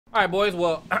All right, boys.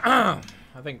 Well, I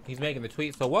think he's making the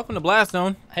tweet. So welcome to Blast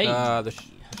Zone. Hey. The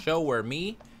show where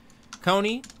me,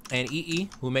 Coney, and EE,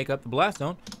 who make up the Blast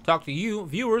Zone, talk to you,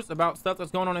 viewers, about stuff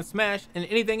that's going on in Smash and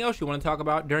anything else you want to talk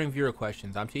about during viewer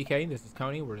questions. I'm TK. This is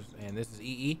Coney. And this is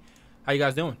EE. How you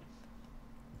guys doing?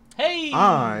 Hey.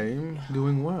 I'm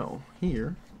doing well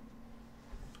here.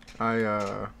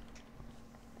 I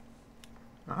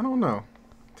don't know.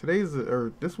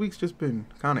 This week's just been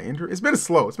kind of interesting. It's been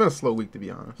a slow week, to be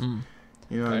honest. You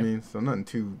know what I mean? So nothing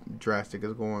too drastic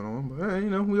is going on,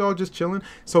 but we all just chilling.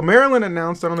 So Maryland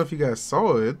announced, I don't know if you guys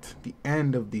saw it, the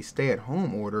end of the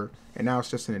stay-at-home order, and now it's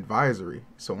just an advisory.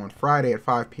 So on Friday at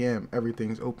 5 p.m.,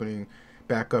 everything's opening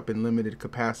back up in limited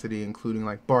capacity, including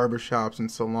like barbershops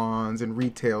and salons and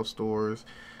retail stores.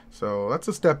 So that's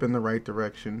a step in the right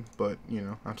direction, but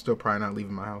I'm still probably not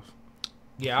leaving my house.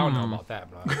 Yeah, I don't know about that,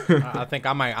 bro. I think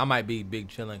I might be big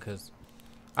chilling because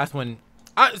that's when.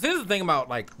 So this is the thing about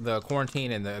like the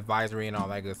quarantine and the advisory and all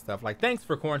that good stuff. Like, thanks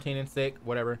for quarantining sick,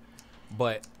 whatever.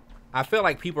 But I feel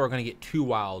like people are gonna get too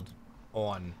wild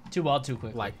too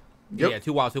quickly. Like, yeah,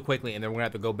 too wild too quickly, and then we're gonna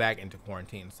have to go back into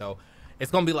quarantine. So it's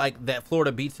gonna be like that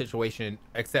Florida beach situation,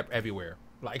 except everywhere.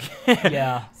 Like,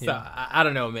 yeah. So I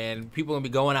don't know, man. People gonna be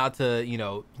going out to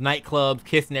nightclubs,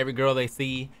 kissing every girl they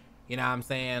see. You know what I'm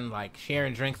saying? Like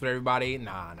sharing drinks with everybody.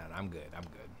 Nah, I'm good.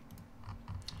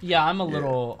 Yeah, I'm a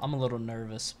little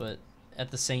nervous, but at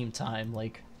the same time,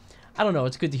 like, I don't know.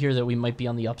 It's good to hear that we might be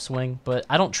on the upswing, but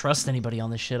I don't trust anybody on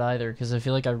this shit either because I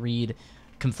feel like I read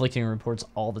conflicting reports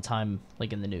all the time,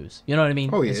 like in the news. You know what I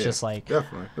mean? Oh yeah, it's just like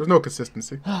definitely. There's no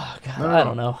consistency. Oh god, I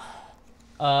don't know.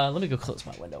 Let me go close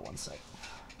my window one sec.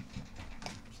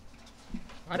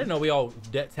 I didn't know we all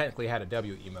technically had a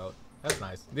W emote. That's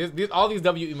nice. All these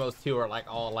W emotes too are like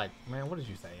all like, man, what is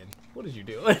you saying? What is you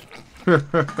doing?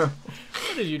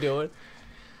 What is you doing?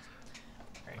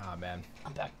 Aw, man.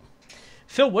 I'm back.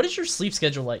 Phil, what is your sleep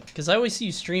schedule like? Because I always see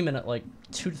you streaming at like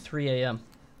 2 to 3 a.m.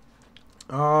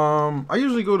 I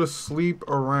usually go to sleep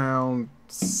around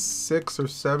 6 or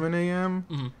 7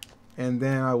 a.m. And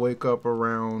then I wake up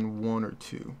around 1 or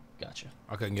 2. Gotcha.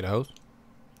 I couldn't get a hose.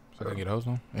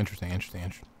 On. Interesting.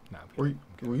 Nah, were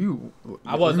you?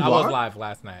 I was live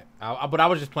last night. But I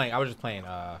was just playing.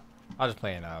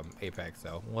 Apex,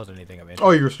 so it wasn't anything of interest.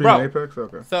 Oh, you were streaming Apex?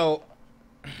 Okay. So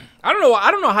I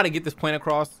don't know how to get this point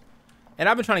across, and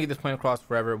I've been trying to get this point across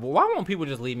forever. But why won't people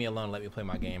just leave me alone and let me play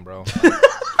my game, bro?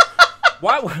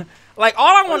 Why? Like,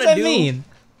 all I want to do.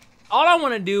 All I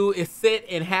want to do is sit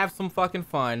and have some fucking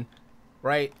fun,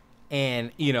 right?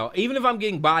 And even if I'm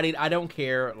getting bodied, I don't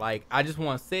care. Like, I just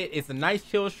want to sit. It's a nice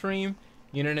chill stream.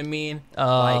 You know what I mean?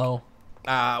 Oh.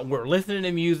 Like, we're listening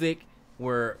to music.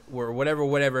 We're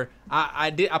whatever.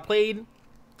 I played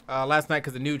last night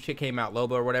because the new chick came out,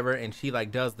 Loba or whatever, and she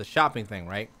like does the shopping thing,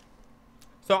 right?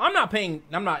 So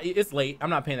it's late. I'm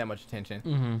not paying that much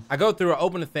attention. I go through, I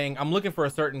open the thing. I'm looking for a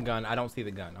certain gun. I don't see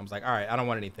the gun. I was like, all right, I don't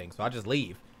want anything. So I just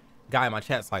leave. Guy in my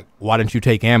chat's like, why didn't you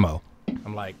take ammo?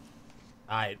 I'm like,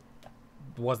 I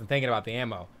wasn't thinking about the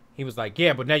ammo. He was like,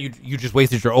 yeah, but now you just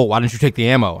wasted your ult. Why didn't you take the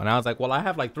ammo? And I was like, well, I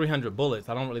have like 300 bullets.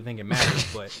 I don't really think it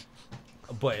matters,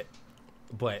 but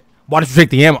why did you take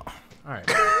the ammo? All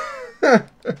right.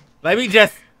 Let me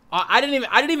just. I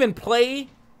didn't even play.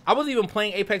 I wasn't even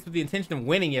playing Apex with the intention of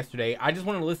winning yesterday. I just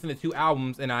wanted to listen to 2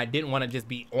 albums, and I didn't want to just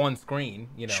be on screen.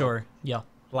 Sure. Yeah.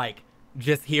 Like,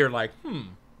 just hear like,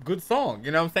 good song.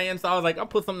 You know what I'm saying? So I was like, I'll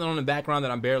put something on in the background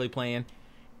that I'm barely playing,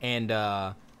 and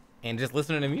just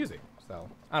listening to music. So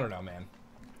I don't know, man.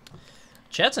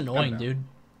 Chat's annoying, dude.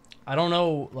 I don't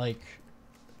know, like.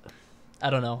 I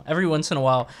don't know. Every once in a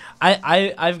while,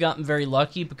 I've gotten very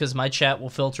lucky because my chat will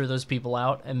filter those people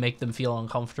out and make them feel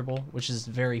uncomfortable, which is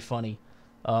very funny.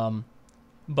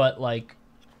 But like,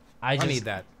 I need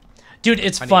that, dude.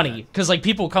 It's funny because like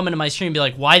people come into my stream and be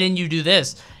like, "Why didn't you do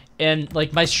this?" And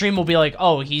like my stream will be like,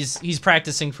 "Oh, he's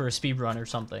practicing for a speed run or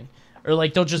something," or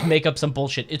like they'll just make up some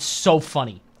bullshit. It's so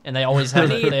funny, and they always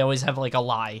have like a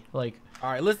lie. Like,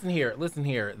 all right, listen here,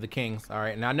 the Kings. All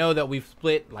right, and I know that we've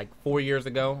split like 4 years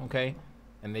ago, okay.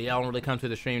 And y'all don't really come to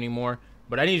the stream anymore.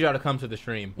 But I need y'all to come to the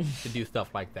stream to do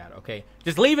stuff like that, okay?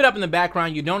 Just leave it up in the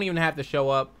background. You don't even have to show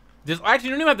up. Actually,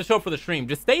 you don't even have to show up for the stream.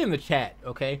 Just stay in the chat,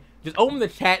 okay? Just open the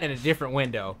chat in a different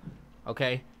window,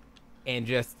 okay? And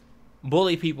just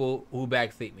bully people who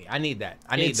backseat me. I need that.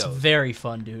 I need those. It's very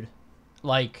fun, dude.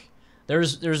 Like,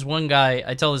 there's one guy,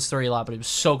 I tell this story a lot, but it was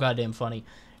so goddamn funny.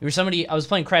 There was somebody, I was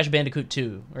playing Crash Bandicoot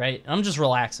 2, right? I'm just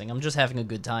relaxing. I'm just having a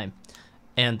good time.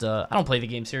 And I don't play the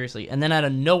game seriously. And then out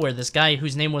of nowhere, this guy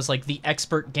whose name was like the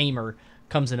Expert Gamer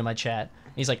comes into my chat.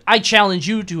 And he's like, I challenge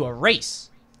you to a race.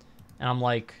 And I'm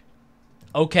like,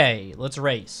 okay, let's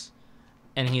race.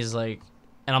 And he's like,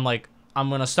 and I'm like, I'm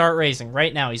going to start racing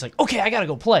right now. He's like, okay, I got to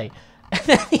go play. And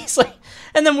then he's like,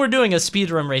 and then we're doing a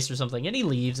speedrun race or something. And he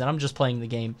leaves, and I'm just playing the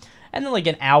game. And then like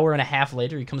an hour and a half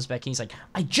later, he comes back and he's like,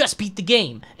 I just beat the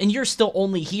game, and you're still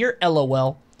only here,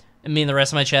 LOL. And me and the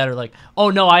rest of my chat are like, oh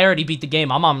no, I already beat the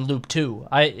game. I'm on loop 2.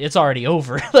 It's already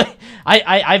over. Like,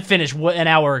 I finished an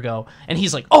hour ago. And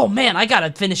he's like, oh man, I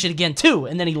gotta finish it again too.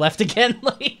 And then he left again.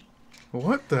 Like,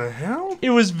 what the hell? it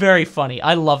was very funny.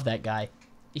 I love that guy.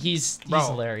 He's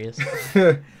hilarious.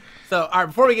 So, all right,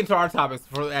 before we get into our topics,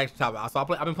 before the actual topic, so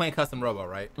I've been playing Custom Robo,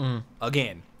 right?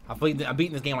 Again, I've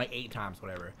beaten this game like 8 times,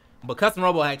 whatever. But Custom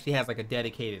Robo actually has like a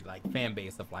dedicated like fan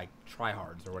base of like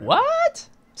tryhards or whatever. What?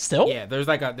 Still? Yeah, there's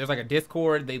like a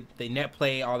Discord. They net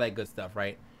play all that good stuff,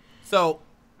 right? So,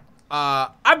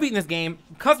 I've beaten this game.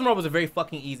 Custom Robo is a very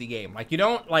fucking easy game. Like you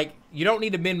don't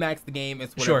need to min max the game.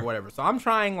 It's whatever, whatever. So I'm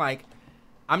trying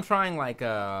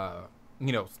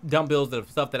you know, dumb builds of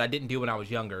stuff that I didn't do when I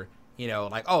was younger. You know,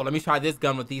 like, oh, let me try this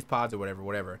gun with these pods or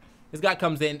whatever. This guy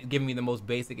comes in giving me the most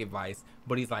basic advice,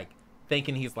 but he's like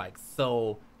thinking he's like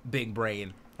so big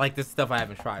brain. Like this stuff I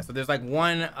haven't tried. So there's like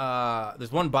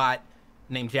there's one bot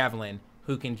named Javelin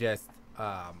who can just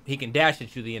he can dash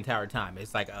at you the entire time.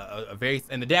 It's like a very,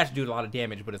 and the dash do a lot of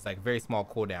damage, but it's like a very small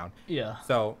cooldown. Yeah.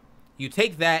 So you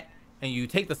take that and you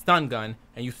take the stun gun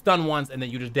and you stun once and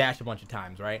then you just dash a bunch of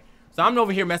times, right? So I'm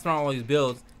over here messing around with all these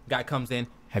builds. Guy comes in.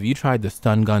 Have you tried the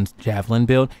stun gun's javelin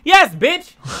build? Yes,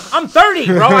 bitch. I'm 30,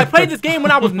 bro. I played this game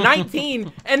when I was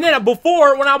 19, and then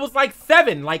before when I was like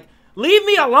 7. Like, leave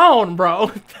me alone, bro.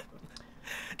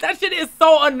 That shit is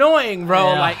so annoying,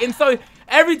 bro. Yeah. Like, and so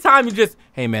every time you just,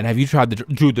 hey man, have you tried the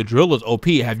drill? The drill is OP.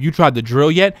 Have you tried the drill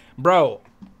yet, bro?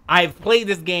 I've played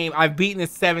this game. I've beaten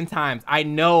this 7 times. I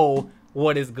know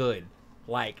what is good.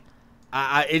 Like,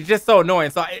 it's just so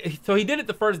annoying. So he did it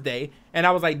the first day, and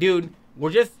I was like, dude,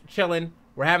 we're just chilling.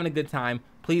 We're having a good time.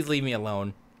 Please leave me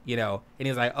alone, you know? And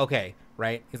he's like, okay,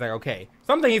 right? He's like, okay.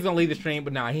 Something he's going to leave the stream,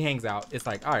 but nah, he hangs out. It's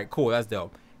like, all right, cool. That's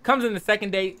dope. Comes in the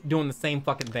second day doing the same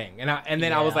fucking thing. And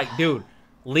then I was like, dude,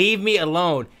 leave me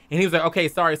alone. And he was like, okay,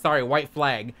 sorry, white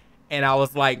flag. And I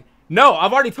was like, no,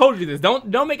 I've already told you this.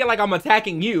 Don't make it like I'm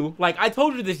attacking you. Like, I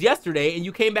told you this yesterday, and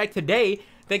you came back today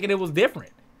thinking it was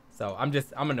different. So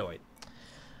I'm annoyed.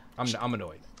 I'm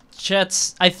annoyed.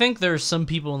 Chets, I think there's some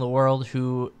people in the world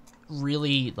who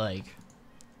really like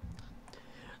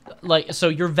so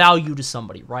your value to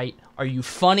somebody, right? Are you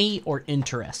funny or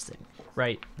interesting,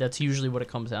 right? That's usually what it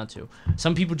comes down to.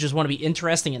 Some people just want to be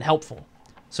interesting and helpful.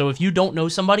 So if you don't know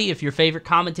somebody, if your favorite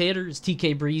commentator is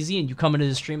TK Breezy and you come into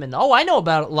the stream and, oh, I know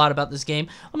a lot about this game,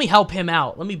 let me help him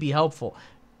out, let me be helpful,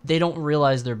 they don't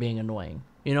realize they're being annoying.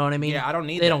 You know what I mean? Yeah, I don't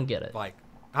need they that. don't get it. Like,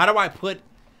 how do I put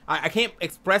I can't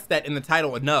express that in the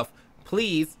title enough.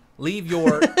 Please leave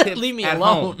your tips leave me at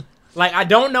alone. home. Like, I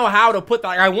don't know how to put that.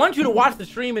 Like, I want you to watch the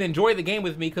stream and enjoy the game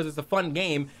with me because it's a fun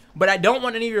game, but I don't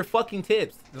want any of your fucking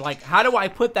tips. Like, how do I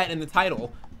put that in the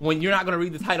title when you're not going to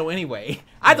read the title anyway?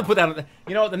 I have to put that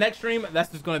on the next stream,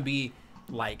 that's just going to be,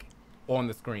 like, on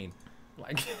the screen.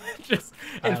 Like, just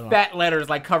in fat letters,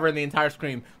 like, covering the entire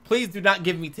screen. Please do not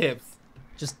give me tips.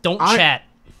 Just don't chat.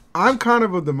 I'm kind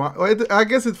of I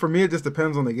guess for me, it just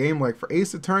depends on the game. Like for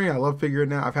Ace Attorney, I love figuring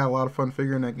that. I've had a lot of fun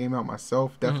figuring that game out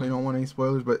myself. Definitely don't want any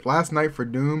spoilers. But last night for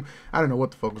Doom, I don't know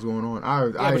what the fuck was going on.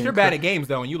 But you're bad at games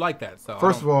though, and you like that. So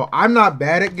first of all, I'm not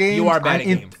bad at games. You are bad at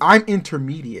games. I'm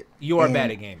intermediate. You are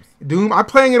bad at games. Doom, I'm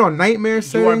playing it on Nightmare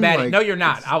setting. You are bad at No, you're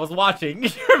not. I was watching.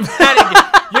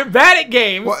 You're bad at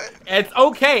games. What? It's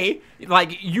okay.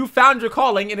 Like, you found your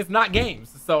calling, and it's not games.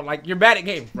 So, like, you're bad at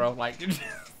games, bro. Like,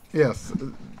 yes.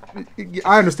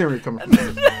 I understand where you're coming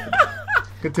from.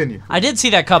 Continue. I did see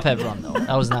that Cuphead run, though.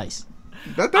 That was nice.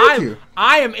 Thank you.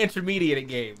 I am intermediate at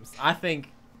games. I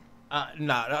think...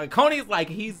 Coney's like,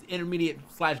 he's intermediate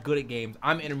 / good at games.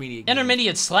 I'm intermediate.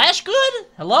 Intermediate / good?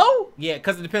 Hello? Yeah,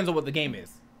 because it depends on what the game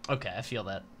is. Okay, I feel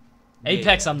that.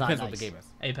 Apex, I'm not nice. Depends what the game is.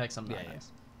 Apex, I'm not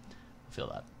nice. I feel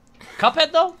that.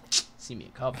 Cuphead, though? See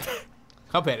me a Cuphead.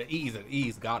 Cuphead,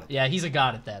 he's got it. Yeah, he's a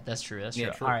god at that. That's true. That's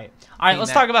true. True. All right,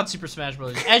 let's talk about Super Smash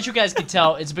Bros. As you guys can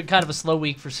tell, it's been kind of a slow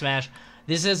week for Smash.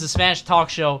 This is a Smash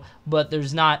talk show, but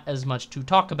there's not as much to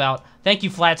talk about. Thank you,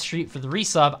 Flat Street, for the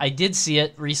resub. I did see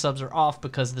it. Resubs are off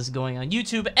because this is going on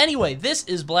YouTube. Anyway, this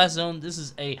is Blast Zone. This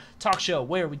is a talk show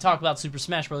where we talk about Super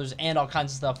Smash Bros. And all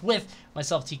kinds of stuff with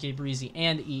myself, TK Breezy,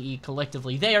 and EE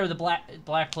collectively. They are the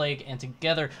Black Plague, and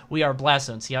together we are Blast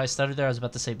Zone. See how I stuttered there? I was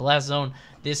about to say Blast Zone.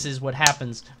 This is what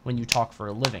happens when you talk for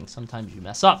a living. Sometimes you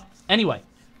mess up. Anyway,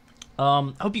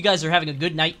 hope you guys are having a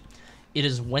good night. It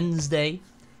is Wednesday.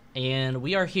 And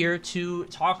we are here to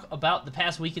talk about the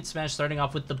past week in Smash, starting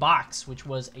off with the box, which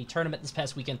was a tournament this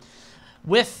past weekend.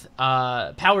 with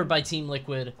powered by Team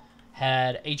Liquid,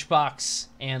 had HBox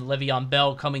and Le'Veon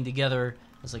Bell coming together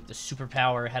as like the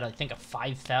superpower. Had I think a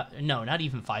 5,000, no, not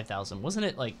even 5,000. Wasn't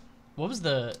it like, what was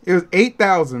the? It was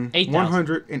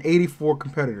 8,184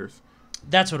 competitors.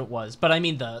 That's what it was. But I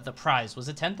mean the prize, was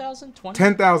it 10,000?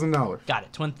 $10,000. Got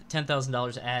it.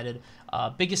 $10,000 added.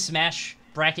 Biggest Smash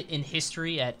bracket in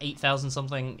history at 8,000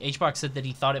 something. HBox said that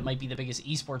he thought it might be the biggest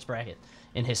esports bracket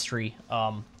in history.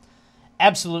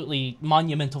 Absolutely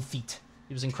monumental feat.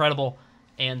 It was incredible,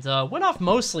 and went off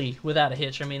mostly without a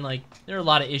hitch. I mean, like, there are a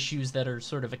lot of issues that are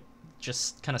sort of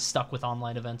just kind of stuck with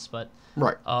online events, but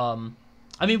right.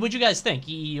 I mean, what'd you guys think?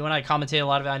 You and I commentated a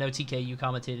lot of it. I know TK, you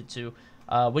commentated too.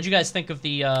 What'd you guys think of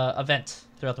the event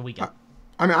throughout the weekend?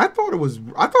 I mean, I thought it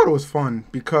was fun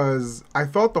because I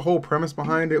thought the whole premise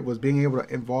behind it was being able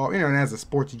to involve, and as a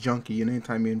sports junkie, and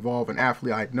anytime you involve an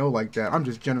athlete I know like that, I'm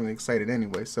just generally excited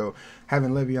anyway. So having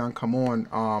Le'Veon come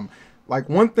on, like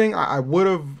one thing I would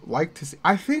have liked to see,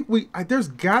 I think there's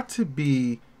got to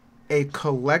be a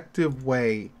collective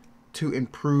way to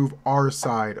improve our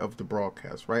side of the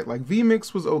broadcast, right? Like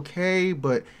VMix was okay,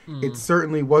 but it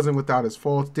certainly wasn't without its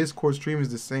faults. Discord stream is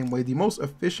the same way. The most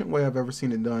efficient way I've ever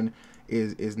seen it done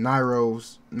is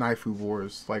Nairo's Naifu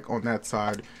Wars, like on that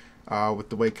side, with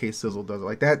the way K-Sizzle does it.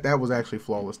 Like that was actually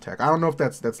flawless tech. I don't know if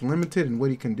that's limited in what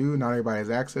he can do. Not everybody has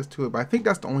access to it, but I think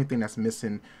that's the only thing that's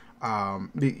missing.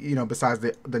 Besides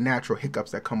the natural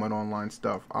hiccups that come on online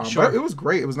stuff. Sure. But it was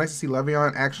great. It was nice to see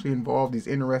Le'Veon actually involved. He's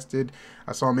interested.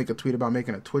 I saw him make a tweet about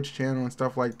making a Twitch channel and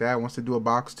stuff like that. Wants to do a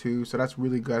box too. So that's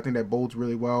really good. I think that bodes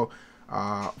really well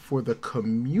for the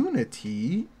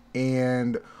community.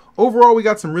 And overall, we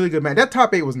got some really good matches. That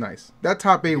top 8 was nice. That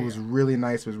top 8 was really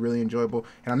nice. It was really enjoyable.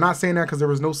 And I'm not saying that because there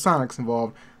was no Sonics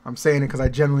involved. I'm saying it because I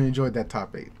generally enjoyed that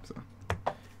top 8. So.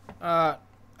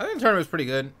 I think the tournament was pretty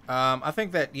good. I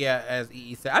think that, yeah, as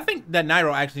EE said, I think that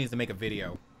Nairo actually needs to make a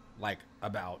video, like,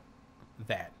 about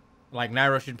that. Like,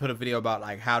 Nairo should put a video about,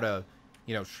 like, how to,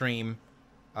 stream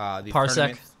these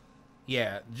tournaments.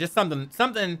 Yeah, just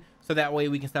something so that way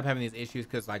we can stop having these issues.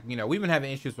 Because, like, we've been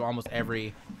having issues with almost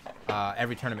every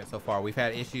tournament so far. We've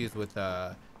had issues with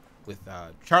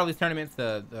Charlie's tournaments,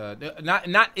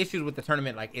 not issues with the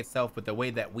tournament like itself, but the way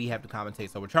that we have to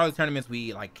commentate. So with Charlie's tournaments,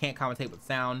 we like can't commentate with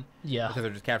sound, because they're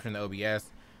just capturing the OBS.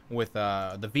 With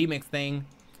the VMix thing,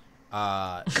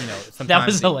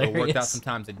 sometimes it worked out,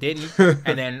 sometimes it didn't.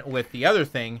 And then with the other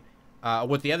thing,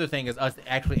 is us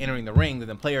actually entering the ring,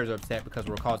 then players are upset because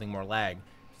we're causing more lag.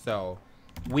 So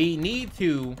we need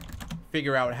to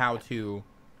figure out how to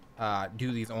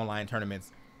do these online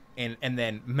tournaments and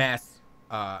then mass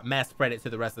spread it to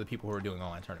the rest of the people who are doing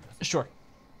online tournaments. Sure.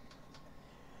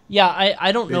 Yeah,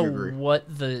 I don't know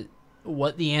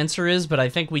what the answer is, but I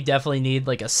think we definitely need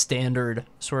like a standard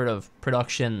sort of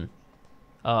production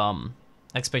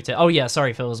expectation. Oh yeah,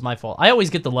 sorry Phil, it was my fault. I always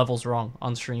get the levels wrong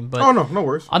on stream, but no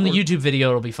worries. On the YouTube video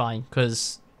it'll be fine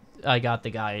because I got the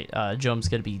guy Joe's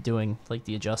gonna be doing like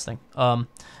the adjusting.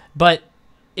 But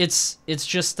it's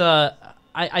just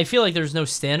I feel like there's no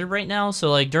standard right now.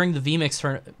 So like during the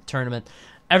VMix tournament,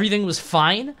 everything was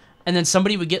fine, and then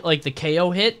somebody would get like the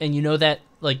KO hit, and that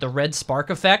like the red spark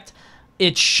effect,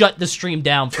 it shut the stream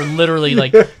down for literally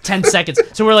like 10 seconds.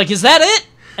 So we're like, is that it?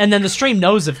 And then the stream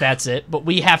knows if that's it, but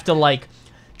we have to like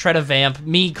try to vamp.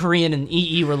 Me, Korean, and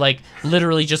EE were like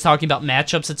literally just talking about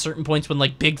matchups at certain points when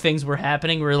like big things were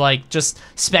happening. We're like just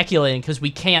speculating because we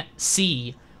can't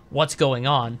see what's going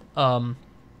on.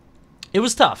 It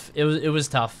was tough. It was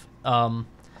tough.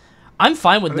 I'm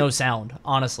fine with no sound,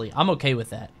 honestly. I'm okay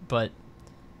with that. But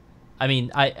I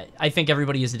mean, I think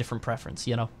everybody has a different preference,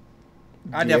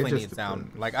 I definitely need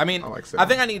sound. Like, I mean, I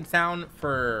think I need sound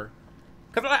for,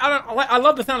 because I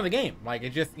love the sound of the game. Like, it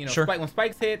just, Sure. when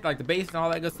spikes hit, like the bass and all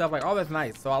that good stuff, like all that's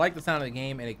nice. So I like the sound of the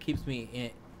game, and it keeps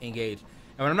me engaged.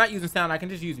 And when I'm not using sound, I can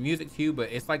just use music too.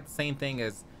 But it's like the same thing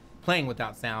as playing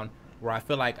without sound, where I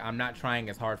feel like I'm not trying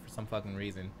as hard for some fucking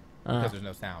reason because there's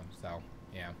no sound. So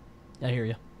yeah, I hear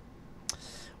you.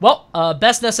 Well,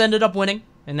 Best Ness ended up winning,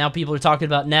 and now people are talking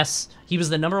about Ness. He was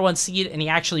the #1 seed, and he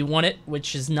actually won it,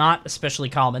 which is not especially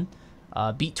common.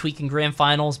 Beat Tweak in Grand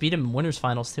Finals, beat him in Winners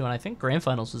Finals, too, and I think Grand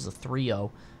Finals was a 3-0.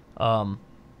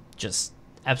 Just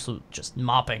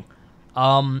mopping.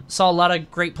 Saw a lot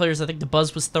of great players. I think the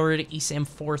Buzz was 3rd, ESAM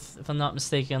 4th, if I'm not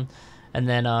mistaken. And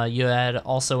then you had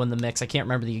also in the mix, I can't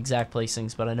remember the exact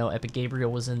placings, but I know Epic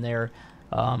Gabriel was in there.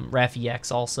 Rafi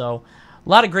X also. A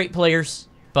lot of great players.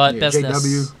 But Best JW,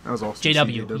 Ness, that was also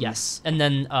JW, CW. yes. And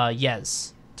then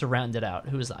Yez to round it out,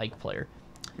 who was the Ike player.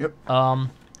 Yep.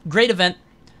 Great event.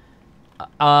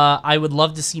 I would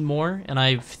love to see more, and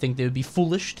I think they would be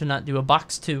foolish to not do a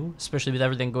box 2, especially with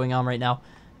everything going on right now.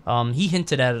 He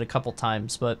hinted at it a couple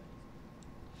times, but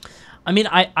I mean,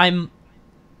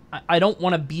 I don't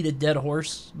want to beat a dead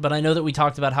horse, but I know that we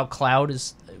talked about how Cloud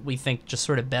is, we think, just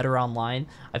sort of better online.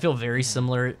 I feel very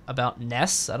similar about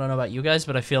Ness. I don't know about you guys,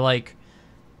 but I feel like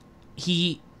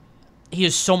he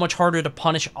is so much harder to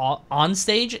punish on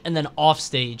stage, and then off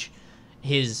stage,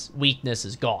 his weakness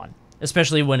is gone.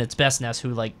 Especially when it's Best Ness, who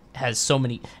like has so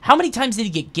many. How many times did he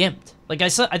get gimped? Like I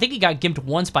think he got gimped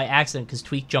once by accident because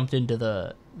Tweak jumped into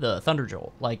the Thunder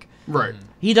Jolt. Like Right.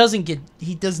 he does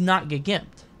not get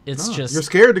gimped. It's No, just you're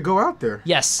scared to go out there.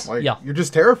 Yes. Like, yeah. You're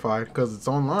just terrified because it's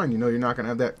online. You know, you're not gonna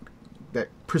have that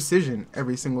precision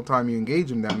every single time you engage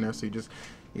him down there. So you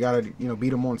gotta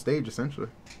beat him on stage essentially.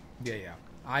 Yeah.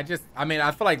 I mean,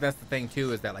 I feel like that's the thing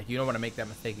too, is that like you don't want to make that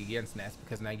mistake against Ness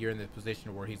because now you're in the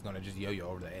position where he's gonna just yo-yo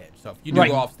over the edge. So if you do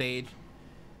go off stage,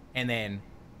 and then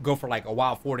go for like a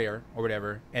wild forward air or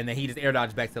whatever, and then he just air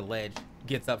dodges back to the ledge,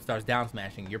 gets up, starts down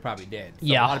smashing, you're probably dead. So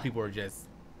Yeah. a lot of people are just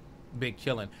big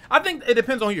chilling. I think it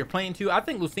depends on who you're playing to. I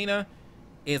think Lucina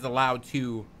is allowed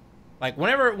to, like,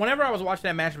 whenever I was watching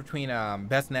that match between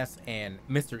Best Ness and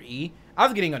Mr. E, I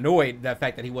was getting annoyed the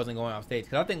fact that he wasn't going off stage,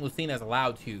 because I think Lucina is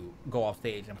allowed to go off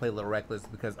stage and play a little reckless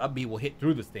because up B will hit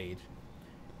through the stage,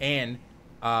 and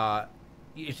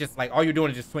it's just like all you're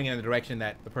doing is just swinging in the direction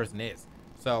that the person is.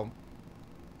 So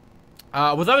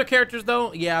with other characters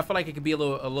though, yeah, I feel like it could be a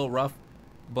little rough,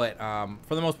 but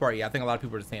for the most part, yeah, I think a lot of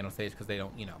people are just staying on stage because they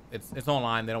don't, it's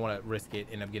online, they don't want to risk it,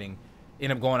 end up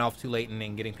going off too late and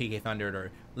then getting PK thundered,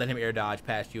 or let him air dodge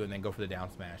past you and then go for the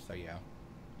down smash. So yeah,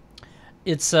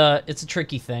 it's a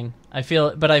tricky thing. I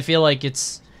feel like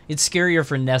it's scarier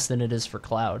for Ness than it is for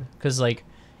Cloud, because like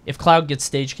if Cloud gets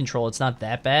stage control, it's not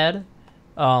that bad.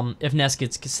 If Ness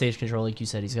gets stage control, like you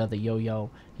said, he's got the yo-yo.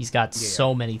 He's got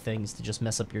so many things to just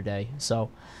mess up your day.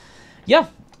 So, yeah,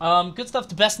 good stuff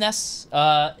to Best Ness.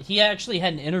 He actually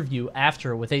had an interview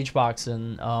after with HBox,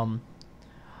 and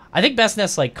I think Best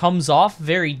Ness like comes off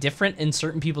very different in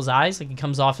certain people's eyes. Like he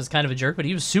comes off as kind of a jerk, but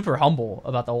he was super humble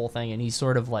about the whole thing, and he's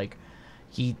sort of like,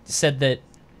 he said that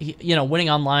winning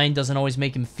online doesn't always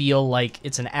make him feel like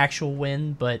it's an actual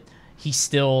win, but he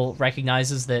still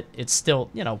recognizes that it's still,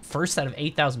 first out of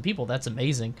 8,000 people. That's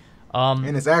amazing.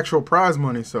 And it's actual prize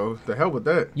money, so the hell with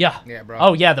that. Yeah. Yeah, bro.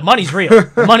 Oh, yeah, the money's real.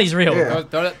 The money's real. Yeah.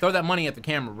 Throw that money at the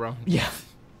camera, bro. Yeah.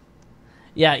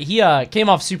 Yeah, he came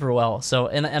off super well. So,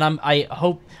 and I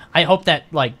hope that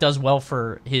like does well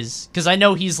for his, because I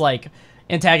know he's like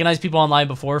antagonized people online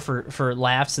before for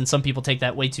laughs, and some people take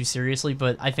that way too seriously.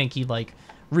 But I think he like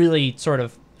really sort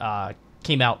of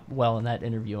came out well in that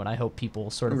interview, and I hope people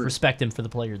sort of respect him for the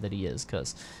player that he is,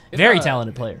 because very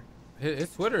talented player.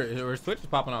 His Twitter or his Twitch is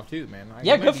popping off too, man.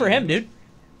 Yeah, good for him, dude.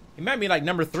 He might be like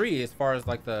number 3 as far as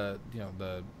like the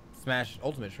Smash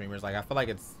Ultimate streamers. Like I feel like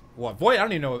it's Void. I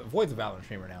don't even know if Void's a Valorant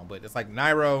streamer now, but it's like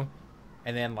Nairo,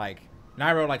 and then like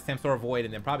Samsora, Void,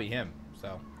 and then probably him.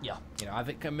 So yeah, I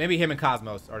think maybe him and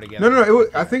Cosmos are together. No.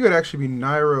 I think it would actually be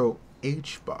Nairo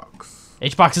HBox.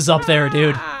 HBox is up there,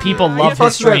 dude. People love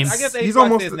his streams. I guess he's HBox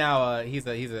almost is now he's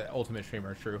an Ultimate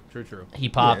streamer. True. He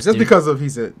pops, just dude. because of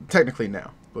he's technically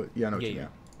now, but yeah, I know what you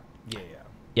mean.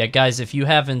 Yeah, guys, if you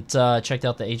haven't checked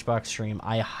out the HBox stream,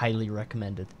 I highly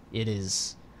recommend it. It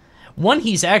is, one,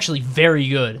 he's actually very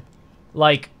good,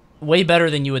 like way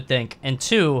better than you would think, and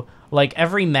two, like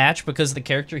every match, because the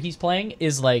character he's playing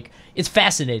is like, it's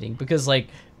fascinating because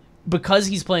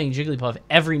he's playing Jigglypuff,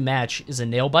 every match is a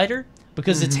nail biter.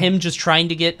 Because it's him just trying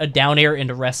to get a down air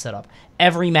into rest setup.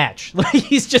 Every match. Like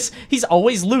he's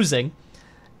always losing.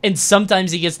 And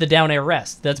sometimes he gets the down air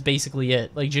rest. That's basically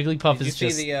it. Like Jigglypuff is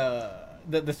just...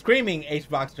 the screaming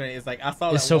HBox joint is like, I saw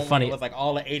that it's so one funny. It was like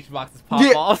all the HBoxes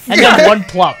pop off. And then one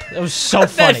Plup. It was so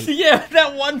funny.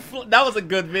 That was a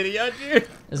good video, dude. It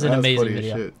was an amazing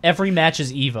video. Shit. Every match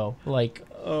is Evo. Like,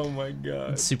 oh my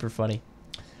god. It's super funny.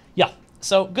 Yeah.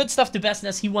 So, good stuff to Best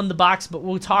Ness. He won the box, but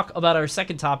we'll talk about our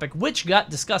second topic, which got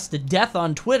discussed to death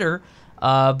on Twitter.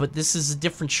 But this is a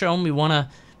different show, and we want to,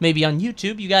 maybe on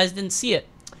YouTube. You guys didn't see it.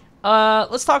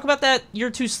 Let's talk about that "You're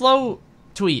Too Slow"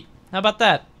 tweet. How about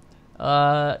that?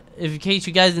 In case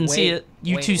you guys didn't see it,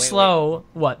 "You Too Slow."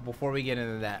 What? Before we get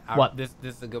into that, what? This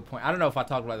is a good point. I don't know if I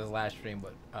talked about this last stream,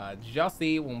 but did y'all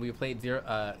see when we played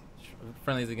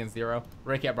friendlies against Zero?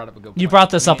 RayC brought up a good point. You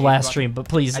brought this up last stream, but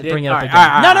please bring it up again.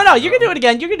 All right, no. You can do it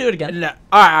again. You can do it again. No,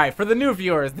 all right. For the new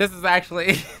viewers, this is actually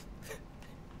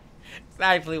it's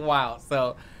actually wild.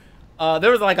 So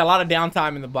there was like a lot of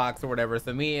downtime in the box or whatever.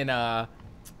 So me and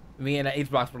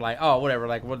HBox were like, oh, whatever.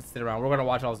 Like we'll just sit around. We're gonna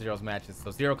watch all Zero's matches. So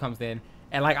Zero comes in,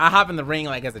 and like I hop in the ring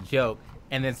like as a joke,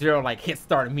 and then Zero like hits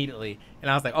start immediately,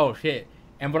 and I was like, oh shit.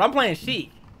 But I'm playing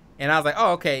Sheik. And I was like,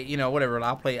 oh, okay, you know, whatever.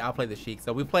 I'll play the Sheik.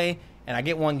 So we play, and I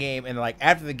get one game, and like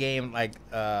after the game, like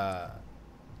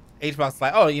HBox is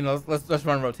like, oh, you know, let's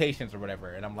run rotations or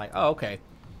whatever. And I'm like, oh, okay.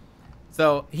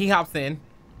 So he hops in,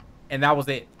 and that was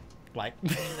it. Like,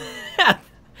 that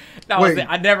was it.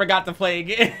 I never got to play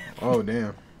again. Oh,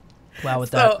 damn. Wow,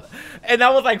 with that. And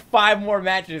that was like 5 more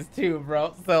matches too,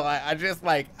 bro. So I just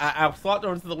like, I swapped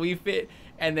over to the Wii Fit,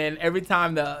 and then every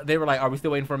time they were like, are we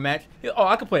still waiting for a match? Oh,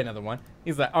 I could play another one.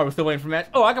 He's like, oh, we're still waiting for a match?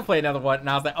 Oh, I can play another one. And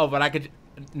I was like, oh, but I could,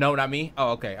 no, not me.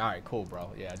 Oh, okay. All right, cool,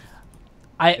 bro. Yeah.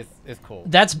 It's cool.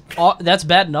 That's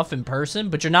bad enough in person,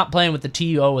 but you're not playing with the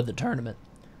TO of the tournament.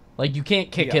 Like, you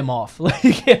can't kick him off.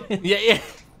 Yeah.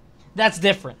 That's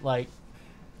different. Like,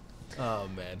 oh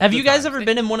man. Have you guys ever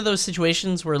been in one of those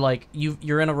situations where like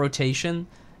you're in a rotation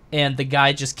and the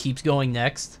guy just keeps going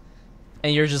next,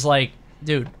 and you're just like,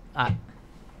 dude,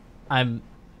 I'm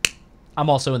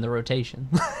also in the rotation.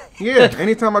 Yeah.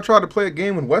 Anytime I tried to play a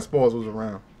game when West Balls was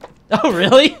around. Oh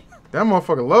really? That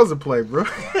motherfucker loves to play, bro.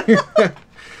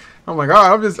 I'm like, all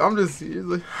right, I'm just.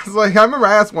 It's like I remember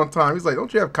I asked one time. He's like,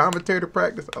 don't you have commentator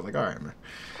practice? I was like, all right, man.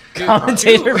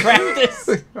 Commentator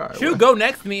practice. Right, Shoot, go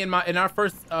next to me in our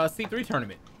first C3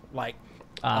 tournament. Like,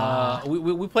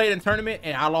 we played in tournament,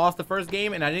 and I lost the first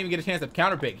game, and I didn't even get a chance to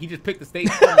counterpick. He just picked the stage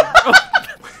for me, bro.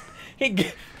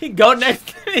 he go next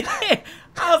to me.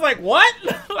 I was like, what?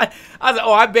 Like, I was like,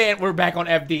 oh, I bet we're back on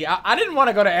FD. I didn't want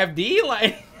to go to FD.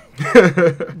 Like,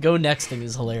 go nexting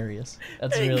is hilarious.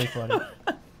 That's really funny.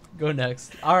 Go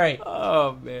next. All right.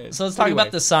 Oh, man. So let's talk about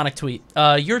the Sonic tweet.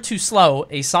 You're too slow.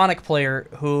 A Sonic player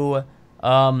who,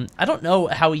 I don't know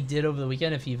how he did over the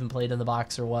weekend, if he even played in the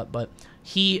box or what, but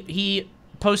he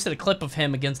posted a clip of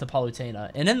him against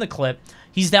Palutena. And in the clip,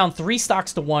 he's down 3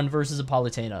 stocks to 1 versus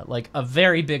Palutena. Like, a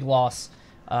very big loss.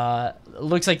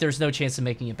 Looks like there's no chance of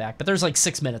making it back. But there's like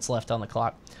 6 minutes left on the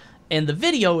clock. And the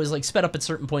video is like sped up at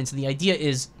certain points. And the idea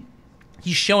is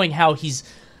he's showing how he's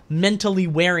mentally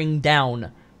wearing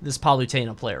down this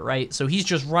Palutena player, right? So he's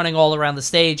just running all around the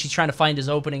stage. He's trying to find his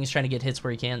opening. He's trying to get hits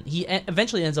where he can. He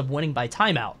eventually ends up winning by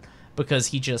timeout because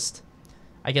he just,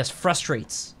 I guess,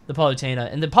 frustrates the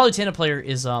Palutena. And the Palutena player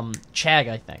is Chag,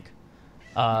 I think,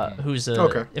 who's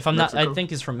if I'm not, I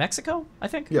think is from Mexico. I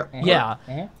think. Yeah.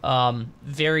 Yeah.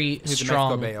 Very He's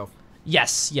strong. a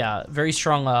Yes. Yeah. Very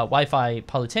strong Wi-Fi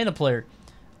Palutena player.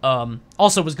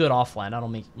 Also was good offline. I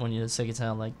don't want you to say it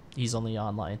sound like he's only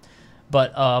online,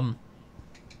 but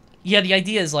yeah, the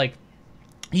idea is like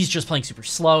he's just playing super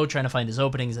slow, trying to find his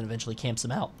openings, and eventually camps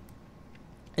them out.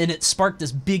 And it sparked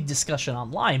this big discussion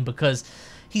online because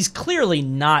he's clearly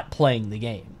not playing the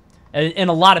game in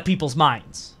a lot of people's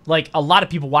minds. Like, a lot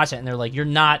of people watch it and they're like, you're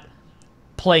not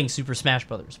playing Super Smash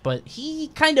Brothers. But he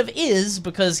kind of is,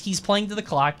 because he's playing to the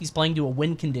clock. He's playing to a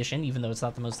win condition, even though it's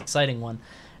not the most exciting one.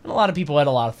 And a lot of people had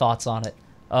a lot of thoughts on it.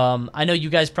 I know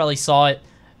you guys probably saw it.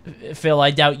 Phil,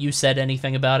 I doubt you said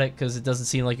anything about it because it doesn't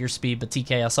seem like your speed, but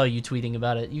TK, I saw you tweeting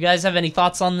about it. You guys have any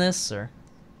thoughts on this, or?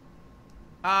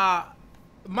 I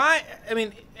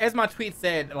mean, as my tweet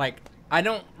said, like, I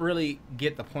don't really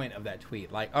get the point of that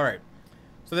tweet. Like, all right,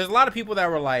 so there's a lot of people that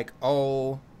were like,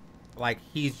 oh, like,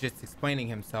 he's just explaining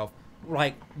himself.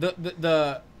 Like,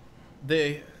 the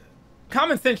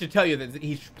common sense should tell you that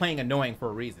he's playing annoying for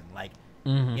a reason. Like,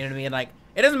 you know what I mean? Like,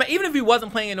 it doesn't matter, even if he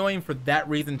wasn't playing annoying for that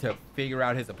reason to figure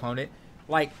out his opponent,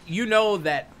 like, you know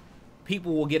that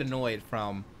people will get annoyed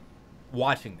from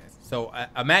watching this. So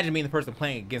imagine being the person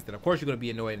playing against it. Of course you're going to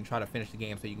be annoyed and try to finish the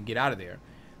game so you can get out of there.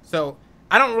 So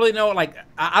I don't really know, like,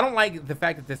 I don't like the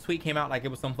fact that this tweet came out like it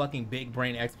was some fucking big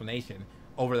brain explanation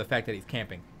over the fact that he's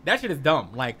camping. That shit is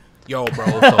dumb. Like, yo, bro,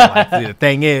 so, like, see, the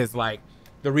thing is, like,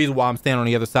 the reason why I'm standing on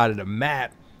the other side of the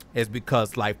map is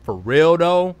because, like, for real,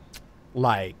 though,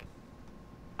 like,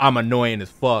 I'm annoying as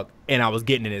fuck, and I was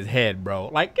getting in his head, bro.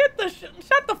 Like,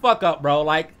 shut the fuck up, bro.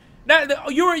 Like,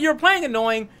 you're playing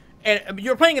annoying,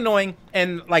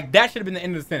 and like, that should have been the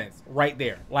end of the sentence right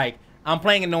there. Like, I'm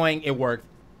playing annoying, it worked.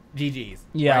 GG's.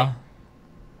 Yeah. Right?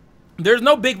 There's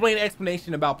no big brain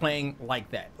explanation about playing like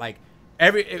that. Like,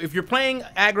 if you're playing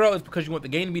aggro, it's because you want the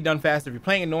game to be done faster. If you're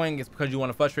playing annoying, it's because you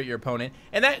want to frustrate your opponent,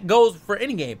 and that goes for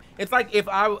any game. It's like if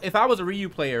I was a Ryu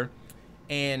player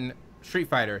in Street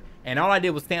Fighter, and all I did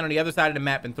was stand on the other side of the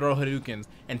map and throw Hadoukens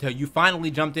until you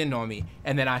finally jumped in on me,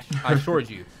 and then I shored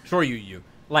you.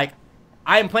 Like,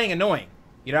 I am playing annoying.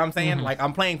 You know what I'm saying? Like,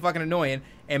 I'm playing fucking annoying,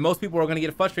 and most people are going to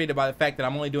get frustrated by the fact that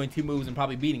I'm only doing 2 moves and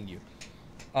probably beating you.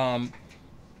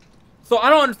 So I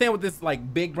don't understand what this,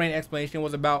 like, big brain explanation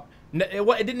was about. It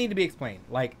didn't need to be explained.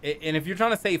 Like, and if you're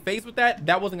trying to save face with that,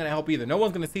 that wasn't going to help either. No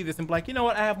one's going to see this and be like, you know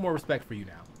what? I have more respect for you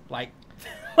now. Like,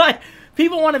 like,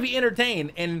 people want to be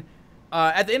entertained, and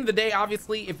at the end of the day,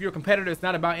 obviously, if you're a competitor, it's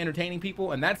not about entertaining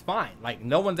people, and that's fine. Like,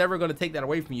 no one's ever going to take that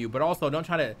away from you. But also, don't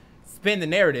try to spin the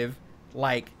narrative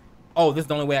like, oh, this is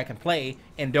the only way I can play,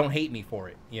 and don't hate me for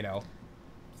it, you know?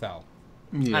 So,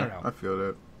 yeah, I don't know. I feel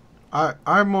that.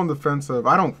 I'm on the fence of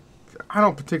I don't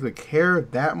particularly care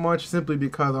that much, simply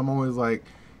because I'm always like,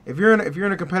 if you're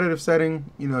in a competitive setting,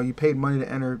 you know, you paid money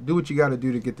to enter, do what you got to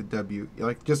do to get the W.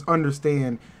 Like, just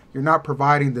understand you're not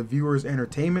providing the viewers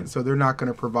entertainment, so they're not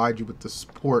going to provide you with the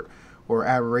support or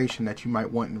aberration that you might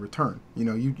want in return. You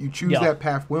know, you choose that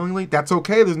path willingly. That's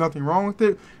okay. There's nothing wrong with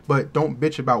it, but don't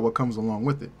bitch about what comes along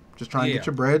with it. Just try and get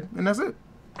your bread, and that's it.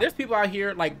 There's people out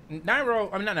here like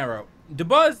Nairo. I mean, not Nairo.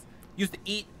 DeBuzz used to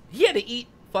eat. He had to eat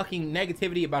fucking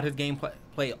negativity about his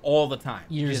gameplay all the time.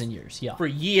 Years and years, yeah. For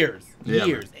years.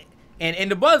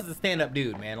 And DeBuzz is a stand-up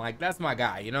dude, man. Like, that's my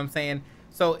guy. You know what I'm saying?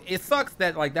 So it sucks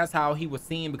that like that's how he was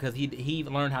seen, because he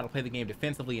learned how to play the game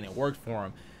defensively and it worked for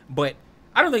him. But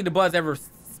I don't think DeBuzz ever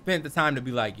spent the time to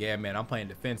be like, yeah, man, I'm playing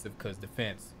defensive because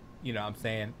defense. You know what I'm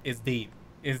saying? It's deep.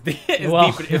 It's deep.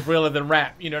 It's realer than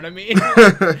rap. You know what I mean?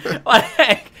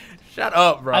 Like, shut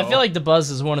up, bro. I feel like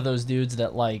DeBuzz is one of those dudes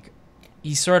that, like,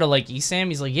 he's sort of like ESAM.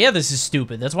 He's like, yeah, this is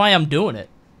stupid. That's why I'm doing it.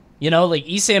 You know, like,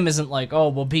 ESAM isn't like, oh,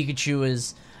 well, Pikachu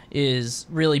is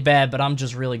really bad, but I'm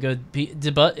just really good.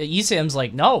 ESAM's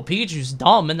like, no, Pikachu's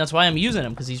dumb, and that's why I'm using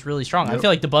him, because he's really strong. Yep. I feel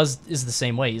like DeBuzz is the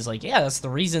same way. He's like, yeah, that's the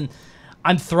reason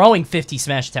I'm throwing 50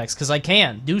 smash attacks, because I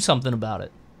can do something about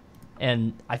it.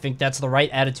 And I think that's the right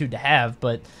attitude to have,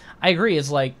 but I agree. It's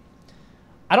like,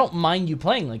 I don't mind you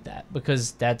playing like that,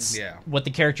 because that's what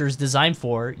the character is designed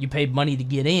for. You paid money to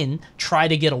get in, try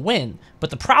to get a win. But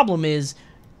the problem is,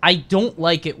 I don't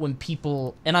like it when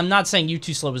people, and I'm not saying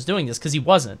U2Slow was doing this, because he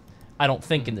wasn't, I don't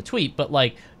think, in the tweet, but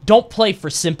like, don't play for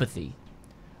sympathy.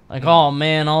 Like, oh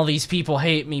man, all these people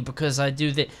hate me because I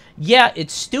do that. Yeah,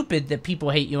 it's stupid that people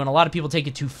hate you, and a lot of people take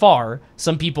it too far.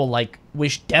 Some people, like,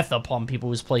 wish death upon people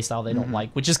whose playstyle they don't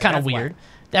like, which is kind of weird.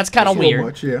 That's kind of weird.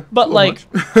 Much, yeah. But, like,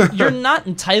 you're not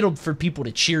entitled for people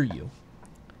to cheer you.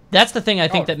 That's the thing I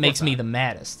think that makes me the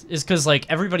maddest, is because, like,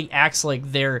 everybody acts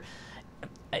like they're...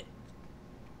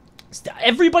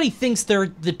 Everybody thinks they're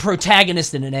the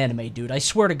protagonist in an anime, dude. I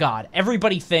swear to God.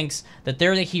 Everybody thinks that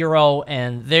they're the hero,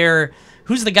 and they're...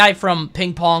 Who's the guy from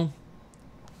Ping Pong?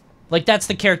 Like, that's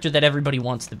the character that everybody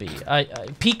wants to be.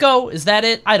 Pico, is that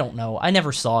it? I don't know. I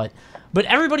never saw it. But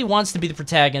everybody wants to be the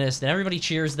protagonist, and everybody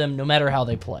cheers them no matter how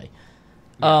they play.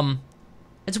 Yeah.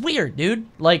 It's weird, dude.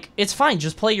 Like, it's fine.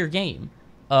 Just play your game.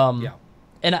 And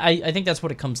I think that's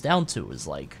what it comes down to, is,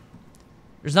 like,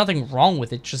 there's nothing wrong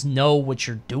with it. Just know what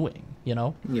you're doing, you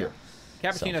know? Yeah.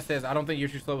 Cappuccino says, I don't think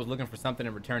U2Slow was looking for something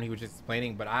in return. He was just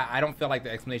explaining, but I don't feel like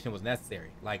the explanation was necessary.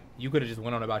 Like, you could have just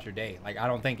went on about your day. Like, I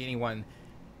don't think anyone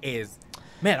is...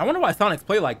 Man, I wonder why Sonics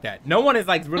play like that. No one is,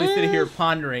 like, really sitting here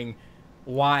pondering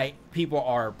why people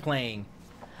are playing,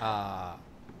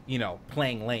 you know,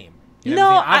 playing lame. You know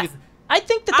what I'm saying? I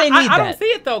think that they need that. I don't see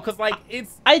it, though, because, like,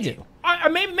 it's... I do.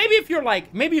 Maybe if you're,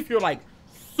 like,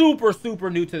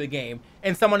 super new to the game,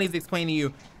 and someone needs to explain to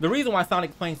you the reason why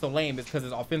Sonic's playing so lame is because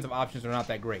his offensive options are not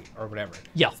that great, or whatever.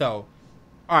 Yeah. So,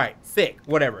 all right, sick,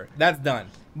 whatever, that's done.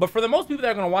 But for the most people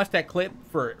that are gonna watch that clip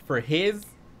for his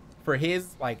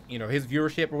like, you know, his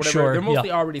viewership or whatever, they're mostly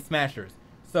already smashers.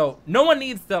 So no one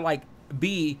needs to like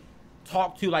be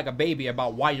talked to like a baby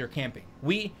about why you're camping.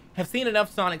 We have seen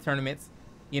enough Sonic tournaments,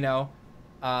 you know.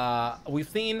 We've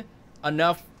seen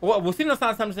enough. Well, we've seen enough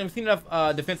Sonic tournaments. We've seen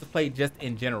enough defensive play just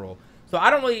in general. So I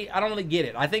don't really get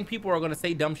it. I think people are gonna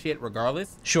say dumb shit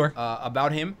regardless. Sure.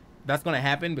 About him, that's gonna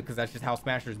happen because that's just how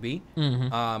smashers be.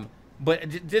 Mm-hmm.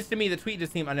 But just to me, the tweet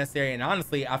just seemed unnecessary. And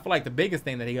honestly, I feel like the biggest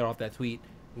thing that he got off that tweet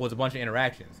was a bunch of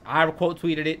interactions. I quote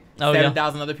tweeted it.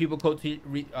 7,000 other people quote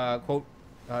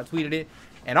tweeted it.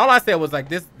 And all I said was like,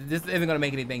 this isn't gonna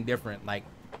make anything different. Like,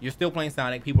 you're still playing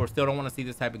Sonic. People still don't want to see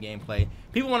this type of gameplay.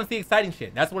 People want to see exciting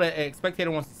shit. That's what a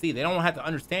spectator wants to see. They don't have to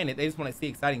understand it. They just want to see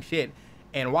exciting shit.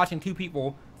 And watching two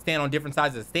people stand on different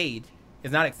sides of the stage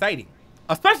is not exciting,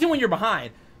 especially when you're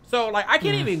behind. So, like, I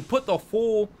can't even put the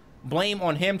full blame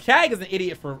on him. Chag is an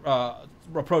idiot for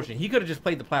approaching. He could have just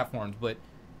played the platforms, but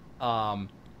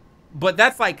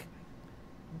that's like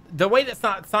the way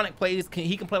that Sonic plays.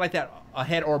 He can play like that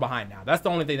ahead or behind now. That's the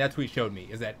only thing that tweet showed me,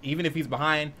 is that even if he's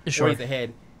behind or he's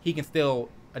ahead, he can still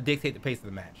dictate the pace of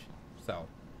the match. So.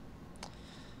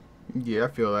 Yeah, I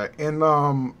feel that. And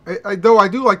though I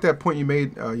do like that point you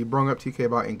made, you brought up TK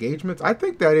about engagements. I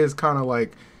think that is kind of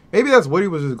like, maybe that's what he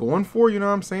was just going for, you know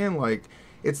what I'm saying? Like,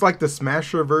 it's like the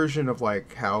Smasher version of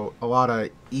like how a lot of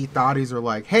E-thotties are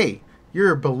like, hey,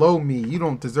 you're below me. You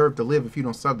don't deserve to live if you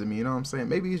don't sub to me, you know what I'm saying?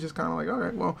 Maybe he's just kind of like, all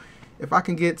right, well, if I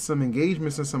can get some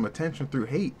engagements and some attention through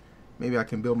hate, maybe I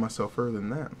can build myself further than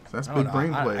that. So that's big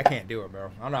brain play. I can't do it, bro.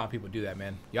 I don't know how people do that,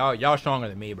 man. Y'all stronger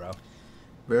than me, bro.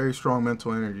 Very strong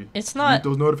mental energy. It's not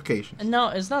those notifications. No,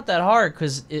 it's not that hard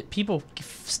because people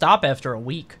stop after a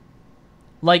week.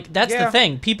 Like that's the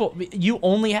thing. People, you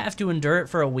only have to endure it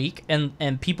for a week,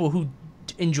 and people who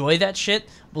enjoy that shit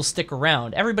will stick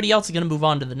around. Everybody else is gonna move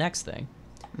on to the next thing.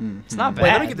 It's not bad.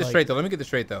 Wait, let me get this straight though. Let me get this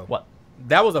straight though. What?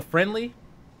 That was a friendly?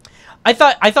 I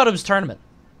thought it was tournament.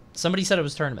 Somebody said it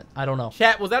was tournament. I don't know.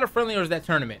 Chat, was that a friendly or was that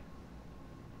tournament?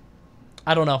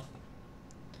 I don't know.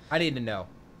 I need to know.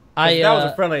 That was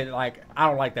a friendly. Like, I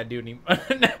don't like that dude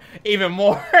even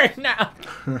more now.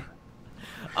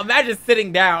 Imagine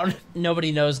sitting down.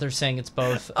 Nobody knows. They're saying it's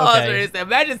both. Okay.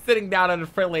 Imagine sitting down on a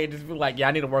friendly and just be like, yeah,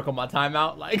 I need to work on my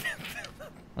timeout. Like,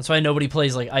 that's why nobody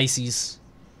plays like ices.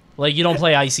 Like, you don't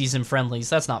play ices in friendlies.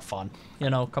 That's not fun. You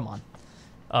know, come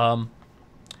on.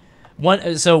 One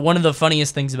of the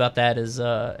funniest things about that is,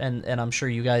 and I'm sure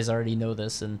you guys already know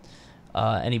this, and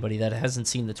anybody that hasn't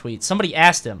seen the tweet, somebody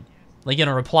asked him, like in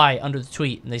a reply under the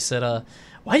tweet, and they said,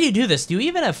 why do you do this? Do you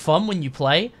even have fun when you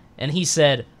play? And he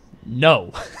said,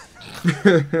 no.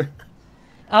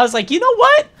 I was like, you know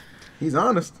what? He's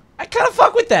honest. I kind of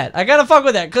fuck with that.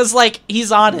 Because, like,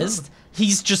 he's honest.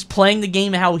 He's just playing the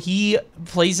game how he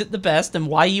plays it the best and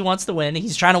why he wants to win.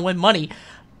 He's trying to win money.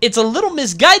 It's a little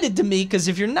misguided to me because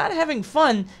if you're not having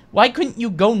fun, why couldn't you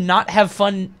go not have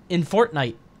fun in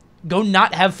Fortnite? Go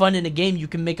not have fun in a game. You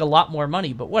can make a lot more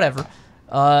money, but whatever.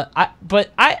 I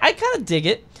kind of dig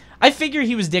it. I figure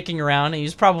he was dicking around, and he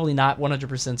was probably not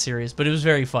 100% serious, but it was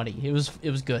very funny. It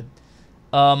was good.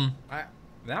 Now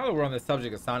that we're on the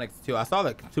subject of Sonic too, I saw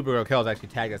that Supergirl Kells actually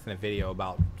tagged us in a video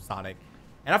about Sonic,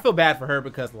 and I feel bad for her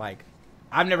because, like,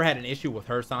 I've never had an issue with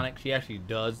her Sonic. She actually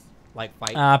does like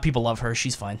fight. People love her.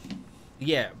 She's fine.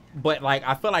 Yeah, but like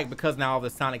I feel like because now all the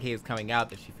Sonic hate is coming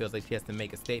out that she feels like she has to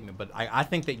make a statement. But I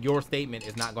think that your statement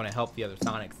is not going to help the other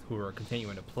Sonics who are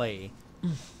continuing to play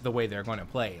the way they're going to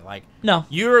play. Like, no,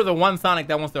 you're the one Sonic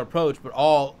that wants to approach, but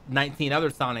all 19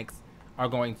 other Sonics are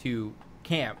going to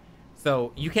camp.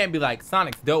 So you can't be like,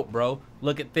 Sonic's dope, bro.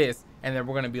 Look at this. And then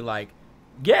we're going to be like,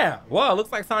 yeah, well, it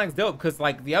looks like Sonic's dope. Because,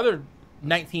 like, the other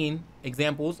 19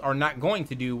 examples are not going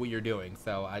to do what you're doing.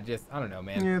 So I don't know,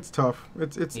 man. Yeah, it's tough.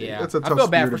 It's a tough I feel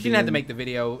bad for her. She didn't have to in. make the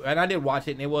video. And I did watch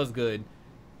it, and it was good.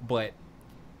 But,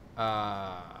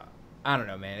 I don't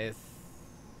know, man.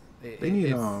 They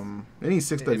need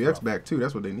 6WX back, too.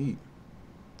 That's what they need.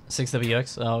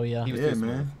 6WX? Oh, yeah. Yeah,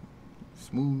 man.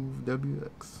 Smooth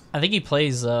WX. I think he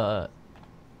plays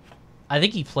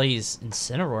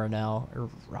Incineroar now, or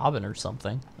Robin or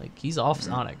something. Like, he's off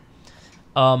Sonic.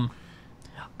 I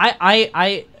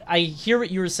hear what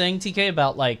you were saying, TK,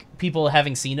 about like people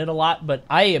having seen it a lot, but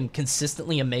I am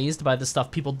consistently amazed by the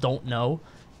stuff people don't know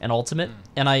in Ultimate,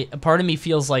 and part of me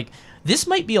feels like this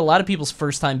might be a lot of people's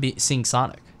first time seeing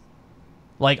Sonic.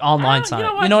 Like online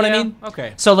Sonic. You know what I mean?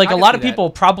 Okay. So like a lot of people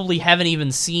probably haven't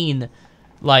even seen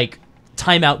like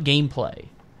Timeout gameplay.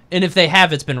 And if they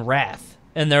have, it's been Wrath.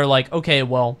 And they're like, okay,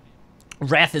 well,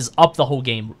 Wrath is up the whole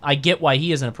game. I get why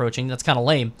he isn't approaching. That's kind of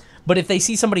lame. But if they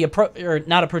see somebody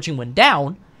not approaching when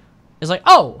down, it's like,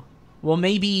 oh, well,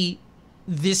 maybe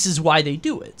this is why they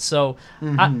do it. So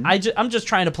I'm just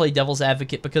trying to play devil's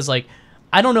advocate because, like,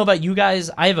 I don't know about you guys.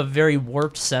 I have a very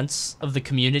warped sense of the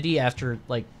community after,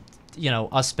 like, you know,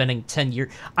 us spending 10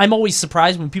 years. I'm always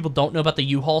surprised when people don't know about the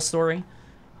U-Haul story.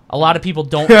 A lot of people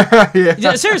don't.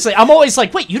 Yeah, seriously, I'm always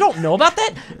like, wait, you don't know about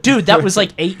that? Dude, that was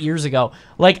like 8 years ago.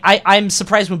 Like, I'm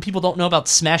surprised when people don't know about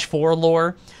Smash 4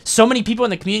 lore. So many people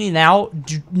in the community now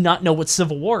do not know what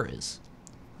Civil War is.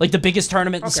 Like, the biggest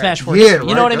tournament in Smash 4. Yeah,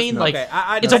 you know what I mean? Like,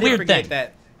 it's a weird thing.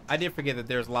 I did forget that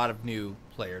there's a lot of new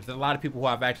players. There's a lot of people who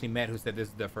I've actually met who said this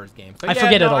is their first game. So, I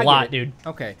forget it a lot, dude.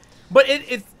 Okay. But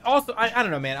it's also, I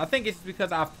don't know, man. I think it's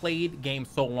because I've played games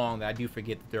so long that I do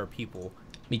forget that there are people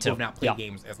me too. who have not played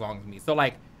games as long as me. So,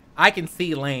 like, I can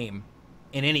see lame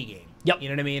in any game. Yep. You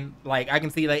know what I mean? Like, I can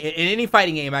see, like, in any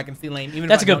fighting game, I can see lame. Even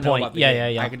That's if I a good don't know point. about the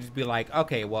Yeah. game. I could just be like,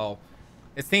 okay, well,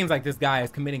 it seems like this guy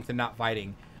is committing to not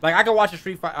fighting. Like, I could watch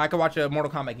I could watch a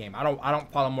Mortal Kombat game. I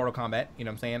don't follow Mortal Kombat. You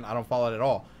know what I'm saying? I don't follow it at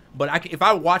all. But if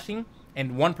I was watching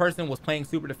and one person was playing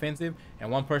super defensive and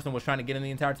one person was trying to get in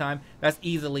the entire time, that's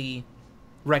easily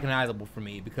recognizable for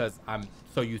me because I'm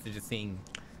so used to just seeing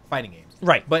fighting games.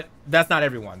 Right. But that's not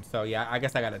everyone. So, yeah, I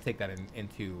guess I got to take that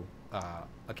into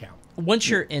account. Once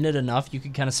you're in it enough, you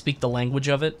can kind of speak the language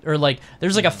of it. Or, like,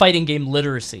 there's, like, a fighting game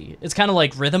literacy. It's kind of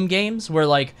like rhythm games where,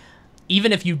 like,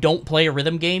 even if you don't play a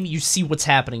rhythm game, you see what's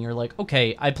happening. You're like,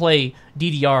 okay, I play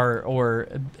DDR or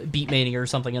Beatmania or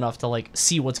something enough to, like,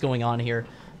 see what's going on here.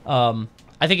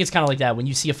 I think it's kind of like that. When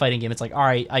you see a fighting game, it's like, all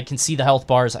right, I can see the health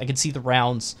bars, I can see the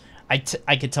rounds, I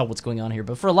can tell what's going on here.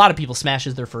 But for a lot of people, Smash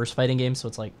is their first fighting game, so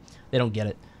it's like they don't get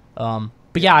it.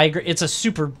 But yeah, I agree. It's a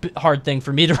super hard thing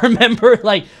for me to remember.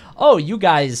 Like, oh, you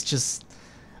guys just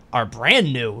are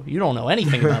brand new. You don't know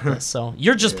anything about this, so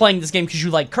you're just playing this game because you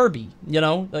like Kirby. You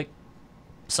know, like,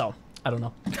 so I don't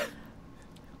know.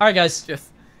 All right, guys.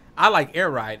 I like Air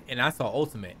Ride, and I saw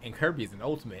Ultimate, and Kirby's an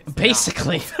Ultimate. So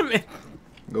basically. Ultimate.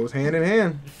 Goes hand in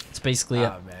hand. It's basically it.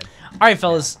 Man. All right,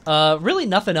 fellas. Really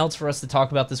nothing else for us to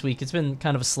talk about this week. It's been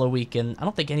kind of a slow week, and I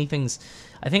don't think anything's...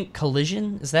 I think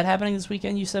Collision, is that happening this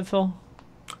weekend, you said, Phil?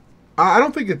 I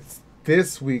don't think it's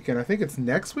this weekend. I think it's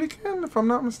next weekend, if I'm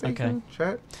not mistaken. Okay.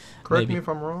 Chat, correct me if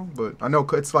I'm wrong, but I know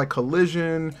it's like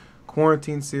Collision,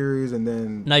 Quarantine Series, and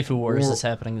then... Knifey Wars is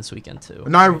happening this weekend, too.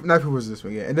 Knifey Wars this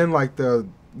weekend. And then, like, the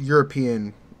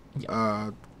European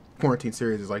Quarantine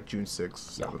Series is, like, June 6th,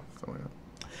 7th, something like that.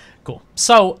 Cool.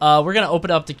 So, we're going to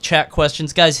open up the chat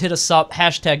questions. Guys, hit us up.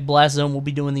 Hashtag BlastZone. We'll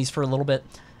be doing these for a little bit.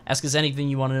 Ask us anything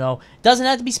you want to know. Doesn't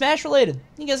have to be Smash-related.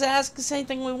 You guys ask us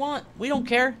anything we want. We don't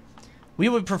care. We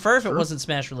would prefer if it wasn't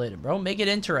Smash-related, bro. Make it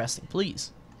interesting,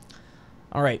 please.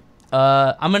 All right.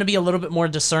 I'm going to be a little bit more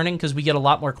discerning because we get a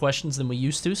lot more questions than we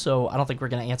used to, so I don't think we're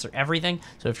going to answer everything.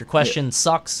 So if your question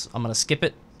sucks, I'm going to skip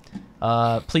it.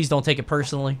 Please don't take it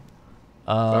personally.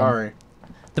 Sorry.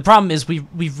 The problem is we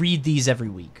read these every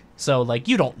week. So, like,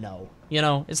 you don't know. You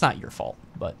know? It's not your fault.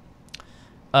 But,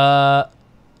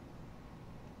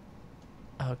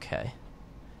 okay.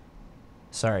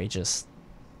 Sorry, just...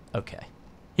 Okay.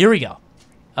 Here we go.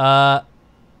 All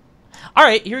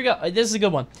right, here we go. This is a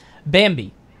good one.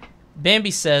 Bambi. Bambi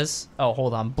says... Oh,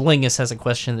 hold on. Blingus has a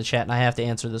question in the chat, and I have to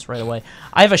answer this right away.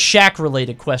 I have a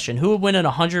Shaq-related question. Who would win in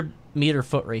a 100-meter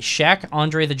foot race? Shaq,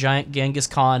 Andre the Giant, Genghis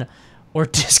Khan, or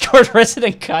Discord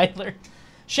resident Kyler?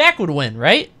 Shaq would win,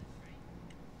 right?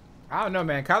 I don't know,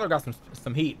 man. Kyler got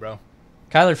some heat, bro.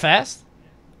 Kyler fast?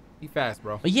 He fast,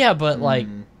 bro. Yeah, but, like...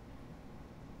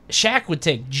 Shaq would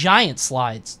take giant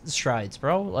strides,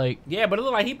 bro. Like, yeah, but it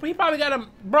looked like he probably got him,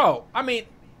 bro. I mean,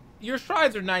 your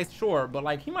strides are nice, sure, but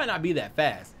like he might not be that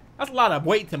fast. That's a lot of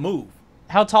weight to move.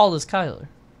 How tall is Kyler?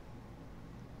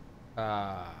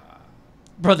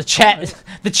 Bro, the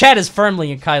chat is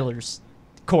firmly in Kyler's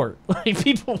court. Like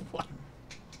people.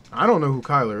 I don't know who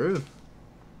Kyler is.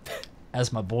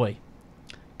 That's my boy.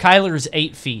 Kyler's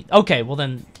 8 feet. Okay, well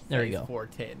then there you go.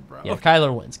 4'10", bro. Yeah,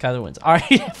 Kyler wins. Kyler wins. All right,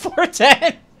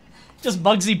 4'10". Just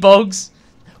Bugsy Bogues.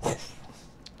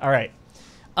 All right.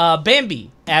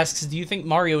 Bambi asks, do you think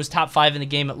Mario is top 5 in the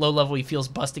game? At low level, he feels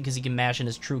busted because he can mash in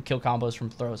his true kill combos from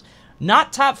throws.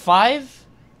 Not top 5,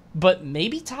 but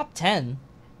maybe top 10.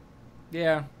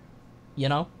 Yeah. You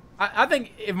know? I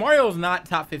think if Mario's not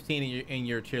top 15 in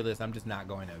your tier list, I'm just not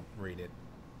going to read it.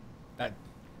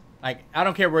 I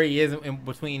don't care where he is in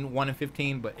between 1 and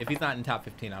 15, but if he's not in top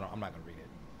 15, I'm not going to read it.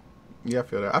 Yeah, I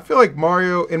feel that. I feel like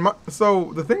Mario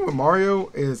so the thing with Mario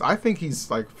is I think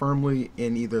he's like firmly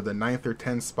in either the 9th or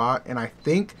 10th spot, and I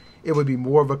think it would be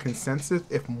more of a consensus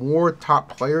if more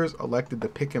top players elected to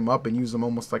pick him up and use him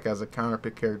almost like as a counter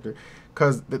pick character,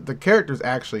 because the character's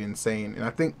actually insane. And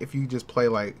I think if you just play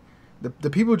like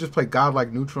the people who just play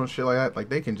godlike neutral and shit like that, like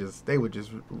they would just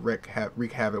wreak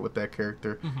havoc with that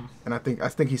character. And I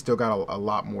think he's still got a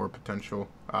lot more potential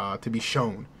to be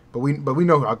shown, but we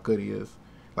know how good he is.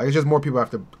 Like, it's just more people have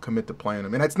to commit to playing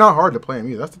him. And it's not hard to play him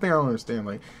either. That's the thing I don't understand.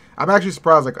 Like, I'm actually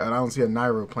surprised, like, I don't see a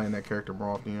Nairo playing that character more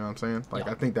often, you know what I'm saying? Like,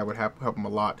 I think that would help him a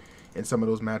lot in some of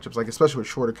those matchups. Like, especially with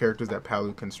shorter characters that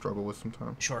Palu can struggle with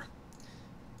sometimes. Sure.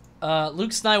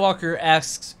 Luke Skywalker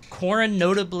asks, Corrin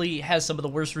notably has some of the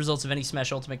worst results of any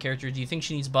Smash Ultimate character. Do you think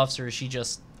she needs buffs, or is she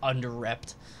just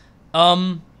under-repped?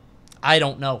 I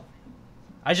don't know.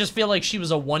 I just feel like she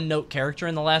was a one-note character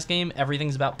in the last game.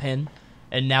 Everything's about pin.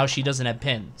 And now she doesn't have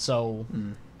pin, so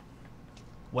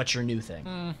what's your new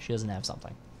thing? She doesn't have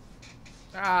something.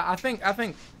 I think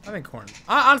Corrin.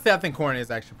 Honestly, I think Corrin is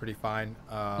actually pretty fine.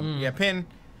 Yeah, pin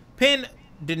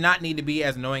did not need to be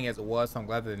as annoying as it was, so I'm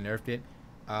glad that they nerfed it.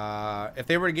 If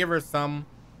they were to give her some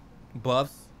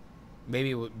buffs,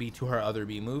 maybe it would be to her other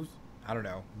B moves. I don't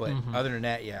know, but other than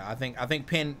that, yeah, I think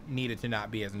pin needed to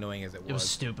not be as annoying as it was. It was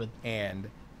stupid. And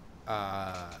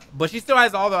but she still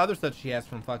has all the other stuff she has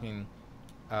from fucking.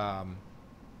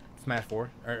 Smash 4.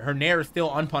 Her Nair is still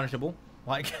unpunishable.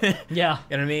 Like, yeah, you know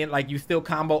what I mean? Like, you still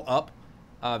combo up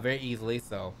very easily.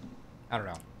 So, I don't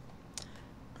know.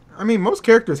 I mean, most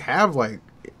characters have like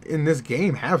in this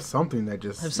game have something that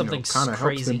just kind of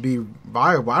helps them be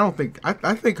viable.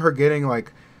 I think her getting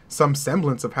like some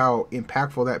semblance of how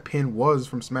impactful that pin was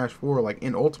from Smash 4, like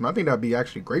in Ultimate, I think that'd be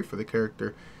actually great for the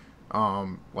character.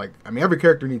 Like, I mean, every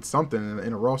character needs something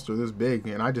in a roster this big,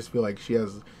 and I just feel like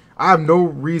I have no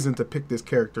reason to pick this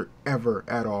character ever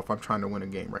at all if I'm trying to win a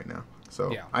game right now.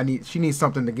 So she needs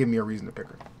something to give me a reason to pick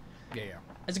her. Yeah.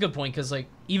 That's a good point, because like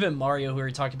even Mario, who we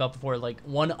were talking about before, like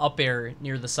one up air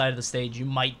near the side of the stage, you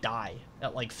might die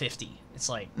at like 50. It's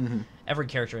like every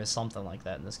character has something like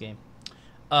that in this game.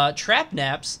 Trap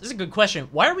Naps, this is a good question.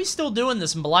 Why are we still doing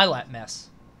this Lilat mess?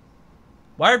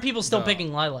 Why are people still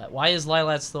picking Lilat? Why is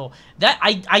Lilat still... That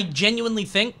I genuinely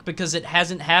think because it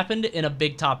hasn't happened in a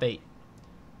big top 8.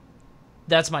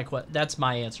 That's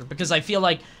my answer, because I feel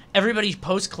like everybody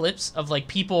posts clips of like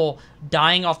people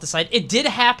dying off the side. It did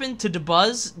happen to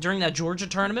DeBuzz during that Georgia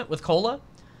tournament with Cola,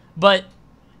 but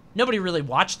nobody really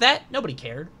watched that. Nobody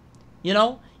cared. You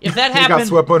know, if that happened, got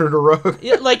swept under the rug.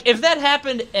 Like if that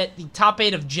happened at the top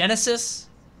 8 of Genesis,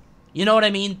 you know what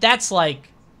I mean? That's like,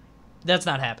 that's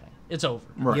not happening. It's over.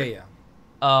 Right.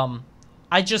 Yeah.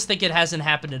 I just think it hasn't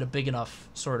happened at a big enough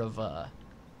sort of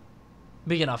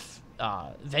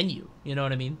venue. You know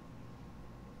what I mean?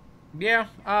 Yeah.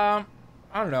 I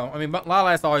don't know. I mean, but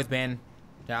Lilat's always been.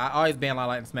 Yeah, I always ban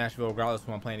Lilat in Smashville regardless of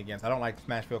who I'm playing against. I don't like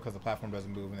Smashville because the platform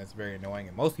doesn't move and it's very annoying.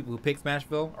 And most people who pick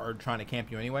Smashville are trying to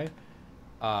camp you anyway.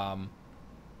 And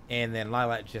then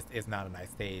Lilat just is not a nice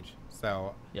stage.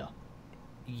 So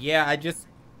yeah, I just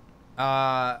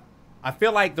I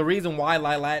feel like the reason why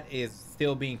Lilat is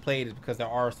still being played is because there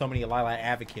are so many Lilat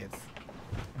advocates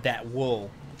that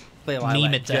will play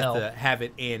Lilat just to have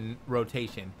it in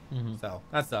rotation. So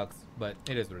that sucks, but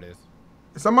it is what it is.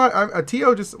 Somebody, a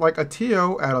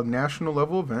TO at a national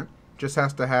level event just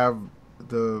has to have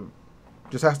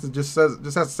just has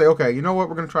to say, okay, you know what,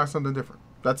 we're gonna try something different.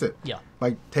 That's it. Yeah.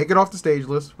 Like, take it off the stage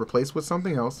list, replace with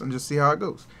something else, and just see how it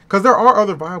goes. Because there are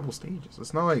other viable stages.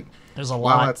 It's not like there's a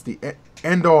lot. Wow, that's the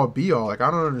end all be all. Like, I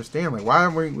don't understand. Like, why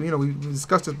aren't we? You know, we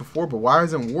discussed this before, but why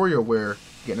isn't WarioWare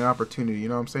getting an opportunity? You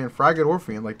know what I'm saying? Fragate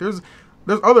Orphan. Like, there's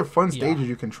other fun stages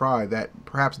you can try that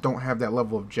perhaps don't have that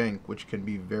level of jank, which can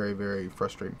be very, very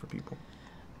frustrating for people.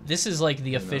 This is like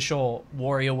the official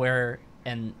WarioWare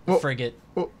and Frigate.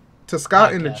 Well, to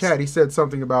Scott podcast. In the chat, he said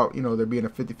something about, you know, there being a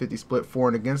 50-50 split for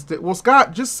and against it. Well,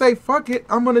 Scott, just say, fuck it,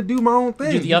 I'm going to do my own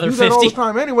thing. Do the other you do 50. that all the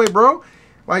time anyway, bro.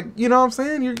 Like, you know what I'm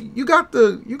saying? You got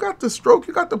the stroke,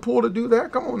 you got the pull to do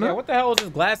that. Come on now. Yeah, what the hell is this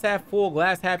glass half full,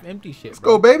 glass half empty shit? Let's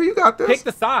go, baby. You got this. Pick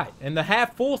the side. And the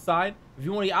half full side, if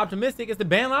you want to be optimistic, is the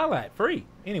ban Lilat. Free.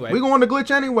 Anyway. We going to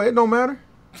glitch anyway. It don't matter.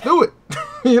 Do it.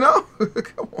 You know?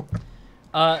 Come on.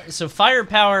 So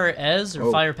Firepower Ez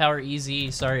or Firepower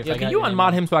Easy. Sorry if I got can you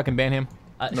unmod him so I can ban him?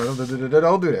 No, don't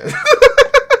do that.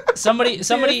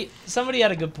 somebody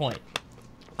had a good point.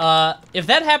 If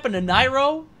that happened to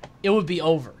Nairo, it would be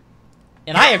over.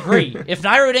 And I agree. If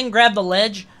Nairo didn't grab the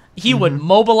ledge, he would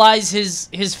mobilize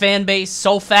his fan base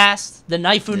so fast, the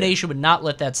Naifu Nation would not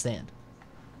let that stand.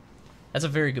 That's a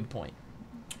very good point.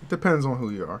 It depends on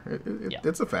who you are.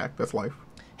 It's a fact. That's life.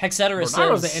 Hexetera says...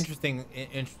 Nairo's an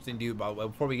interesting dude, but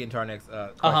before we get into our next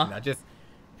question, I just...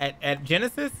 At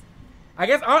Genesis... I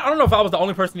guess I don't know if I was the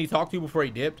only person he talked to before he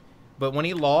dipped, but when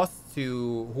he lost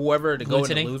to whoever to go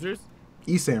into losers,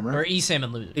 ESAM, right? Or ESAM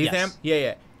and losers. ESAM,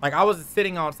 yeah. Like I was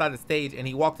sitting outside the stage and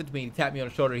he walked up to me and he tapped me on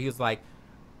the shoulder. He was like,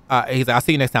 "I'll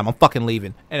see you next time. I'm fucking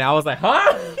leaving." And I was like,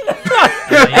 "Huh?"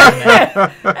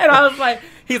 And I was like,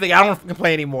 "He's like, I don't fucking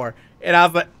play anymore." And I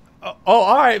was like, "Oh,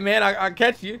 all right, man. I'll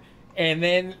catch you." And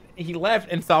then he left,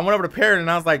 and so I went over to Parrot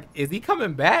and I was like, "Is he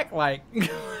coming back? Like,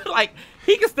 like."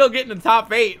 He can still get in the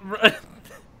top 8, bro.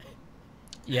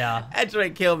 Yeah. That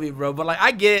shit killed me, bro. But, like,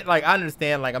 I get it. Like, I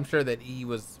understand. Like, I'm sure that he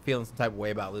was feeling some type of way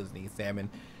about losing to ESAM. And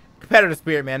competitive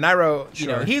spirit, man. Nairo, you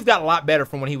know, he's got a lot better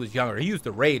from when he was younger. He used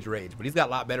to rage, but he's got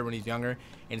a lot better when he's younger. And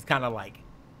he's kind of, like,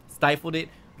 stifled it.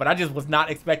 But I just was not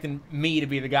expecting me to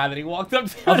be the guy that he walked up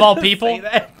to. Of all people,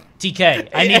 TK,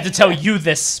 I need to tell you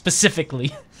this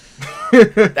specifically.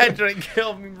 That drink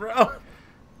killed me, bro.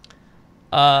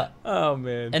 Oh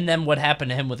man. And then what happened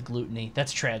to him with Gluttony?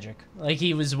 That's tragic. Like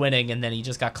he was winning and then he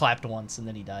just got clapped once and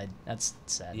then he died. That's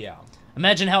sad. Yeah.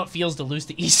 Imagine how it feels to lose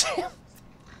to ESAM.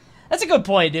 That's a good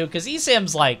point, dude, because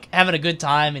ESAM's like having a good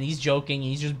time and he's joking and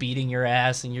he's just beating your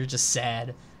ass and you're just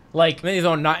sad. Like, and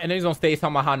then he's on stage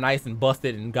talking about how nice and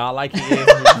busted and godlike he is.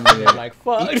 Like,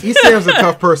 fuck. ESAM's a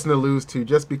tough person to lose to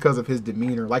just because of his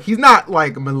demeanor. Like, he's not,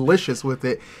 like, malicious with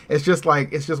it. It's just,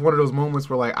 like, it's just one of those moments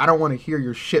where, like, I don't want to hear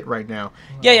your shit right now.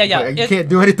 Yeah. Like, you can't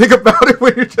do anything about it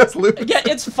when you're just losing. Yeah,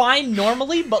 it's fine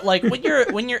normally, but, like, when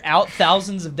you're out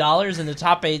thousands of dollars in the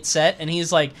top 8 set and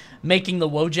he's, like, making the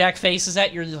Wojak faces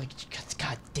at you, you're like,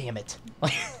 God damn it.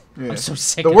 Like, I'm so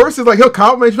sick The worst is, like, he'll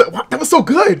compliment you, like, wow, that was so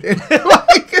good. And,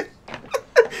 like,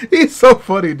 he's so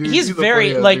funny, dude. He's a very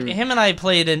funny-ass like dude. him and I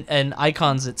played in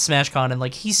Icons at SmashCon, and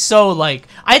like he's so like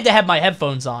I had to have my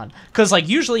headphones on because like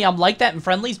usually I'm like that in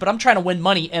friendlies, but I'm trying to win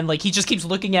money, and like he just keeps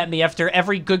looking at me after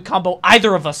every good combo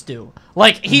either of us do.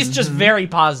 Like he's just very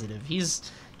positive. He's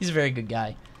a very good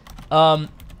guy.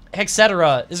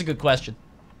 Hexetera is a good question.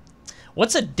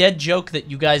 What's a dead joke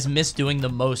that you guys miss doing the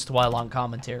most while on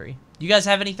commentary? You guys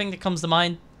have anything that comes to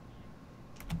mind?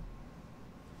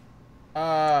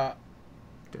 Dead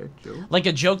joke? Like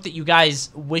a joke that you guys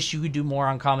wish you could do more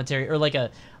on commentary, or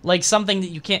like something that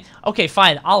you can't. Okay,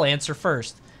 fine. I'll answer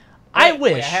first. I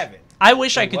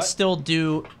wish I could still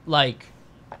do like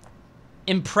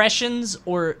impressions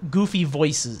or goofy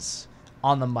voices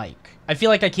on the mic. I feel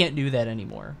like I can't do that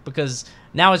anymore because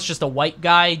now it's just a white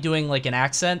guy doing like an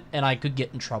accent, and I could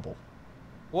get in trouble.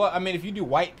 Well, I mean, if you do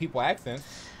white people accents.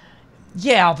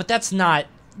 Yeah, but that's not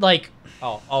like.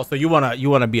 Oh, so you wanna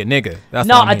be a nigga? That's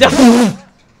No, what I mean. don't.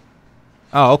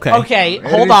 Oh, okay. Okay, Hey,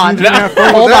 hold you on. didn't have fun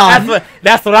with Hold that? on.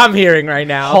 That's what I'm hearing right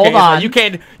now. Hold okay, on. So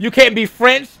you can't be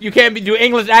French. You can't do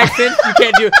English accents. You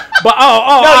can't do. But No,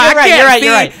 I you're right. can't You're right. see.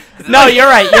 You're right. No, you're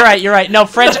right. You're right. You're right. No,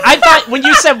 French. I thought when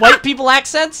you said white people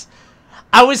accents,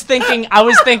 I was thinking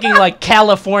like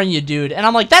California dude, and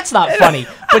I'm like, that's not funny.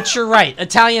 But you're right.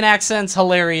 Italian accents,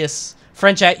 hilarious.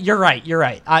 French you're right. You're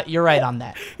right. You're right on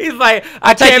that. He's like,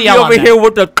 I take can't the be L on over that. here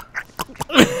with the.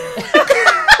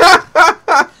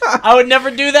 I would never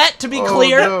do that. To be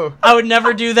clear, no. I would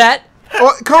never do that.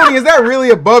 Oh, Coney, is that really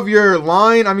above your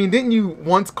line? I mean, didn't you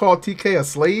once call TK a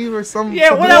slave or something? Yeah,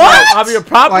 something whatever. like that? Of your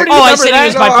property. Like, Oh, I remember said he that?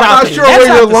 was my I'm not property. sure That's where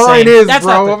not your the line same. is, That's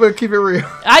bro. not I'm gonna keep it real.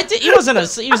 He wasn't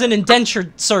he was an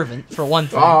indentured servant for one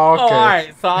thing. Oh, okay. Oh, all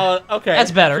right. So okay.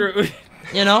 That's better. True.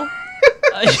 You know?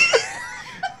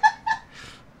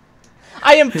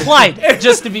 I implied,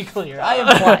 just to be clear. I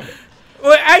implied.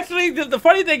 Well, actually, the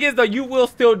funny thing is though, you will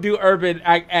still do urban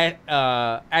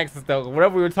accents though.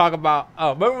 Whatever we were talking about.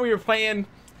 Remember we were playing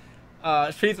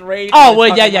Streets of Rage? Oh,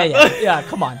 well, yeah. Yeah,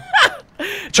 come on.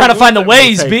 Trying to find the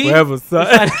ways, B. Forever,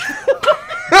 son.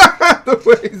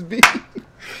 The ways be.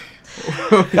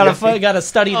 Gotta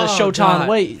study the Oh, Shotan God.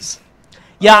 ways.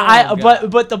 Yeah, Oh,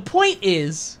 God. but the point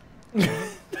is,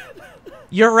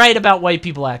 you're right about white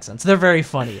people accents. They're very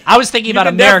funny. I was thinking about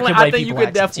American white people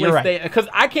accents. You're right. Because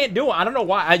I can't do it. I don't know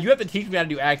why. You have to teach me how to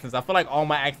do accents. I feel like all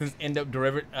my accents end up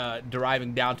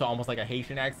deriving down to almost like a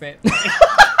Haitian accent.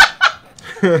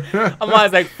 I'm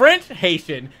always like French,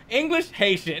 Haitian, English,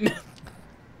 Haitian.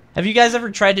 Have you guys ever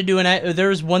tried to do there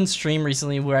was one stream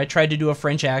recently where I tried to do a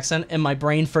French accent and my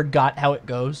brain forgot how it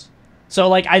goes. So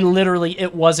like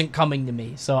it wasn't coming to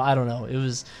me. So I don't know. It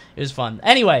was fun.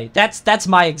 Anyway, that's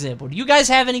my example. Do you guys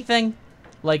have anything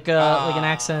like an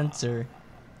accent or?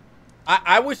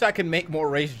 I wish I could make more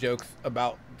race jokes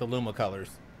about the Luma colors.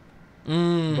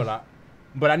 But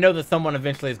I know that someone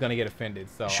eventually is going to get offended,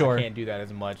 so Sure. I can't do that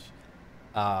as much.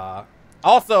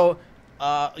 Also,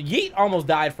 Yeet almost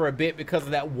died for a bit because of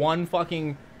that one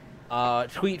fucking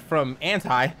tweet from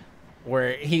Anti,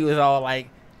 where he was all like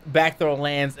back throw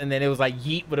lands, and then it was like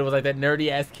Yeet, but it was like that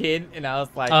nerdy ass kid, and I was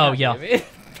like, Oh, God yeah. damn it.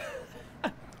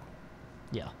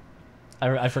 Yeah,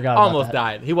 I forgot. About Almost that.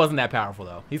 died. He wasn't that powerful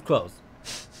though. He's close.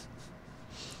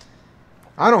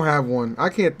 I don't have one. I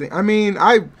can't think. I mean,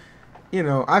 I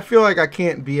feel like I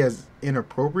can't be as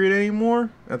inappropriate anymore.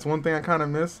 That's one thing I kind of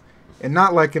miss. And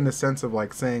not like in the sense of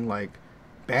like saying like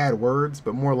bad words,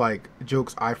 but more like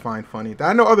jokes I find funny. That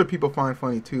I know other people find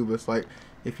funny too, but it's like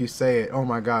if you say it, oh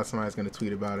my God, somebody's going to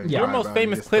tweet about it. Your cry most about it,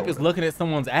 famous just clip don't is know. looking at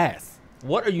someone's ass.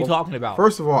 What are you talking about?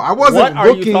 First of all, I wasn't what are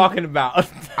looking. you talking about?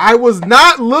 I was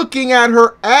not looking at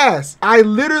her ass. I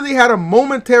literally had a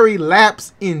momentary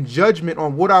lapse in judgment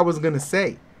on what I was going to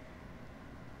say.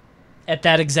 At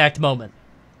that exact moment.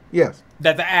 Yes.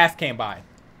 That the ass came by.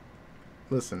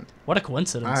 Listen, What a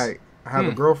coincidence. I have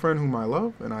a girlfriend whom I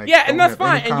love, and I Yeah, and don't that's have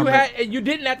any fine. And comment. you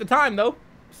didn't at the time though,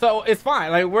 so it's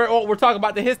fine. Like we're talking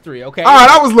about the history, okay? All right,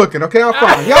 I was looking. Okay, I'm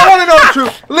fine. Y'all want to know the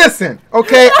truth? Listen,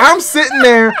 okay, I'm sitting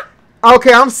there.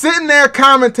 Okay, I'm sitting there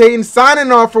commentating,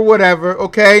 signing off or whatever.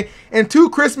 Okay, and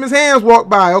two Christmas hands walk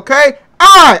by. Okay,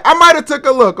 all right, I might have took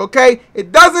a look. Okay,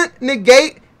 it doesn't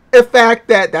negate the fact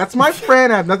that that's my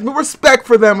friend. I have nothing but respect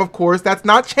for them, of course. That's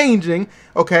not changing.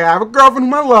 Okay, I have a girlfriend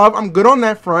whom I love. I'm good on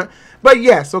that front. But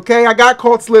yes, okay, I got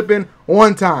caught slipping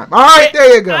one time. All right,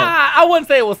 there you go. I wouldn't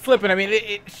say it was slipping. I mean,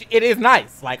 it is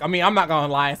nice. Like, I mean, I'm not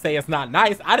gonna lie and say it's not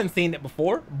nice. I didn't seen it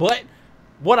before, but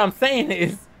what I'm saying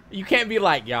is, you can't be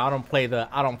like, yeah, I don't play the,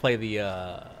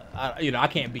 I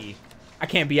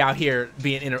can't be out here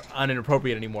being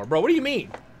inappropriate anymore, bro. What do you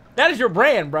mean? That is your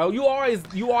brand, bro. You always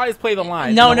play the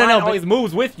line. No, The line no, always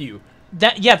moves with you.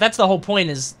 That's the whole point.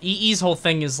 Is EE's whole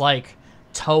thing is like,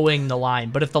 towing the line.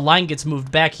 But if the line gets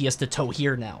moved back, he has to tow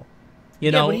here now.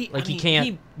 You know, but he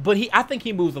can't. I think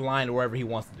he moves the line to wherever he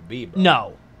wants it to be,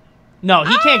 bro. No,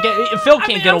 he can't get. Phil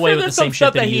can't get away with the same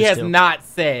shit that he has not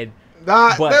said.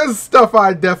 There's stuff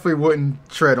I definitely wouldn't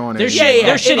tread on. There's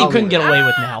shit he couldn't get away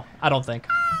with now. I don't think.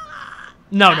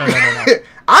 No. I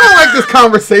don't like this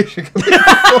conversation.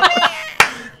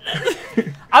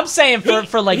 I'm saying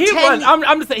for like 10.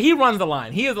 I'm just saying he runs the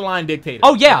line. He is the line dictator.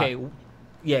 Oh yeah. Okay.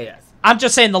 Yeah. Yes. I'm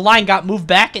just saying the line got moved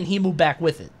back and he moved back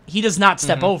with it. He does not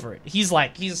step over it. It's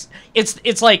like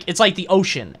the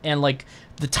ocean and like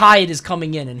the tide is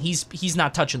coming in and he's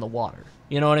not touching the water.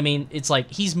 You know what I mean? It's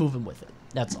like he's moving with it.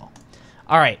 That's all.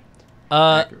 All right.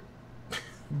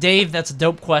 Dave, that's a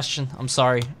dope question. I'm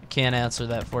sorry. I can't answer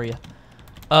that for you.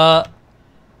 A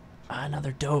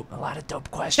lot of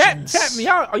dope questions. Chat me.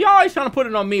 Y'all always trying to put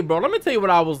it on me, bro. Let me tell you what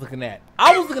I was looking at.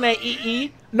 I was looking at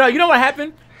EE. No, you know what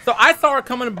happened? So I saw her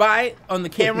coming by on the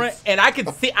camera, and I could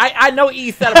see. I know EE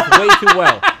set up way too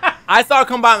well. I saw her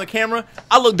come by on the camera.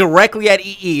 I looked directly at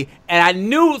EE, and I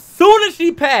knew as soon as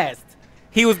she passed,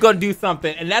 he was going to do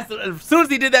something. And that's as soon as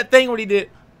he did that thing, what he did,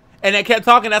 and they kept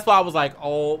talking. That's why I was like,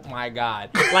 oh my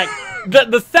god! Like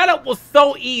the setup was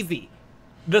so easy.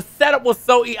 The setup was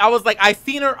so easy. I was like, I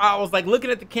seen her. I was like looking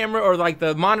at the camera or like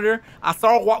the monitor. I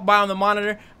saw her walk by on the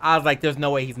monitor. I was like, there's no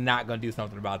way he's not gonna do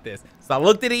something about this. So I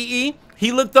looked at EE.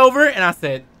 He looked over and I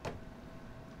said,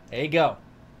 there you go.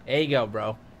 There you go,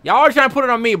 bro. Y'all are trying to put it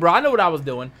on me, bro. I know what I was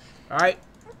doing. All right.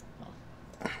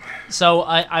 So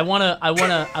I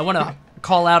wanna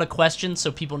call out a question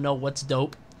so people know what's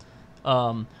dope.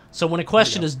 So when a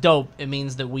question is dope, it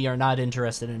means that we are not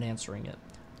interested in answering it.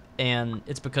 And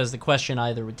it's because the question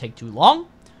either would take too long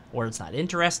or it's not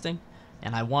interesting.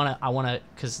 And I want to,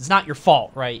 because it's not your fault,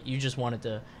 right? You just wanted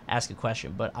to ask a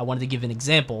question. But I wanted to give an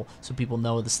example so people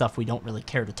know the stuff we don't really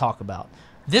care to talk about.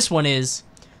 This one is,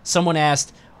 someone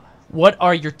asked, what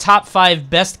are your top 5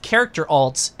 best character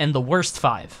alts and the worst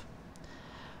 5?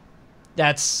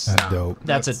 That's dope.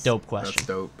 That's a dope question. That's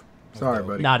dope. Sorry,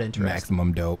 buddy. Not interesting.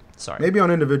 Maximum dope. Sorry. Maybe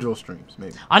on individual streams,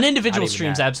 maybe. On individual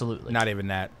streams, absolutely. Not even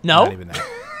that. No? Not even that.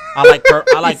 I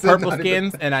like purple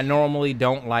skins, and I normally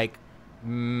don't like, I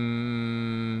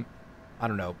don't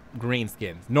know, green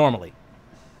skins. Normally.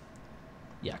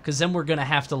 Yeah, because then we're gonna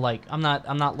have to like. I'm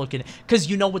not looking. Because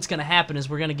you know what's gonna happen is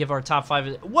we're gonna give our top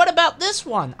 5. What about this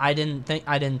one? I didn't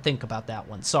think about that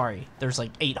one. Sorry. There's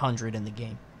like 800 in the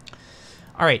game.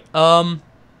 All right. I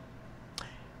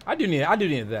do need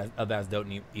that that's dope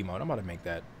emote. I'm about to make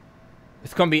that.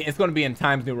 It's gonna be in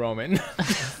Times New Roman.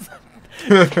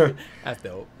 That's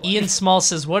dope. Ian Small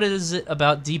says, what is it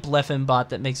about Deep Leffen bot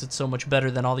that makes it so much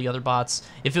better than all the other bots?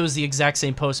 If it was the exact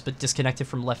same post but disconnected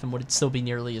from Leffen, would it still be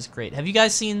nearly as great? Have you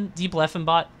guys seen Deep Leffen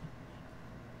bot?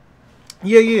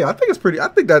 Yeah. I think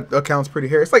that account's pretty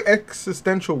hair. It's like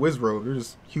existential Wizrobe. They're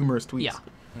just humorous tweets. Yeah.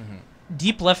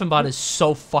 Deep Leffen bot is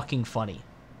so fucking funny.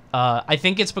 I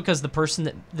think it's because the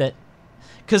person that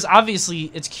because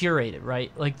obviously it's curated,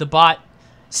 right? Like the bot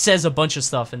says a bunch of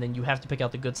stuff and then you have to pick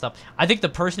out the good stuff. I think the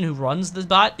person who runs the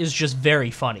bot is just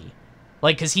very funny.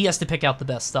 Like, because he has to pick out the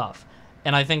best stuff.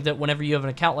 And I think that whenever you have an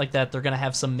account like that, they're going to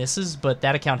have some misses, but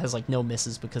that account has, like, no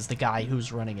misses because the guy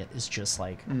who's running it is just,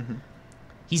 like,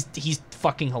 he's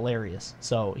fucking hilarious.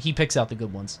 So he picks out the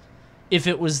good ones. If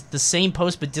it was the same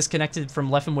post but disconnected from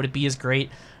Leffen, would it be as great?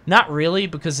 Not really,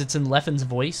 because it's in Leffen's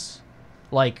voice.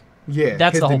 Like, yeah,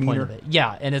 that's the whole point of it.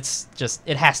 Yeah, and it's just,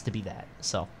 it has to be that,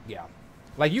 so. Yeah.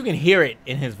 Like, you can hear it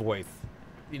in his voice.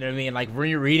 You know what I mean? Like, when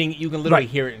you're reading it, you can literally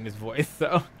hear it in his voice,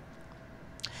 so.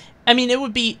 I mean, it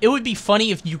would be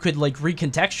funny if you could, like,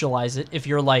 recontextualize it. If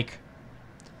you're, like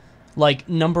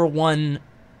number one...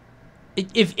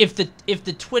 If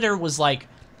the Twitter was, like...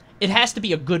 It has to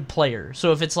be a good player.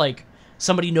 So if it's, like,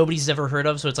 somebody nobody's ever heard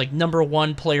of, so it's, like, number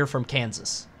 1 player from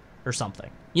Kansas or something.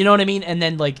 You know what I mean? And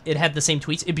then, like, it had the same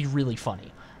tweets. It'd be really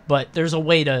funny. But there's a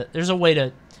way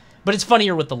to... But it's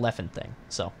funnier with the Leffen thing,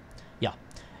 so, yeah.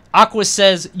 Aqua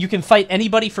says, you can fight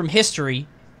anybody from history.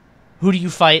 Who do you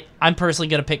fight? I'm personally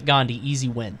going to pick Gandhi. Easy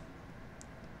win.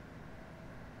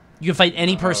 You can fight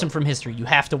any person from history. You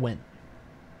have to win.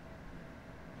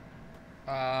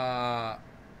 I'll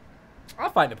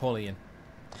fight Napoleon.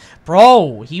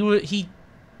 Bro,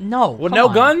 no. Well, no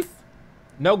guns?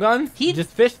 No guns? He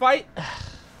just fist fight?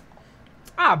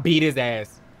 I'll beat his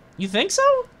ass. You think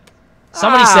so?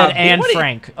 Somebody said Anne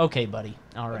Frank. Okay, buddy.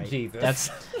 All right. Jesus.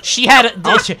 She had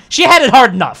it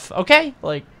hard enough. Okay,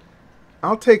 like.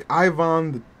 I'll take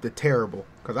Ivan the Terrible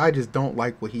because I just don't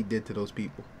like what he did to those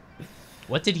people.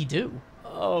 What did he do?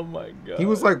 Oh my god. He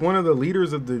was like one of the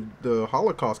leaders of the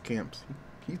Holocaust camps.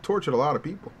 He tortured a lot of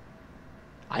people.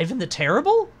 Ivan the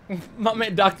Terrible? My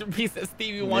man Dr. P says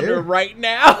Stevie Wonder right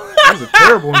now. He's a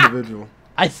terrible individual.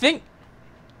 I think...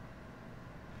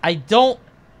 I don't...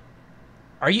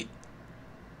 Are you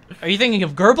thinking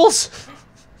of Goebbels?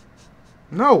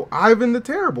 No, Ivan the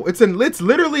Terrible. It's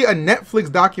literally a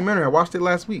Netflix documentary. I watched it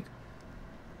last week.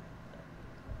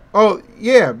 Oh,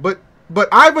 yeah, but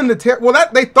Ivan the Terrible... Well,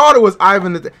 they thought it was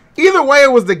Ivan the... Either way,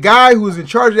 it was the guy who was in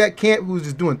charge of that camp who was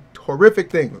just doing horrific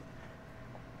things.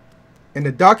 And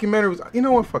the documentary was... You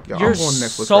know what? Fuck y'all. You're I'm going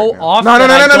Netflix so right now. off.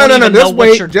 No. Just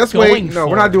wait. Just wait. going No, for.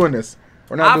 we're not doing this.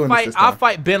 We're not doing this I'll time.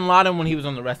 fight Bin Laden when he was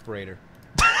on the respirator.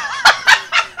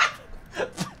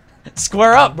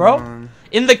 Square up, bro.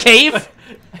 In the cave.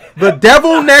 The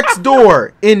Devil Next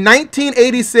Door. In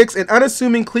 1986, an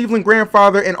unassuming Cleveland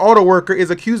grandfather and auto worker is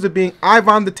accused of being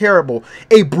Ivan the Terrible,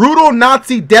 a brutal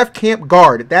Nazi death camp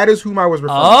guard. That is whom I was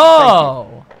referring to.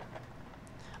 Oh.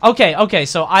 Okay,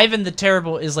 so Ivan the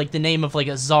Terrible is like the name of like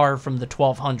a czar from the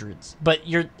 1200s, but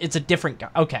it's a different guy.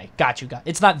 Okay, got you.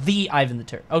 It's not the Ivan the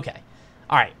Terrible. Okay.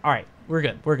 All right. We're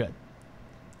good.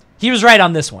 He was right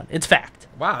on this one. It's fact.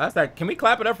 Wow, that's like. Can we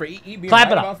clap it up for E being Clap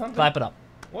right it about up. something? Clap it up.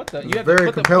 What the? It was a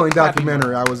very compelling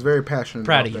documentary. I was very passionate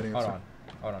Proud about of you. that answer.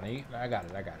 Hold on. I got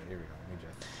it. Here we go. Let me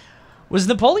just. Was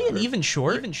Napoleon even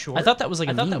short? I thought that was like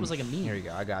a meme. Here you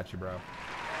go. I got you, bro.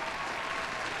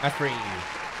 That's for EU.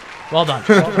 Well done.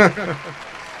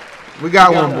 We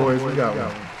got one, boys. We got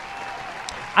one.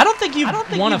 I don't think you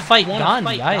want to fight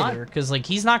Gandhi either, because like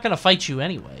he's not going to fight you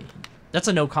anyway. That's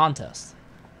a no contest.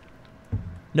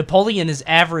 Napoleon is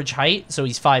average height, so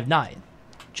he's 5'9",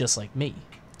 just like me.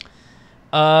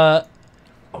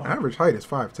 Average height is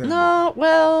 5'10". No.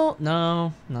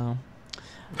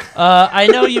 I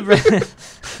know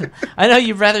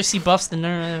you'd rather see buffs than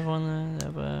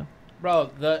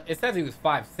Bro, it says he was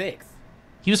 5'6".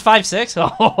 He was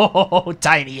 5'6". Oh,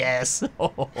 tiny ass.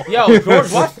 Yo,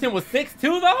 George Washington was 6'2",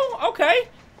 though. Okay.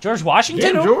 George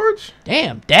Washington? Damn, George.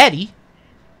 Damn, daddy.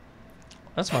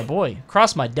 That's my boy.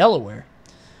 Cross my Delaware.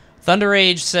 Thunder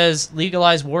Rage says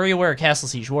legalize WarioWare or Castle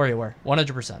Siege. WarioWare,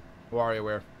 100%.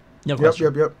 WarioWare. No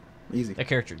question. Yep. Easy. That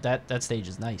character, that stage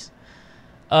is nice.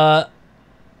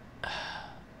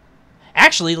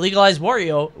 Actually, legalize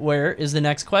WarioWare is the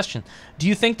next question. Do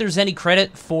you think there's any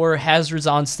credit for hazards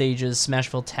on stages,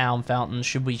 Smashville Town, Fountain?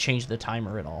 Should we change the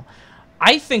timer at all?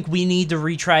 I think we need to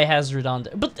retry hazard on...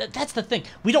 But that's the thing.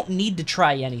 We don't need to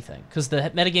try anything, because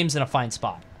the metagame's in a fine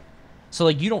spot. So,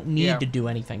 like, you don't need to do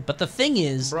anything. But the thing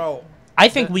is, bro, I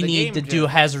think we need to do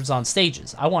hazards on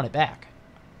stages. I want it back.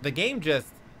 The game just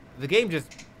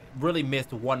really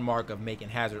missed one mark of making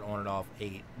hazard on and off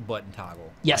a button toggle.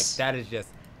 Yes. Like, that is just...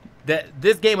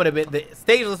 This game would have been... The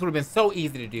stage list would have been so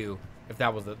easy to do if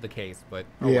that was the case, but...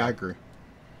 I agree.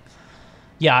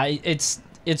 Yeah, it's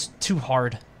too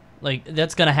hard. Like,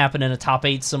 that's going to happen in a top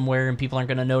 8 somewhere, and people aren't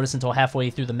going to notice until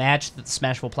halfway through the match that the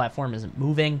Smashville platform isn't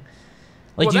moving.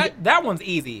 Like, well, that one's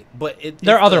easy, but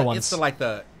there are other ones. It's like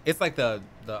the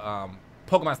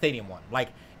Pokemon Stadium one. Like,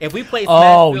 if we play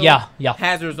Smashville,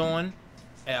 hazards on,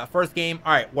 first game,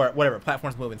 all right, whatever,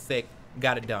 platform's moving, sick,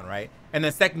 got it done, right? And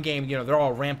then second game, they're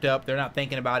all ramped up, they're not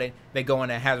thinking about it, they go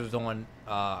into hazards on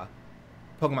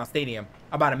Pokemon Stadium.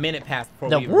 About a minute passed before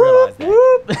we even realized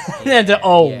that.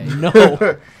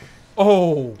 No.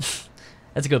 Oh.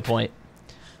 That's a good point.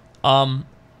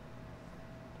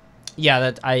 Yeah,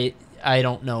 that I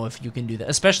don't know if you can do that,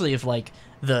 especially if like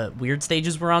the weird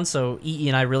stages were on. So EE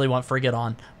and I really want Frigate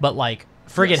on, but like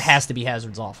Frigate has to be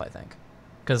hazards off, I think,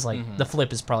 because like the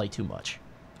flip is probably too much.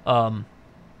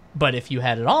 But if you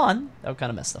had it on, that would kind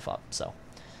of mess stuff up. So,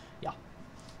 yeah.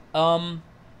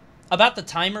 About the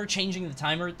timer, changing the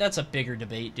timer, that's a bigger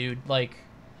debate, dude. Like,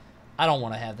 I don't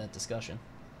want to have that discussion.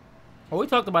 Well, we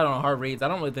talked about it on hard reads. I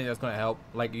don't really think that's going to help.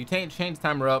 Like, you change the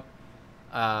timer up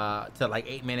to like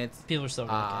 8 minutes. People are still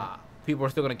going to camp. People are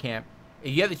still going to camp.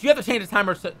 You have to change the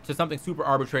timer to something super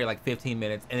arbitrary, like 15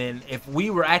 minutes. And then if we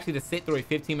were actually to sit through a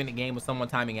 15-minute game with someone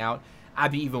timing out,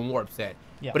 I'd be even more upset.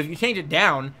 Yeah. But if you change it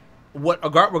down,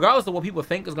 regardless of what people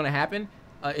think is going to happen,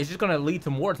 it's just going to lead to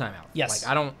more timeouts. Yes.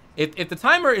 Like, if the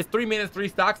timer is 3 minutes, 3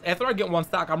 stocks, after I get 1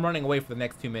 stock, I'm running away for the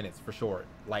next 2 minutes for sure.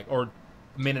 Like, or a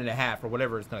minute and a half or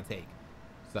whatever it's going to take.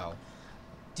 So.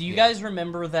 Do you guys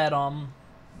remember that,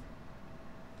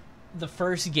 the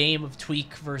first game of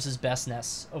Tweak versus Best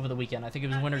Ness over the weekend? I think it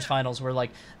was Winners Finals, where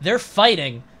like they're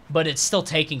fighting, but it's still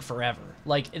taking forever.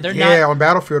 Like they're not. Yeah, on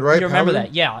Battlefield, right? You remember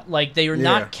that? Yeah, like they are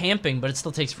not camping, but it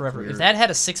still takes forever. If that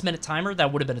had a 6-minute timer,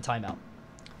 that would have been a timeout.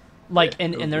 Like,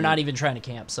 and they're not even trying to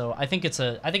camp. So I think it's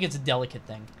a delicate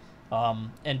thing,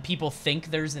 and people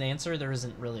think there's an answer. There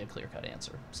isn't really a clear-cut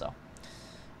answer. So,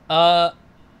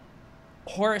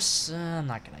 Horace, I'm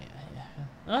not gonna.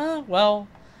 Well,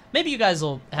 maybe you guys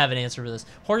will have an answer for this.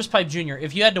 Horsepipe Jr.,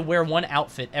 if you had to wear one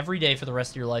outfit every day for the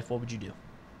rest of your life, what would you do?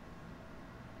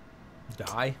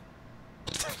 Die.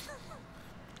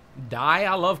 Die?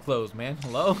 I love clothes, man.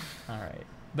 Hello? All right.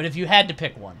 But if you had to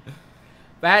pick one.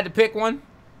 If I had to pick one,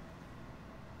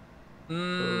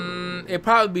 it'd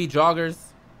probably be joggers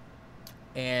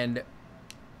and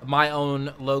my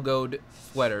own logoed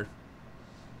sweater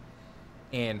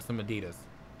and some Adidas.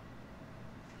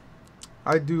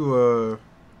 I do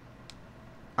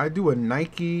a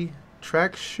Nike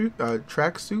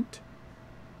tracksuit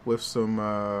with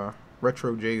some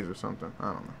retro J's or something.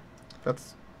 I don't know.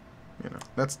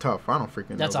 That's tough. I don't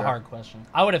freaking know. That's a hard question.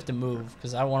 I would have to move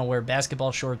because I want to wear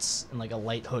basketball shorts and like a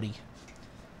light hoodie.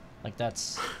 Like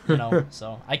that's,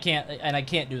 so I can't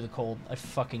do the cold. I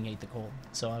fucking hate the cold.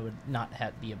 So I would not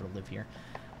be able to live here.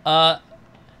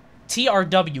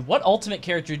 TRW, what ultimate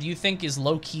character do you think is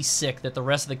low-key sick that the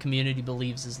rest of the community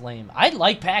believes is lame? I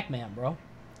like Pac-Man, bro.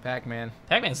 Pac-Man.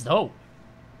 Pac-Man's dope.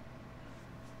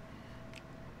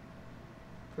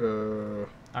 Uh, All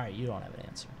right, you don't have an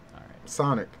answer. All right.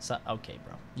 Sonic. Okay,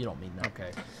 bro. You don't mean that.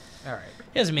 Okay. All right.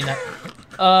 He doesn't mean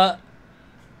that.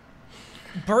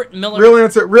 Burt Miller. Real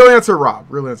answer, Rob.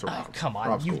 Come on,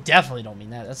 Rob's you cool. definitely don't mean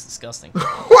that. That's disgusting. Well,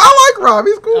 I like Rob.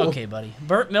 He's cool. Okay, buddy.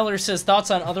 Burt Miller says,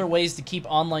 thoughts on other ways to keep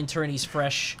online tourneys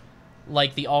fresh,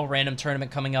 like the all-random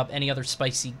tournament coming up, any other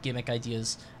spicy gimmick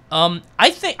ideas?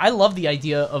 I love the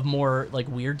idea of more, like,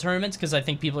 weird tournaments, because I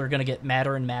think people are going to get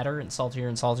madder and madder and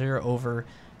saltier over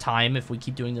time if we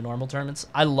keep doing the normal tournaments.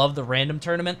 I love the random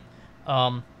tournament.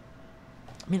 I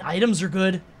mean, items are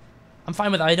good. I'm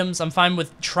fine with items. I'm fine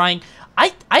with trying.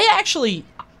 I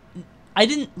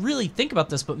didn't really think about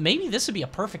this, but maybe this would be a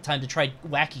perfect time to try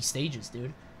wacky stages,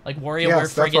 dude. Like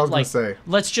WarioWare Frigate. Like, say.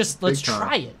 let's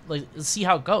try it. Like, let's see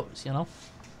how it goes.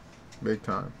 Big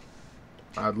time.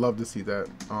 I'd love to see that.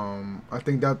 I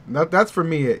think that's for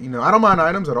me. I don't mind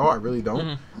items at all. I really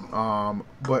don't. Mm-hmm.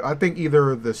 But I think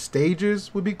either the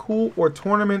stages would be cool or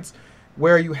tournaments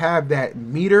where you have that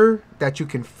meter that you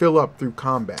can fill up through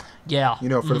combat. Yeah.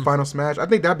 For the final Smash. I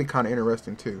think that'd be kind of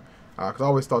interesting too. Because I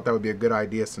always thought that would be a good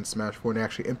idea since Smash 4 and they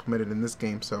actually implemented it in this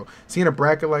game. So seeing a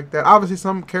bracket like that, obviously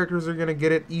some characters are going to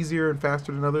get it easier and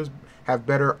faster than others, have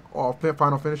better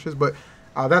final finishes, but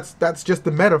that's just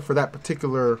the meta for that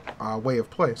particular way of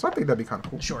play. So I think that'd be kind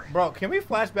of cool. Sure. Bro, can we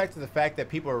flash back to the fact that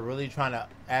people are really trying to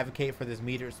advocate for this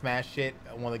meter Smash shit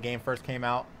when the game first came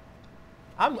out?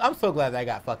 I'm so glad that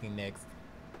got fucking nixed.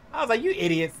 I was like, you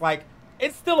idiots. Like,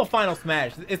 it's still a final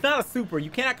Smash. It's not a super.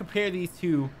 You cannot compare these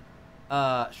two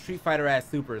Street Fighter ass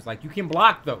supers. Like, you can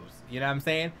block those. You know what I'm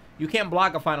saying? You can't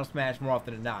block a final Smash more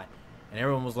often than not. And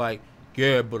everyone was like,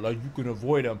 yeah, but like you can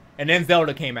avoid them. And then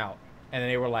Zelda came out. And then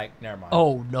they were like, never mind.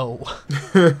 Oh, no.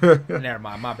 Never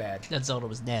mind. My bad. That Zelda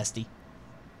was nasty.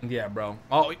 Yeah, bro.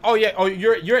 Oh yeah. Oh,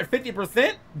 you're at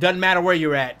 50%? Doesn't matter where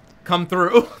you're at. Come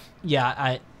through.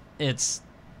 Yeah,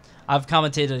 I've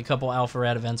commentated a couple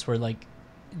Alpharad events where, like,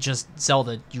 just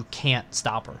Zelda, you can't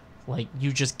stop her. Like,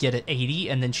 you just get at 80,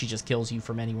 and then she just kills you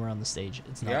from anywhere on the stage.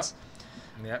 It's nuts.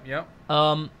 Yep.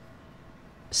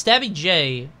 Stabby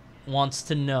J wants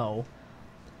to know,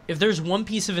 if there's one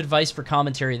piece of advice for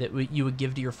commentary that you would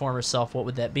give to your former self, what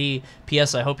would that be?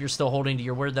 P.S. I hope you're still holding to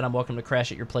your word that I'm welcome to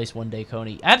crash at your place one day,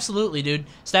 Coney. Absolutely, dude.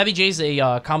 Stabby J's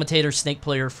a commentator, snake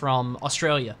player from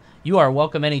Australia. You are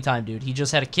welcome anytime, dude. He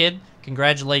just had a kid.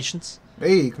 Congratulations.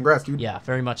 Hey, congrats, dude. Yeah,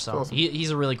 very much so. Awesome. He's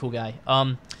a really cool guy.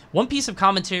 One piece of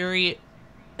commentary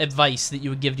advice that you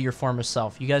would give to your former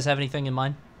self. You guys have anything in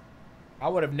mind? I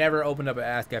would have never opened up an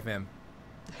Ask FM.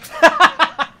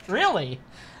 Really?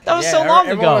 That was so long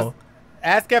ago.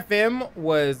 Ask FM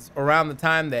was around the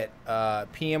time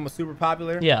that PM was super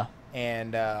popular. Yeah.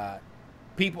 And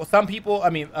some people,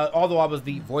 although I was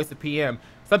the voice of PM,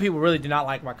 some people really did not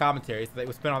like my commentary, so they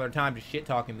would spend all their time just shit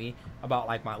talking me about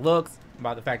like my looks,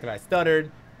 about the fact that I stuttered,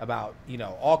 about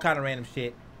all kind of random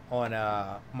shit on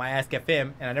my Ask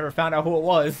FM, and I never found out who it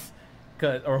was,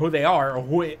 or who they are,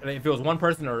 or if it was one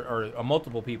person or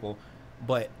multiple people,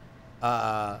 but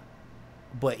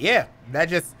yeah,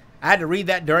 I had to read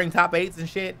that during top 8s and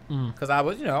shit, because I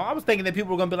was thinking that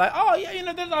people were gonna be like, oh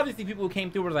yeah, there's obviously people who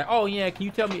came through and was like, oh yeah, can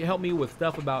you help me with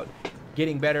stuff about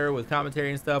getting better with commentary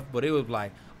and stuff, but it was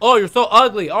like, oh, you're so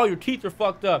ugly, oh, your teeth are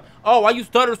fucked up, oh, why you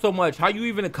stutter so much, how you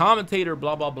even a commentator,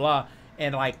 blah blah blah.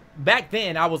 And like back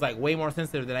then I was like way more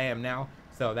sensitive than I am now,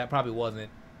 so that probably wasn't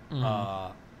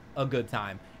a good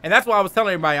time. And that's why I was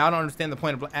telling everybody I don't understand the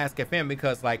point of Ask FM,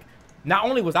 because like not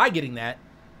only was I getting that,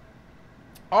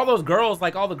 all those girls,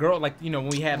 like all the girls, like when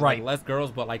we had like less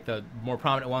girls, but like the more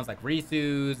prominent ones like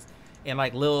Risu's and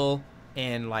like Lil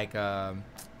and like and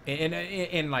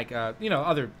and like you know,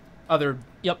 other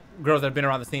Yep. girls that have been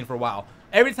around the scene for a while.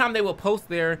 Every time they will post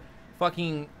their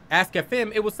fucking Ask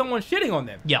FM, it was someone shitting on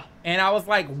them. Yeah. And I was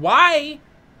like, why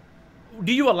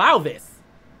do you allow this?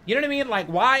 You know what I mean? Like,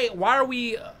 why are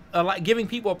we like giving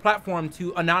people a platform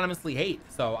to anonymously hate?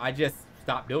 So I just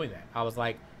stopped doing that. I was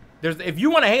like, if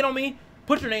you want to hate on me,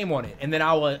 put your name on it, and then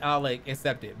I'll like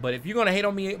accept it. But if you're gonna hate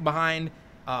on me behind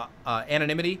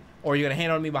anonymity, or you're gonna hate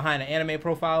on me behind an anime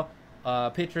profile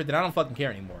picture, then I don't fucking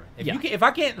care anymore. If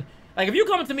I can't, like, if you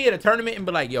come to me at a tournament and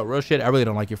be like, yo, real shit, I really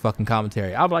don't like your fucking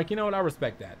commentary, I'll be like, you know what, I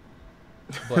respect that.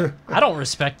 But I don't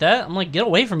respect that. I'm like, get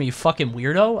away from me, you fucking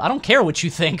weirdo. I don't care what you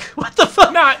think. What the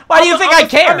fuck? Nah, Why do you think I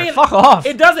care? I mean, fuck off.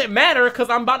 It doesn't matter because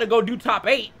I'm about to go do top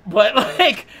 8. But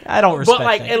like, I don't respect But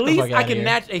like, that. at Get the least fuck I outta can here.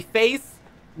 match a face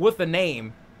with a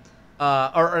name,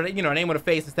 or you know, a name with a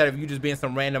face instead of you just being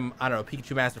some random, I don't know,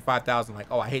 Pikachu Master 5000. Like,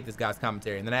 oh, I hate this guy's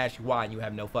commentary, and then I ask you why, and you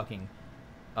have no fucking.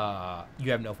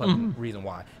 Reason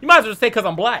why. You might as well just say because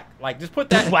I'm black. Like, just put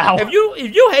that. Wow. If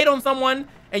you hate on someone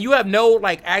and you have no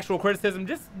like actual criticism,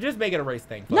 just make it a race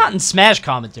thing. Not in Smash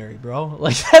commentary, bro.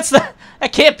 Like, that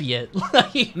can't be it.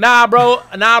 Like, Nah, bro.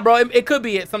 It could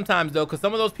be it sometimes though, because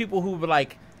some of those people who were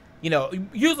like, you know,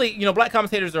 usually, you know, black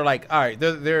commentators are like, all right,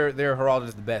 they're Herald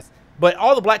is the best, but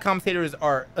all the black commentators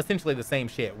are essentially the same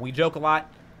shit. We joke a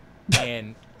lot,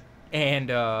 and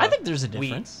I think there's a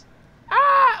difference.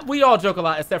 We all joke a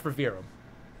lot except for Virum.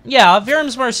 Yeah,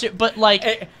 Virum's more serious, but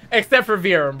like, except for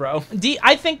Virum, bro.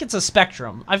 I think it's a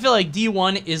spectrum. I feel like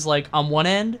D1 is like on one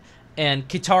end, and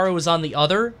Kitaru is on the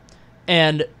other,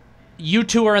 and you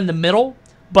two are in the middle.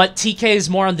 But TK is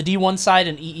more on the D1 side,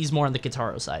 and EE's more on the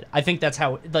Kitaru side. I think that's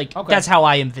how, like, that's how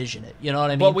I envision it. You know what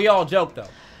I mean? But we all joke though.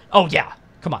 Oh yeah,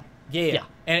 come on. Yeah.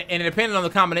 And depending on the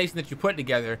combination that you put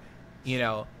together, you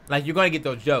know, like, you're going to get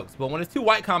those jokes. But when it's two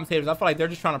white commentators, I feel like they're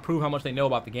just trying to prove how much they know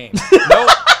about the game.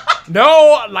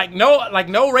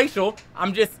 No racial.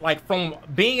 I'm just, like, from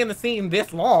being in the scene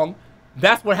this long,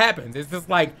 that's what happens. It's just,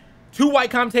 like, two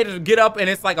white commentators get up, and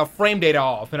it's, like, a frame data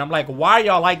off. And I'm like, why are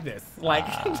y'all like this? Like,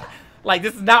 like,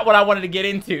 this is not what I wanted to get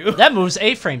into. That moves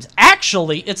 8 frames.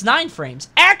 Actually, it's 9 frames.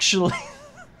 Actually.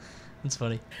 That's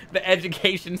funny. The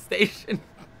education station.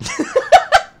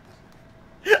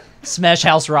 Smash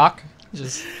House Rock.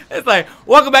 Just It's like,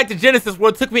 welcome back to Genesis,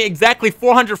 where it took me exactly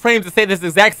 400 frames to say this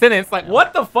exact sentence. Like,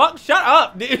 what the fuck? Shut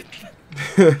up, dude.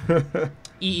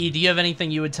 EE, do you have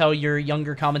anything you would tell your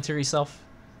younger commentary self?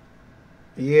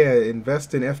 Yeah,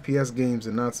 invest in FPS games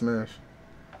and not Smash.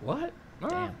 What?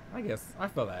 Damn. I guess I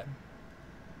feel that.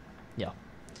 Yeah.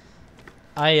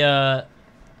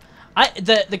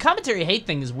 The commentary hate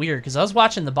thing is weird because I was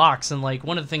watching the box, and like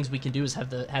one of the things we can do is have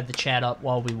the chat up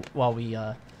while we're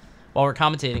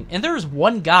commentating. And there was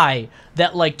one guy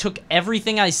that like took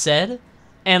everything I said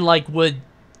and like would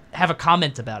have a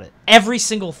comment about it, every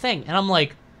single thing. And I'm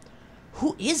like,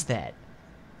 who is that?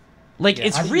 Like, Yeah,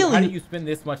 it's how really. do you spend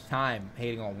this much time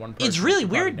hating on one person? It's really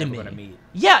that you're weird to probably me. never gonna meet?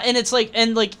 Yeah, and it's like,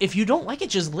 if you don't like it,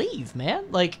 just leave,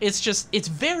 man. Like, it's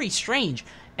very strange.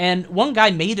 And one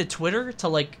guy made a Twitter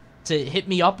to hit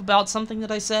me up about something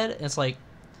that I said. And it's like,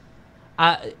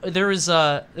 there was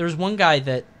one guy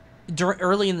that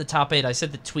early in the top 8, I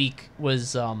said that Tweak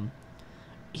was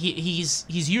he's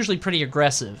usually pretty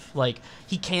aggressive. Like,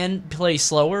 he can play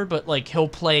slower, but like he'll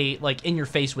play like in your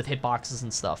face with hitboxes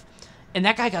and stuff. And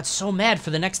that guy got so mad for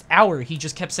the next hour. He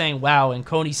just kept saying, wow, and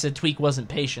Coney said Tweak wasn't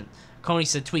patient. Coney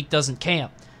said Tweak doesn't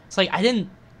camp. It's like,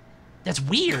 that's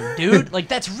weird, dude. Like,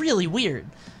 that's really weird.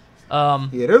 Yeah,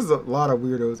 there's a lot of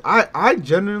weirdos. I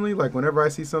generally, like, whenever I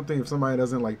see something, if somebody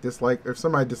doesn't, like, if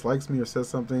somebody dislikes me or says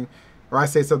something, or I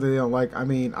say something they don't like, I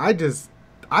mean,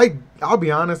 I'll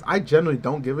be honest, I generally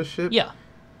don't give a shit. Yeah.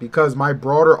 Because my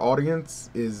broader audience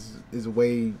is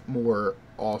way more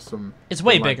awesome. It's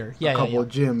way than, like, bigger. Yeah, a couple yeah. of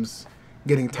gyms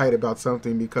getting tight about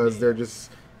something because they're just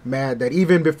mad that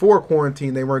even before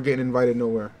quarantine they weren't getting invited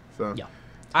nowhere. So yeah.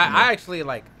 I actually,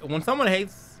 like, when someone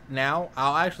hates now,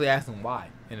 I'll actually ask them why.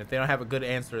 And if they don't have a good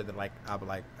answer, then like I'll be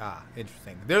like,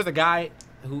 interesting. There's a guy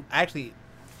who actually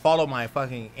followed my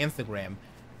fucking Instagram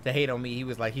to hate on me. He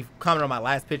was like, he commented on my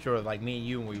last picture of like me and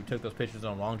you when we took those pictures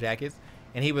on long jackets,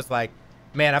 and he was like,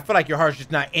 man, I feel like your heart's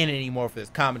just not in it anymore for this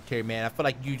commentary, man. I feel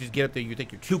like you just get up there, you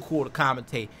think you're too cool to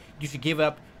commentate. You should give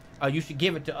up. You should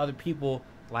give it to other people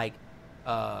like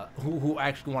who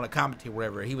actually want to commentate,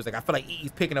 whatever. He was like, I feel like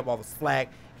he's picking up all the slack.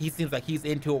 He seems like he's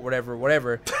into it, whatever.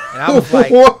 And I was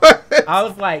like, what? I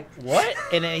was like, what?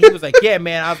 And then he was like, yeah,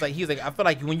 man. I was like, I feel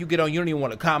like when you get on, you don't even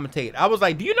want to commentate. I was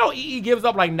like, do you know EE gives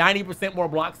up like 90% more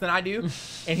blocks than I do?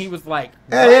 And he was like,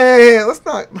 hey, let's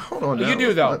not. Hold on. You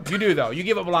do though. You do though. You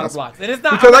give up a lot of blocks, and it's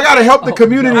not because I gotta help the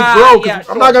community grow. Yeah,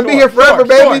 I'm not gonna be here forever,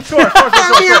 baby. Sure. Help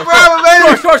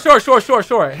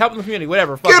the community,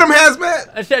 whatever. Get him,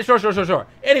 hazmat. Sure.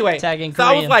 Anyway, Tagging so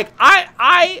I was like,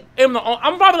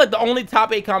 I'm probably like the only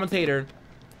top 8 commentator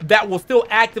that will still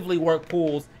actively work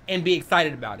pools and be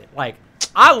excited about it. Like,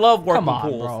 I love working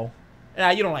pools. Bro. Nah,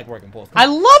 you don't like working pools. I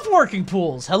love working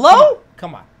pools. Hello?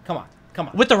 Come on.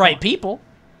 With the right people.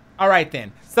 All right,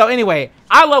 then. So, anyway,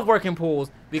 I love working pools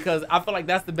because I feel like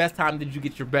that's the best time that you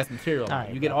get your best material.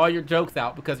 Right, you get all your jokes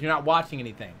out because you're not watching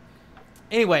anything.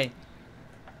 Anyway,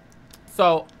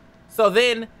 so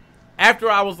then after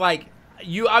I was like,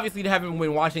 you obviously haven't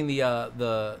been watching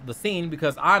the scene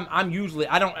because I'm usually,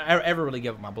 I don't ever really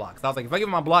give up my blocks. I was like, if I give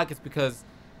up my block, it's because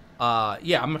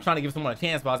I'm trying to give someone a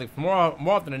chance. But I was like, more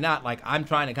often than not, like, I'm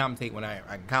trying to commentate when I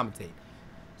can commentate.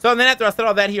 So then after I said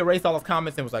all that, he erased all his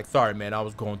comments and was like, sorry, man, I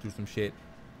was going through some shit.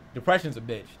 Depression's a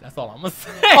bitch. That's all I'm gonna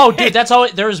say. Oh, dude, that's all.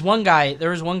 There was one guy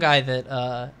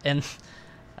that, and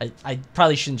I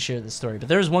probably shouldn't share this story, but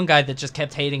there was one guy that just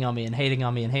kept hating on me.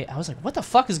 I was like, what the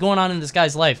fuck is going on in this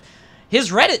guy's life?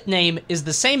 His Reddit name is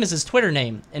the same as his Twitter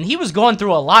name, and he was going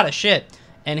through a lot of shit,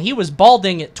 and he was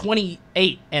balding at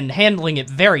 28 and handling it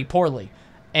very poorly.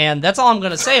 And that's all I'm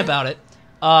going to say about it.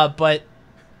 But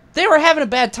they were having a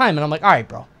bad time, and I'm like, all right,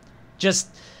 bro.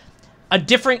 Just a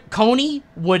different Coney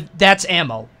that's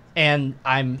ammo. And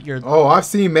I've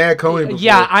seen Mad Coney before.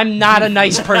 Yeah, I'm not a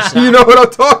nice person. You know what I'm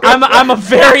talking about? I'm a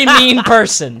very mean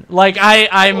person. Like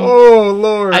I'm oh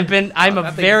Lord. I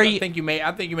think you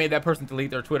made that person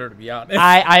delete their Twitter, to be honest.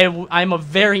 I'm a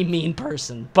very mean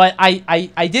person. But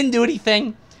I didn't do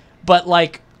anything, but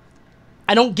like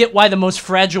I don't get why the most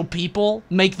fragile people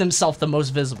make themselves the most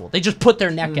visible. They just put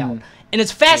their neck out. And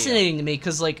it's fascinating to me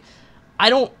because like I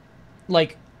don't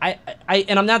like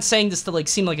and I'm not saying this to like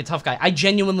seem like a tough guy. I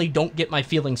genuinely don't get my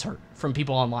feelings hurt from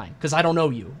people online because I don't know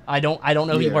you. I don't know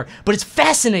who you are. But it's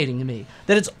fascinating to me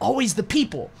that it's always the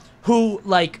people who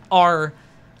like are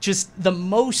just the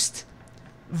most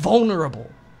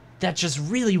vulnerable that just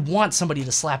really want somebody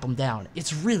to slap them down.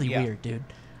 It's really weird, dude.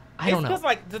 I don't know. Because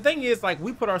like the thing is like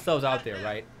we put ourselves out there,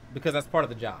 right? Because that's part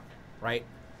of the job, right?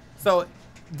 So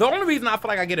the only reason I feel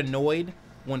like I get annoyed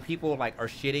when people like are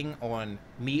shitting on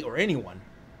me or anyone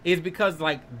is because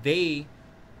like they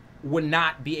would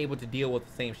not be able to deal with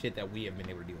the same shit that we have been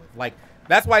able to deal with. Like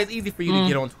that's why it's easy for you to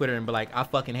get on Twitter and be like, I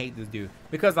fucking hate this dude,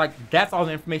 because like that's all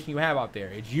the information you have out there.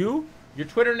 It's you, your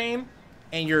Twitter name,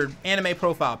 and your anime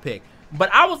profile pic.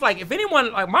 But I was like, if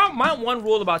anyone like my one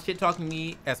rule about shit talking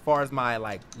me as far as my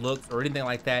like looks or anything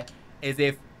like that is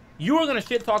if you are gonna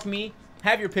shit talk me,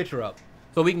 have your picture up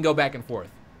so we can go back and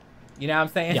forth. You know what I'm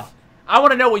saying? Yeah. I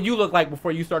want to know what you look like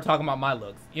before you start talking about my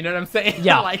looks. You know what I'm saying?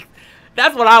 Yeah. Like,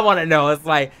 that's what I want to know. It's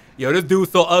like, yo, this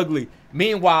dude's so ugly.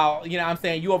 Meanwhile, you know what I'm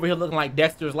saying, you over here looking like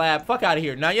Dexter's Lab. Fuck out of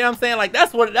here. Now, you know what I'm saying? Like,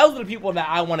 those are the people that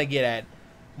I want to get at.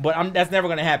 But that's never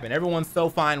going to happen. Everyone's so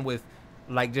fine with,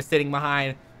 like, just sitting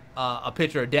behind a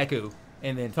picture of Deku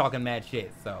and then talking mad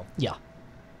shit. So. Yeah.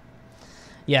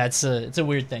 Yeah, it's a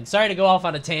weird thing. Sorry to go off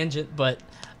on a tangent, but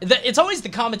it's always the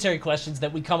commentary questions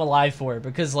that we come alive for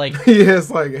because, like... yeah, it's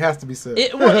like, it has to be said.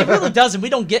 It really does, and we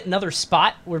don't get another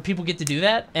spot where people get to do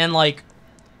that. And, like,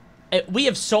 we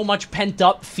have so much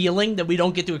pent-up feeling that we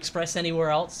don't get to express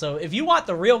anywhere else. So if you want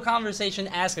the real conversation,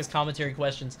 ask us commentary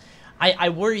questions. I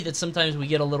worry that sometimes we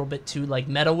get a little bit too, like,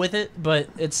 meta with it, but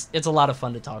it's a lot of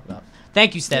fun to talk about.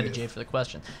 Thank you, Stabby J, for the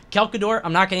question. Calcador,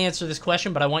 I'm not going to answer this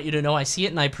question, but I want you to know I see it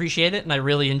and I appreciate it and I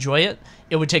really enjoy it.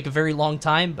 It would take a very long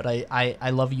time, but I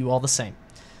love you all the same.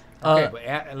 Okay,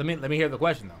 but let me hear the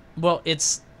question, though. Well,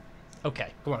 it's...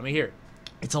 Okay. Come on, let me hear it.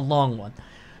 It's a long one.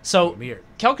 So,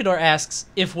 Calcador asks,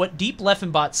 if what Deep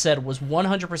Leffenbot said was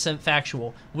 100%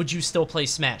 factual, would you still play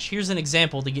Smash? Here's an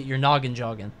example to get your noggin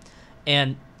jogging.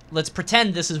 And let's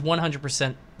pretend this is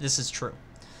 100% this is true.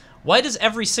 Why does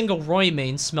every single Roy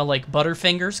main smell like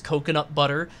Butterfingers, coconut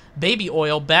butter, baby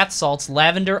oil, bath salts,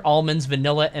 lavender, almonds,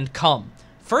 vanilla, and cum?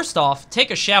 First off, take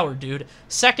a shower, dude.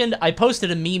 Second, I posted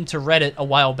a meme to Reddit a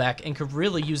while back and could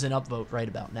really use an upvote right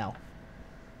about now.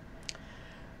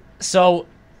 So,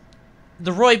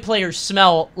 the Roy players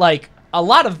smell like a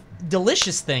lot of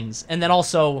delicious things, and then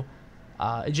also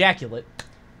ejaculate.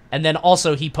 And then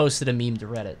also he posted a meme to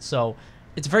Reddit. So,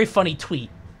 it's a very funny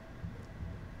tweet.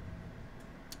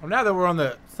 Well, now that we're on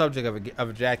the subject of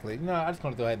ejaculate, I just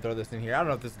want to go ahead and throw this in here. I don't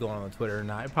know if this is going on Twitter or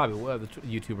not. It probably will, the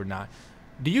YouTube or not.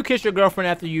 Do you kiss your girlfriend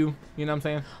after you know what I'm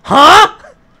saying?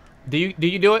 Huh? Do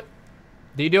you do it?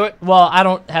 Do you do it? Well, I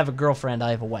don't have a girlfriend.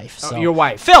 I have a wife. So. Your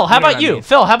wife. Phil, how about you?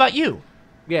 Phil, how about you?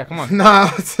 Yeah, come on. Nah,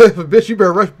 bitch, you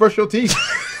better brush your teeth.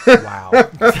 Wow.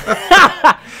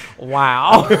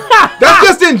 Wow. That's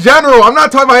just in general. I'm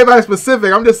not talking about anybody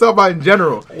specific. I'm just talking about in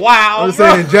general. Wow. I'm just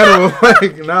saying in general.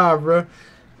 Like, nah, bro.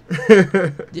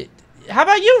 How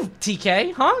about you,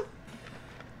 TK? Huh?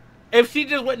 If she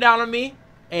just went down on me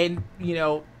and, you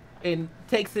know, and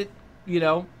takes it, you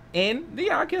know, in,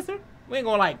 yeah, I'll kiss her. We ain't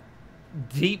gonna, like,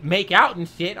 deep make out and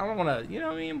shit. I don't wanna, you know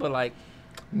what I mean? But, like.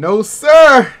 No,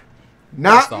 sir.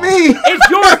 Not me. It's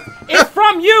yours. It's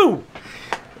from you.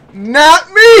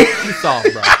 Not me. You saw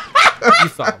it, bro. You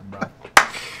saw it, bro.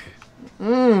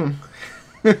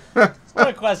 What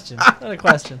a question. What a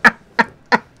question.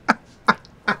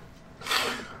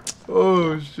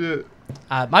 Oh, shit.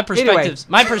 My perspective's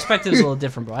a little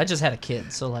different, bro. I just had a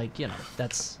kid, so like, you know,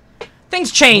 that's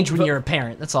things change when you're a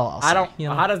parent. That's all I'll say. I don't. You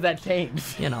know? How does that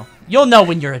change? You know, you'll know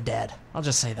when you're a dad. I'll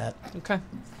just say that. Okay.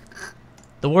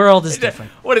 The world is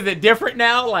different. What is it different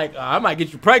now? Like I might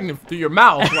get you pregnant through your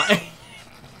mouth. Like.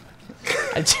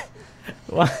 It's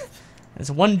 1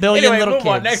 billion Anyway, little move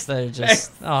on. kids. They're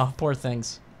just oh, poor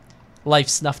things. Life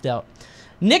snuffed out.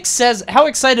 Nick says, "How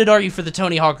excited are you for the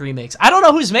Tony Hawk remakes?" I don't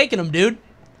know who's making them, dude.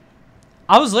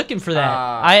 I was looking for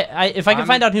that. If I can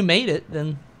find out who made it,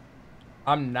 then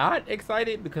I'm not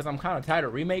excited because I'm kind of tired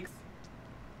of remakes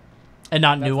and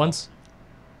not new ones.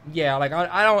 Yeah, like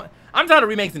I don't. I'm tired of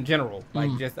remakes in general.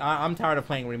 Like I'm tired of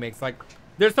playing remakes. Like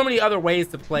there's so many other ways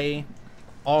to play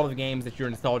all of the games that you're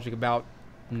nostalgic about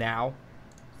now.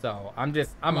 So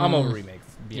I'm over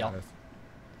remakes, to be honest.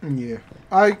 Yeah.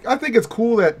 I think it's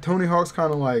cool that Tony Hawk's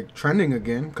kind of like trending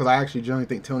again because I actually generally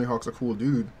think Tony Hawk's a cool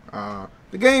dude.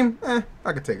 The game,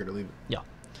 I could take it or leave it. Yeah.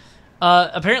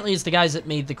 Apparently it's the guys that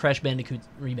made the Crash Bandicoot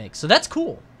remake. So that's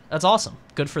cool. That's awesome.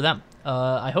 Good for them.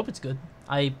 I hope it's good.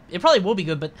 It probably will be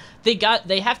good, but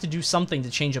they have to do something to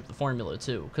change up the formula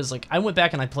too. Because like I went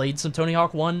back and I played some Tony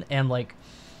Hawk 1 and like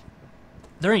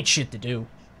there ain't shit to do.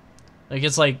 Like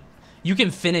it's like you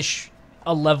can finish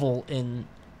a level in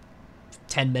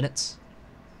 10 minutes.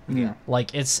 Yeah.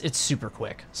 Like it's super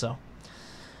quick. So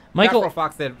Michael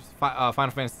Fox said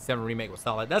Final Fantasy VII remake was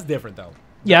solid. That's different though.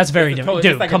 Yeah, it's very different.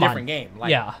 Dude, it's like come a different game.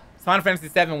 Like, yeah. Final Fantasy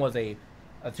VII was a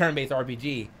turn-based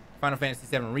RPG. Final Fantasy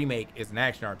VII remake is an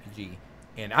action RPG,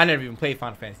 and I never even played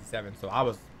Final Fantasy VII, so I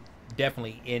was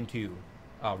definitely into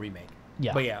remake.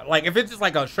 Yeah. But yeah, like if it's just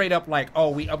like a straight up like, oh,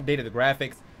 we updated the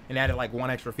graphics and added like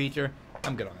one extra feature,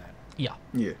 I'm good on that. Yeah.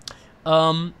 Yeah.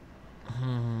 I'm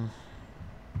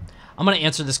going to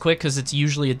answer this quick because it's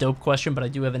usually a dope question, but I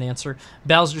do have an answer.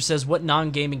 Bowser says, what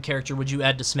non-gaming character would you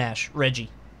add to Smash?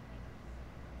 Reggie.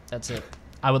 That's it.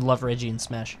 I would love Reggie in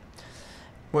Smash.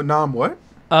 What?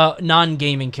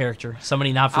 Non-gaming character.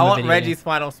 Somebody not from the video I want Reggie's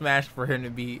Final Smash for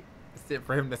him to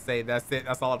say, that's it.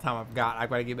 That's all the time I've got. I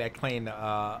got to get back playing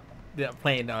Animal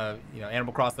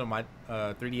Crossing on my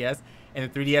 3DS. And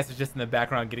the 3DS is just in the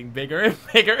background getting bigger and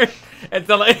bigger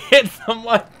until it hits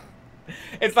someone.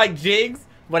 It's like Jigs,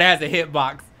 but it has a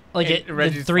hitbox. Like the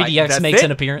 3DX makes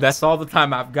an appearance. That's all the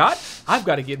time I've got. I've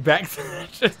got to get back to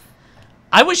that.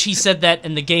 I wish he said that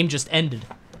and the game just ended.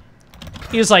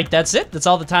 He was like, that's it. That's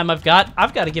all the time I've got.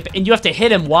 I've got to get back. And you have to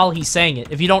hit him while he's saying it.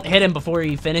 If you don't hit him before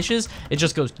he finishes, it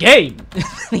just goes, game.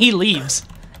 He leaves.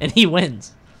 And he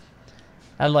wins.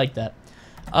 I like that.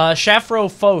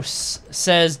 Shafro Fos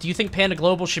says, do you think Panda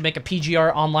Global should make a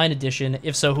PGR online edition?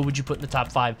 If so, who would you put in the top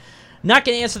 5? Not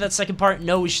going to answer that second part.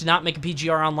 No, we should not make a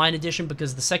PGR online edition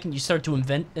because the second you start to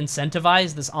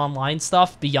incentivize this online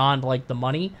stuff beyond like the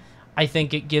money, I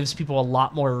think it gives people a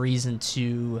lot more reason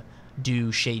to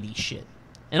do shady shit.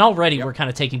 And already we're kind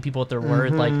of taking people at their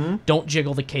word. Like, don't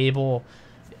jiggle the cable,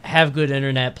 have good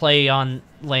internet, play on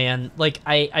LAN. Like,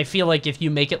 I feel like if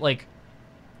you make it like...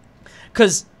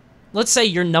 Because... Let's say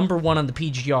you're number 1 on the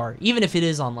PGR, even if it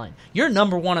is online. You're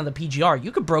number 1 on the PGR.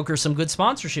 You could broker some good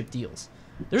sponsorship deals.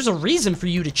 There's a reason for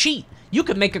you to cheat. You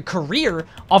could make a career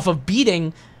off of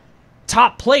beating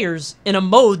top players in a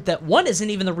mode that 1 isn't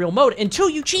even the real mode, and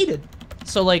 2 you cheated.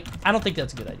 So, like, I don't think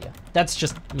that's a good idea. That's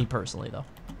just me personally,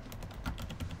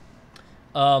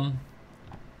 though.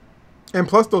 And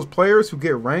plus, those players who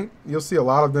get ranked, you'll see a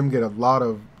lot of them get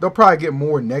they'll probably get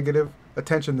more negative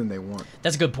attention than they want.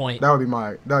 That's a good point. That would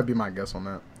be my guess on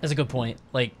that. That's a good point.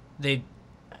 Like they're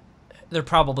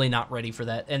probably not ready for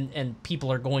that, and people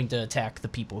are going to attack the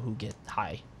people who get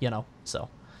high, you know. So,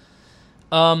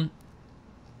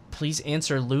 please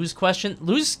answer Lou's question.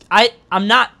 Lou's, I'm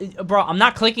not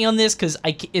clicking on this because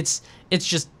it's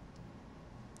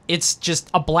just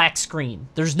a black screen.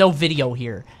 There's no video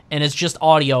here, and it's just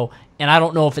audio, and I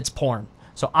don't know if it's porn.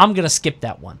 So I'm gonna skip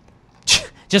that one.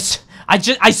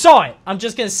 I saw it. I'm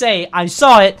just gonna say I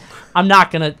saw it.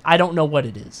 I don't know what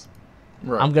it is.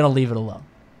 Right. I'm gonna leave it alone.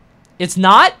 It's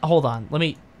not. Hold on. Let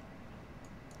me.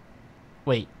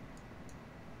 Wait.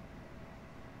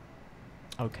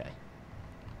 Okay.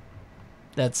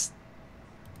 That's.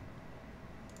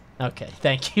 Okay.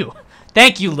 Thank you.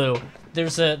 Thank you, Lou.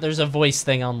 There's a voice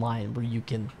thing online where you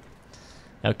can.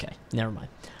 Okay. Never mind.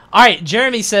 All right.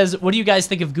 Jeremy says, "What do you guys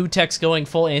think of Gutex going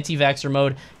full anti-vaxxer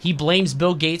mode? He blames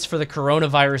Bill Gates for the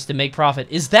coronavirus to make profit.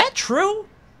 Is that true?"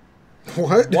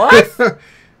 What? Gutex?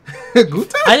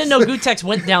 I didn't know Gutex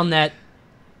went down that.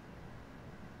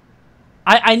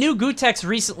 I knew Gutex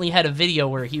recently had a video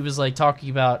where he was like talking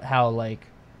about how like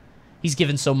he's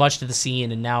given so much to the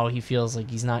scene and now he feels like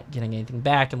he's not getting anything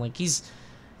back and like he's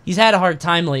had a hard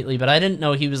time lately, but I didn't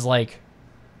know he was like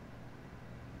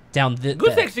down this.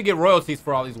 Gutex should get royalties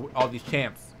for all these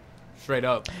champs, straight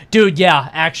up. Dude, yeah,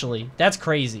 actually, that's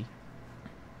crazy.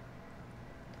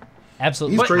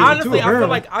 Absolutely. He's But crazy honestly, too, I feel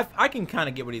apparently. like I can kind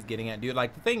of get what he's getting at, dude.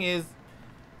 Like the thing is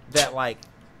that like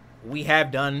we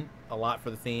have done a lot for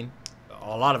the scene.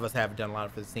 A lot of us have done a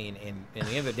lot for the scene, and at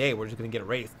the end of the day, we're just gonna get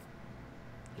erased,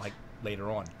 like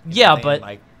later on. You know Yeah, what I'm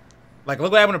saying? like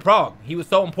look what happened to Prague. He was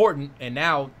so important, and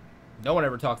now no one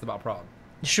ever talks about Prague.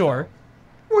 Sure.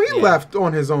 Well, he Yeah. left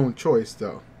on his own choice,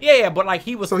 though. Yeah, but like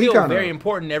he was So he still kinda- very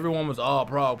important. Everyone was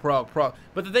Prague.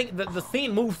 But the thing, the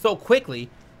scene moved so quickly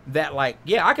that like,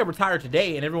 yeah, I could retire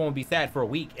today, and everyone would be sad for a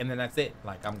week, and then that's it.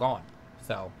 Like I'm gone.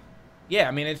 So, yeah,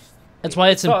 I mean That's why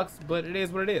it it's sucks, but it is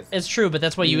what it is. It's true, but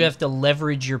that's why you have to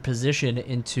leverage your position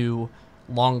into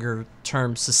longer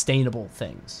term sustainable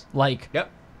things. Like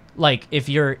Yep. like if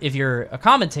you're a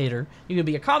commentator, you can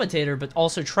be a commentator but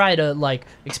also try to like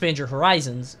expand your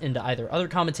horizons into either other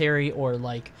commentary or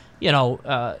like, you know,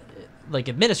 like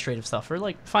administrative stuff or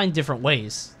like find different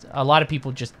ways. A lot of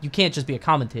people you can't just be a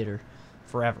commentator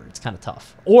forever. It's kind of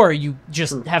tough. Or you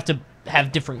just have to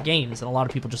have different games, and a lot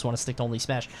of people just want to stick to only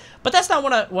Smash. But that's not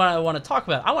what I want to talk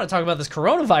about. I want to talk about this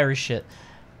coronavirus shit.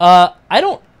 I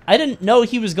didn't know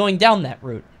he was going down that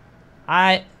route.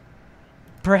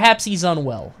 Perhaps he's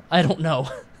unwell. I don't know.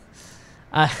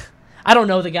 I don't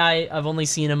know the guy. I've only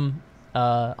seen him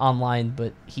online,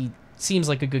 but he seems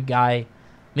like a good guy.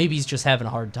 Maybe he's just having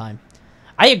a hard time.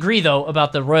 I agree though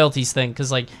about the royalties thing,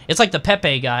 because like it's like the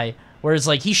Pepe guy, where it's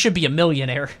like he should be a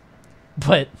millionaire,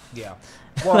 but Yeah.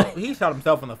 Well, he shot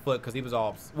himself in the foot because he was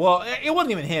all. Well, it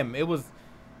wasn't even him. It was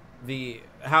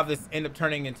how this ended up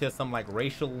turning into some like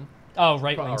racial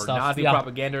right wing or stuff, Nazi yeah.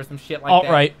 propaganda or some shit like Alt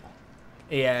that. right.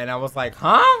 Yeah, and I was like,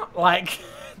 huh? Like,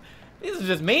 these are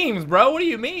just memes, bro. What do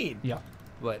you mean? Yeah.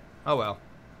 But oh well.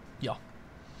 Yeah.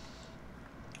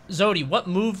 Zodi, what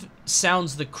move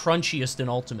sounds the crunchiest in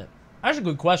Ultimate? That's a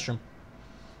good question.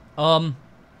 Arsene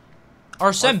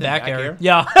back air.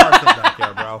 Yeah. Arsene back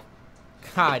air, bro.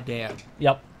 God damn.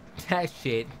 Yep. That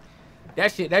shit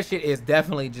is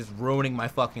definitely just ruining my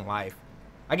fucking life.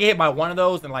 I get hit by one of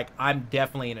those and like I'm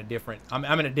definitely in a different I'm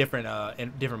in a different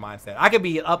mindset. I could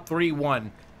be up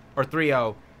 3-1 or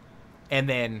 3-0 and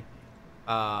then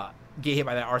get hit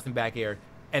by that Arsene back air,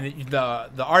 and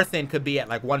the Arsene could be at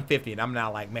like 150 and I'm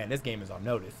now like, man, this game is on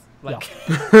notice. Like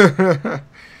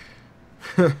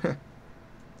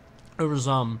It was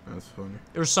That's funny.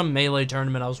 there was some Melee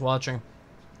tournament I was watching,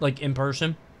 like in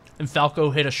person, and Falco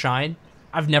hit a shine.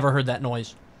 I've never heard that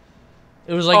noise.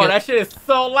 It was like that shit is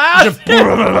so loud. it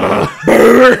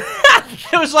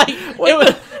was like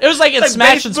in like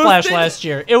Smash and bass Splash boosted? last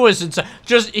year. It was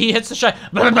just he hits the shine.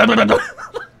 I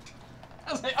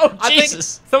was like, oh I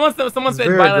Jesus! think someone said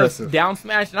Very violence aggressive. down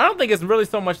smash, and I don't think it's really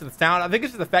so much of the sound. I think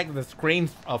it's just the fact that the screen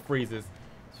freezes.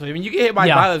 So when you get hit by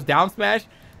violence down smash,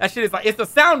 that shit is like, it's the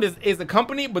sound is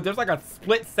accompanied, but there's like a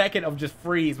split second of just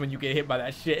freeze when you get hit by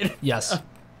that shit. Yes,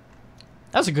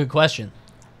 that's a good question.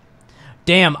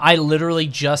 Damn, I literally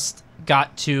just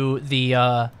got to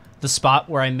the spot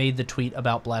where I made the tweet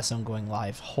about Blast Zone going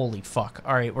live. Holy fuck!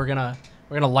 All right, we're gonna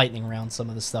lightning round some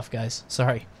of this stuff, guys.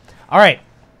 Sorry. All right.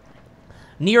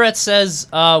 Nearet says,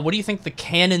 what do you think the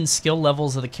canon skill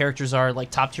levels of the characters are,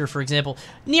 like top tier, for example?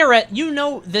 Nearet, you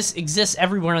know this exists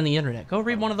everywhere on the internet. Go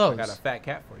read one of those. I got a fat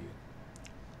cat for you.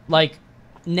 Like,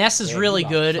 Ness is Yeah, really you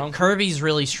got good. chunky. Kirby's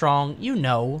really strong. You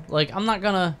know. Like, I'm not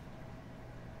gonna...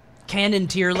 Canon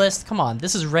tier list? Come on,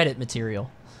 this is Reddit material.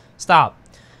 Stop.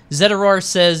 Zedarar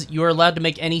says, you are allowed to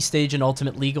make any stage in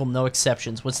Ultimate legal, no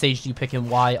exceptions. What stage do you pick and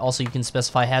why? Also, you can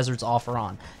specify hazards off or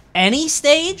on. Any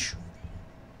stage?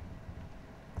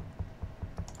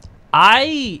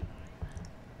 I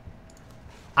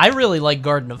really like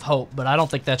Garden of Hope, but I don't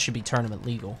think that should be tournament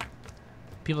legal.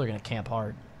 People are gonna camp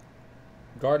hard.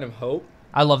 Garden of Hope.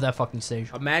 I love that fucking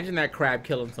stage. Imagine that crab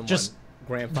killing someone. Just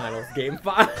Grand Finals Game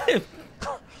 5.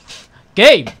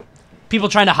 Gabe, people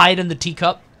trying to hide in the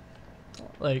teacup.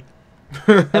 Like,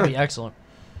 that'd be excellent.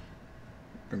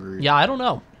 Agreed. Yeah, I don't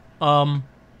know. I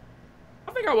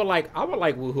think I would like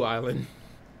Woohoo Island.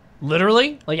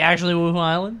 Literally? Like, actually Woohoo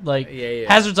Island? Like, Yeah.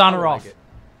 Hazards on I or would off?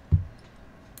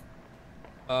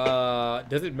 Like it.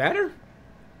 Does it matter?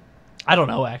 I don't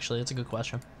know, actually. That's a good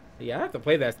question. Yeah, I have to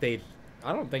play that stage.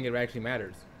 I don't think it actually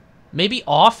matters. Maybe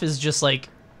off is just like,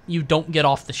 you don't get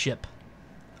off the ship.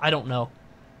 I don't know.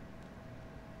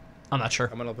 I'm not sure.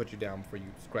 I'm gonna put you down before you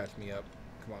scratch me up.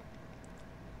 Come on.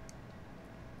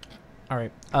 All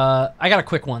right. I got a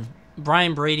quick one.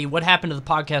 Brian Brady, what happened to the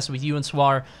podcast with you and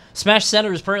Swar? Smash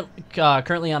Center is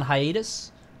currently on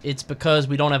hiatus. It's because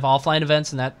we don't have offline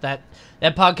events, and that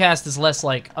podcast is less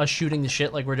like us shooting the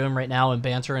shit like we're doing right now and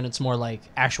banter, and it's more like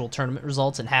actual tournament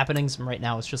results and happenings. And right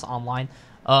now it's just online.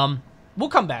 We'll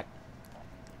come back.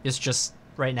 It's just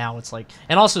right now it's like,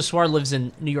 and also Swar lives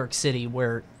in New York City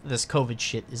where this COVID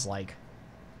shit is like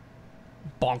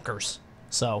bonkers.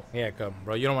 So Yeah, come,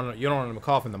 bro. You don't want him to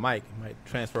cough in the mic. It might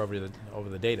transfer over the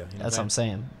data. You know that's what I'm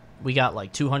saying. We got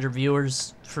like 200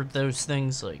 viewers for those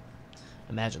things. Like,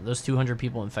 imagine those 200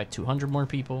 people infect 200 more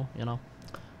people. You know,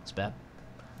 it's bad.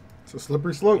 It's a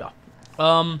slippery slope.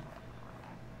 Yeah.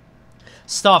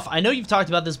 Stuff. I know you've talked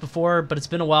about this before, but it's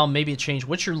been a while. Maybe it changed.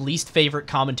 What's your least favorite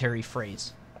commentary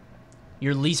phrase?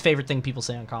 Your least favorite thing people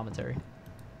say on commentary?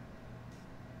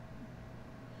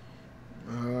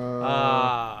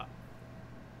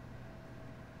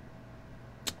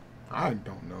 I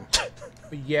don't know.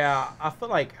 Yeah, I feel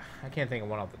like I can't think of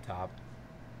one off the top.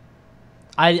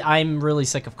 I'm really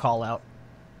sick of call out.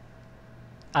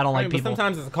 I don't like but people.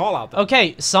 sometimes it's a call out though.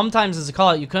 Okay, sometimes it's a call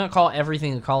out. You can't call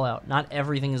everything a call out. Not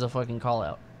everything is a fucking call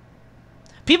out.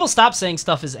 People stop saying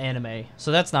stuff is anime,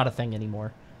 so that's not a thing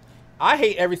anymore. I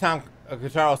hate every time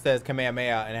Kotaro says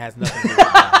Kamehameha and it has nothing to do with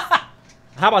that.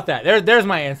 How about that? There's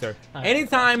my answer. Right.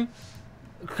 Anytime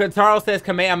Kotaro says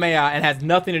Kamehameha and has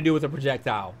nothing to do with a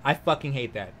projectile, I fucking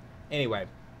hate that. Anyway.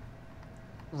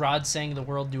 Rod saying the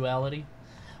world duality.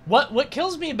 What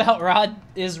kills me about Rod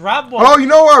is Rod. Oh, you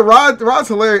know what? Rod's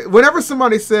hilarious. Whenever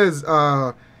somebody says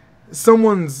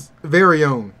someone's very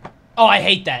own. Oh, I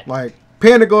hate that. Like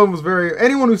Panda Globe was very.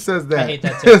 Anyone who says that. I hate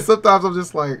that too. Sometimes I'm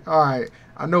just like, all right,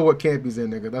 I know what camp he's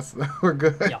in, nigga. That's we're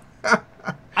good. Yeah.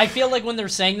 I feel like when they're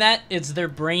saying that, it's their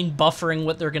brain buffering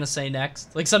what they're gonna say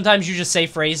next. Like sometimes you just say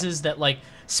phrases that like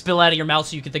spill out of your mouth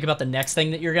so you can think about the next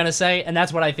thing that you're gonna say, and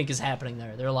that's what I think is happening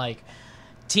there. They're like,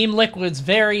 Team Liquid's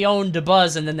very own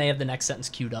DeBuzz, and then they have the next sentence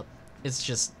queued up. It's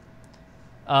just,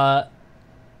 It's a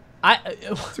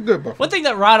good buffer. one thing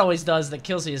that Rod always does that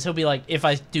kills me is he'll be like, if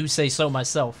I do say so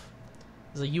myself.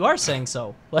 He's like, you are saying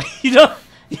so. Like, you don't,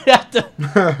 you have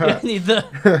to, you need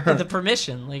the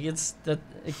permission. Like, it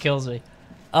kills me.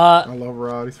 I love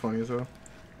Rod. He's funny as hell.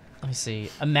 Let me see.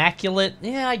 Immaculate?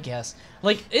 Yeah, I guess.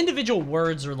 Like, individual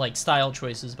words are like style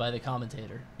choices by the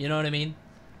commentator. You know what I mean?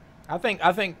 I think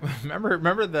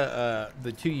remember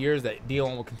the 2 years that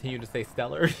Dion will continue to say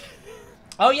Stellar?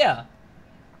 Oh, yeah.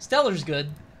 Stellar's good.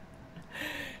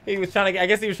 I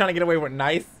guess he was trying to get away with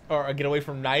nice or get away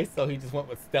from nice, so he just went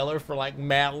with Stellar for like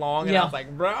mad long, and Yeah. I was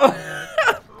like, bro.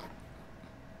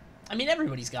 I mean,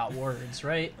 everybody's got words,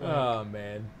 right? Like, Oh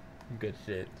man, good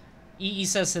shit. EE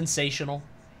says sensational.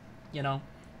 You know,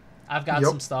 I've got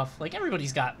some stuff. Like,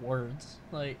 everybody's got words.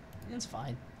 Like, it's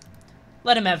fine.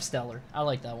 Let him have Stellar. I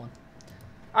like that one.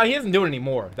 Oh, he doesn't do it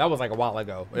anymore. That was like a while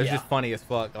ago. It's Yeah. just funny as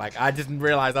fuck. Like I just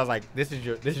realized I was like, this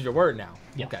is your word now.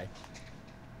 Yeah. Okay.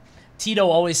 Tito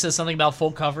always says something about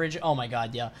full coverage. Oh my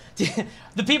god, yeah.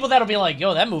 The people that'll be like,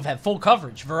 yo, that move had full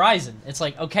coverage. Verizon. It's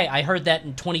like, okay, I heard that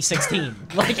in 2016.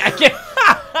 Like, I can't.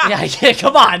 Yeah, I can't.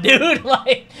 Come on, dude.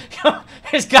 Like,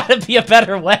 there's got to be a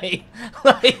better way.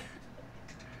 Like,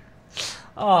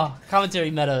 oh,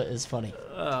 commentary meta is funny.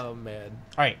 Oh man.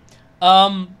 All right.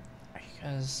 Are you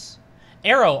guys?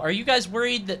 Arrow, are you guys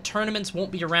worried that tournaments won't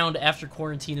be around after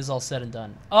quarantine is all said and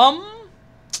done?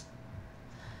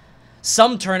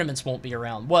 Some tournaments won't be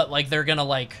around. What? Like they're gonna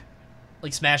like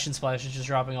Smash and Splash is just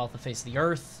dropping off the face of the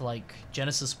earth. Like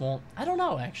Genesis won't. I don't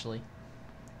know actually.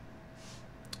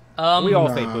 We all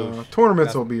say boosh.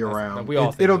 Tournaments will be around. We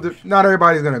all say boosh. Not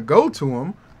everybody's gonna go to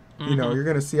them. You know, you're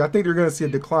gonna see. I think you're gonna see a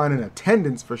decline in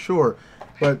attendance for sure.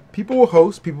 But people will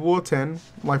host, people will attend,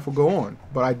 life will go on.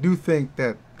 But I do think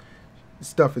that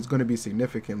stuff is going to be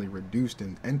significantly reduced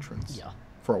in entrance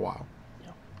for a while.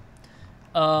 Yeah.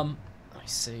 Let me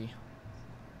see.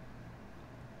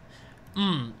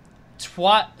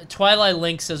 Twilight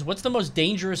Link says, what's the most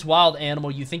dangerous wild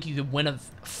animal you think you could win a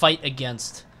fight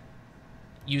against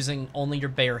using only your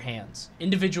bare hands,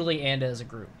 individually and as a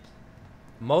group?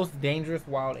 Most dangerous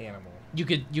wild animal. You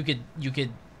could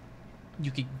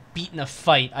beat in a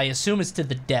fight. I assume it's to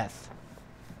the death.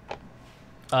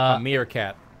 A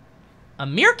meerkat. A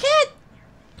meerkat?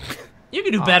 You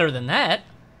can do better than that.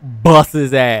 Bust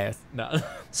his ass. No.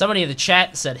 Somebody in the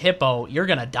chat said hippo. You're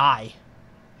gonna die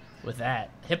with that.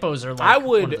 Hippos are like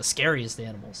one of the scariest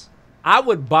animals. I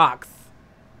would box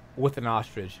with an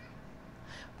ostrich.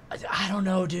 I don't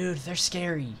know, dude. They're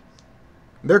scary.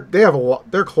 They have a lot.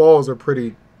 Their claws are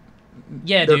pretty.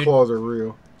 Yeah, their dude. claws are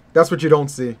real. That's what you don't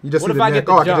see. You just see the neck.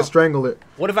 I can just strangle it.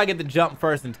 What if I get the jump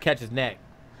first and catch his neck?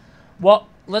 Well,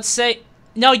 let's say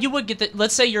no. You would get the.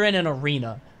 Let's say you're in an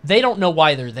arena. They don't know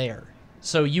why they're there,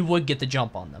 so you would get the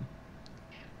jump on them.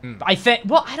 I think.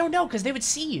 Well, I don't know because they would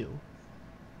see you.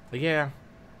 Yeah.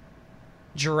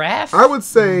 Giraffe. I would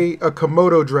say a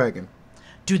Komodo dragon.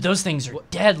 Dude, those things are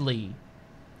deadly.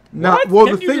 Now, what? well,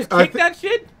 Can the you thing. just kick that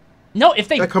shit? No, if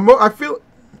they. I feel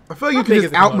like you can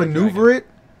just outmaneuver it.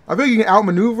 I feel like you can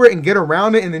outmaneuver it and get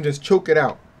around it and then just choke it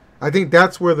out. I think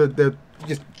that's where the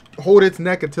just hold its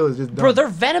neck until it's just done. Bro, they're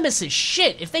venomous as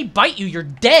shit. If they bite you, you're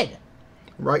dead.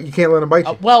 Right? You can't let them bite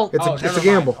you. Well, it's a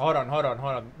gamble. Hold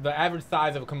on. The average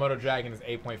size of a Komodo dragon is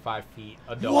 8.5 feet.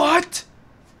 Adult. What?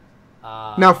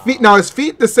 Now feet. Now is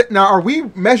feet the same? Now are we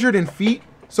measured in feet?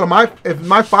 So if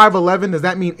my 5'11", does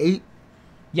that mean 8?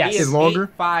 Yes. Is longer?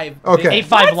 8'5". Okay.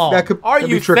 8'5" long. That could Are be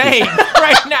you tricky. saying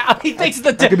right now? He thinks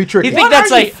that could be tricky. He thinks What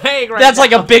that's are you like saying right that's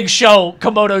like now? a big show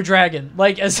Komodo dragon.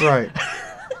 Like as Right.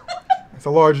 It's a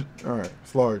large. All right.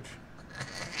 It's large.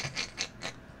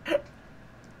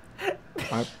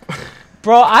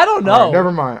 Bro, I don't know. All right,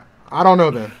 never mind. I don't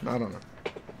know then. I don't know.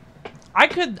 I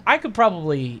could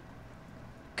probably.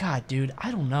 God, dude,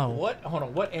 I don't know. Hold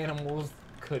on. What animals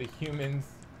could humans?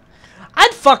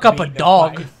 I'd fuck up a beat in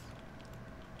dog. fight?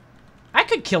 I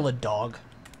could kill a dog.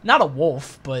 Not a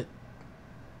wolf, but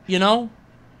you know?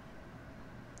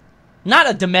 Not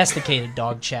a domesticated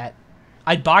dog, chat.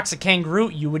 I'd box a kangaroo,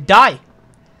 you would die.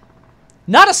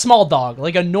 Not a small dog,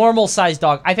 like a normal sized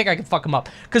dog. I think I could fuck them up.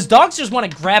 Because dogs just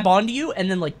want to grab onto you and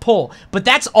then like pull. But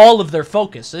that's all of their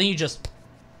focus. So then you just,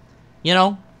 you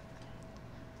know?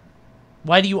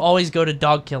 Why do you always go to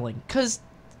dog killing? Because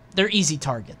they're easy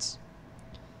targets.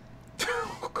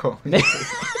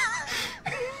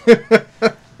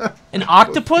 An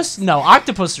octopus? No,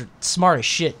 octopus are smart as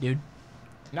shit, dude.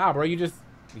 Nah, bro. You just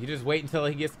wait until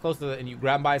he gets close to and you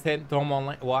grab him by his head and throw him on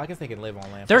land. Well, I guess they can live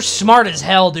on land. They're smart as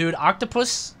hell, dude.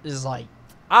 Octopus is like...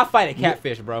 I'll fight a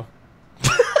catfish, bro.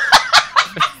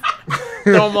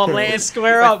 Throw him on land,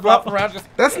 square up, bro.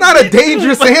 That's not a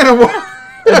dangerous animal.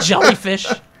 A jellyfish.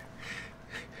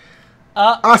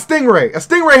 A stingray. A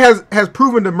stingray has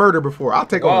proven to murder before. I'll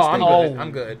take on a stingray.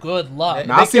 I'm good. Good luck.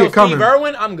 Now, I see it coming. Steve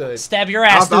Irwin, I'm good. Stab your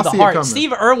ass through the see it heart. coming.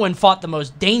 Steve Irwin fought the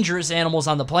most dangerous animals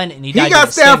on the planet, and he died. He got with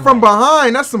a stabbed from stingray.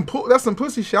 behind. That's some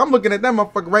pussy shit. I'm looking at that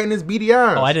motherfucker right in his beady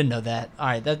eyes. Oh, I didn't know that. All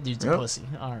right, that dude's a Yep. pussy.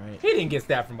 All right. He didn't get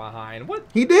stabbed from behind. What?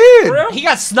 He did. For real? He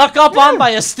got snuck up on by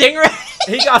a stingray.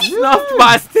 He got snuffed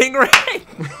by a stingray.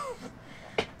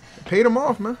 Paid him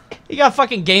off, man. He got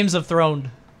fucking Games of Thrones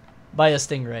by a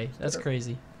stingray. That's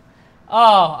crazy. Oh,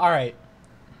 all right.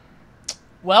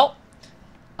 Well,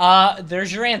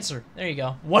 there's your answer. There you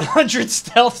go. 100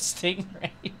 stealth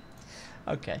stingray.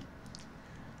 Okay.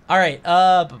 All right.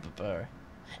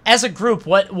 As a group,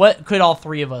 what could all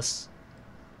three of us?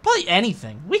 Probably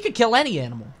anything. We could kill any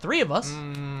animal. 3 of us.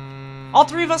 All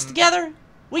 3 of us together.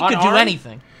 We could do Unarmed?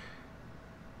 anything.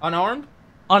 Unarmed?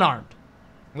 Unarmed.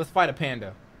 Let's fight a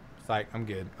panda. It's like I'm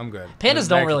good. Pandas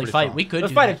don't really fight. We could.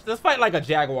 Let's fight like a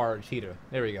jaguar or a cheetah.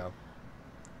 There we go.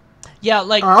 Yeah,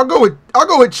 like I'll go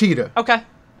with cheetah. okay.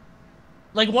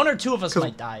 Like 1 or 2 of us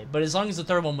might die, but as long as the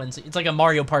third one wins, it's like a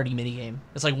Mario Party minigame.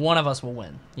 It's like one of us will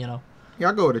win, you know? Yeah,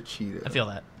 I'll go with a cheetah. I feel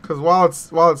that. Because while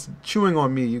it's chewing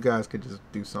on me, you guys could just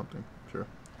do something. Sure.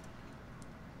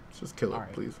 Let's just kill it, All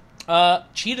right. please.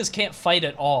 Cheetahs can't fight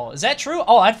at all. Is that true?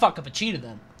 Oh, I'd fuck up a cheetah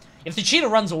then. If the cheetah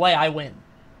runs away, I win.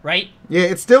 Right? Yeah,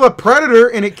 it's still a predator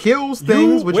and it kills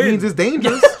things, which means it's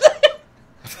dangerous.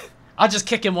 I'll just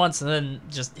kick him once and then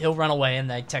he'll run away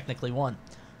and I technically won.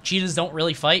 Cheetahs don't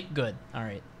really fight? Good. All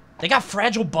right. They got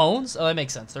fragile bones? Oh, that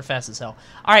makes sense. They're fast as hell.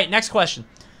 All right, next question.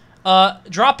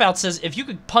 Dropout says, if you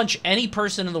could punch any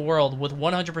person in the world with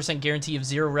 100% guarantee of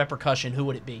 0 repercussion, who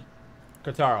would it be?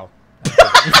 Kotaro.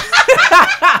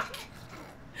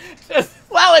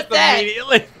 Well, at that.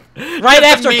 Immediately. Right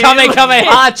after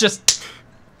Kamehameha, just...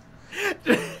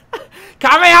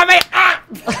 Kamehameha!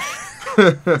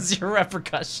 0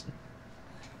 repercussion.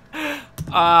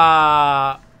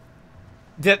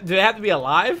 Do they have to be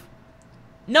alive?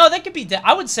 No, that could be.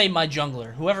 I would say my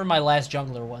jungler, whoever my last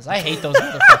jungler was. I hate those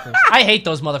motherfuckers. I hate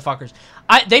those motherfuckers.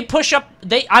 They push up.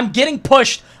 I'm getting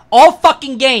pushed all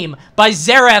fucking game by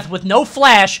Xerath with no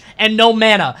flash and no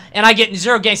mana, and I get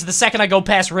 0 ganks. The second I go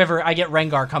past river, I get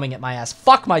Rengar coming at my ass.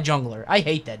 Fuck my jungler. I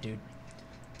hate that dude.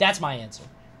 That's my answer.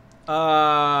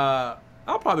 I'll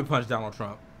probably punch Donald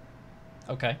Trump.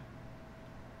 Okay.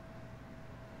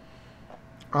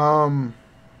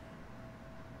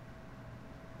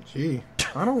 Gee,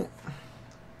 I don't.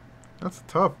 That's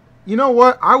tough. You know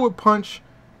what? I would punch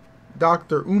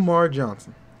Dr. Umar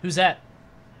Johnson. Who's that?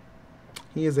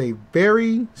 He is a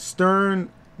very stern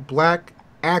black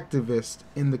activist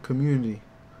in the community.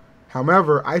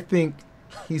 However, I think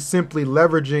he's simply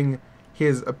leveraging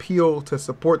his appeal to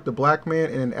support the black man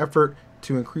in an effort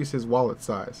to increase his wallet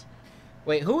size.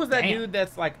 Wait, who was that dude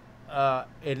that's like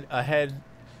ahead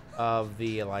of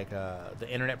the the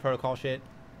internet protocol shit?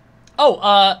 Oh,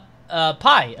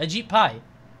 Pi, Ajit Pi.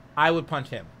 I would punch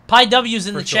him. Pi W's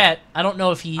in the sure. chat. I don't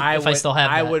know if I still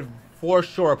have that. I would for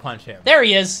sure punch him. There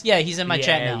he is. Yeah, he's in my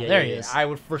chat now. There he is. I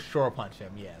would for sure punch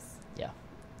him. Yes. Yeah.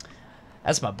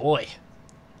 That's my boy.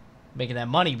 Making that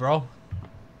money, bro.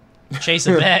 Chase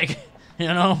a bag. You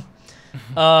know?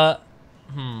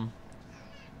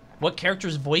 What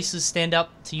characters' voices stand out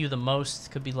to you the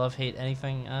most? Could be love, hate,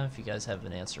 anything. If you guys have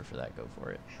an answer for that, go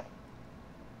for it.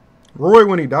 Roy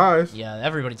when he dies. Yeah,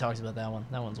 everybody talks about that one.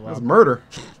 That one's wild. That's murder.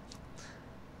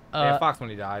 Yeah, Fox when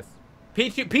he dies.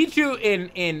 Pichu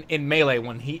in Melee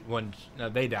when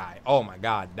they die. Oh my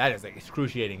god, that is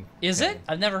excruciating. Is it?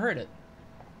 I've never heard it.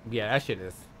 Yeah, that shit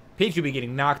is. Pichu be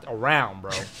getting knocked around,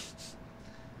 bro.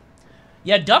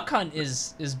 Yeah, Duck Hunt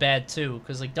is bad too,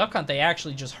 because like Duck Hunt they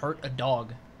actually just hurt a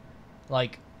dog,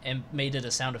 like and made it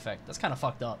a sound effect. That's kind of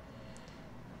fucked up.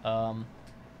 Let me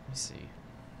see.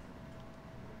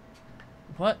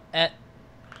 What?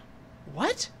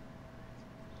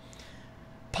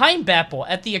 Pine Bapple,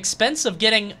 at the expense of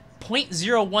getting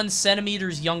 0.01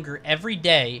 centimeters younger every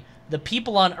day, the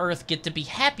people on Earth get to be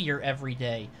happier every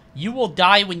day. You will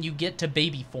die when you get to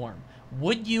baby form.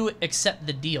 Would you accept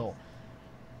the deal?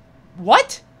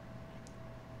 What?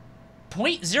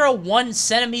 0.01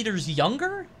 centimeters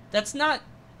younger? That's not...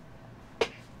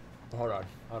 Hold on.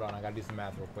 I gotta do some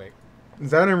math real quick.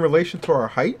 Is that in relation to our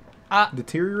height?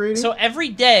 Deteriorating? So every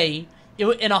day,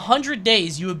 in 100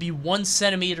 days, you would be 1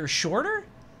 centimeter shorter?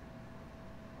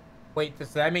 Wait, so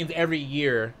that means every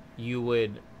year you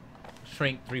would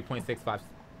shrink 3.65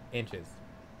 inches.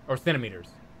 Or centimeters.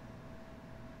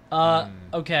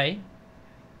 Okay.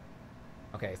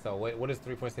 Okay, so what is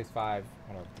 3.65?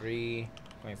 Hold on,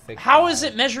 3.65. How is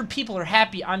it measured people are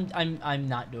happy? I'm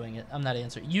not doing it. I'm not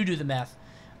answering. You do the math.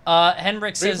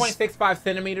 Henrik says 3.65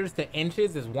 centimeters to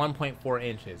inches is 1.4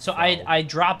 inches. So I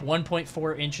drop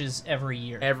 1.4 inches every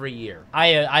year. Every year.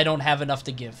 I don't have enough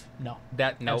to give. No.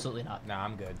 Nope. Absolutely not. No,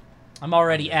 I'm good. I'm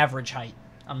already average height.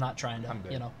 I'm not trying to,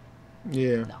 you know.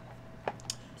 Yeah. No.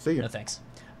 See ya. No thanks.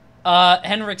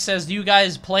 Henrik says, do you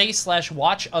guys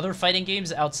play/watch other fighting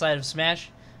games outside of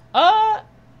Smash? I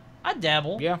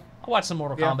dabble. Yeah. I watch some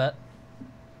Mortal Kombat.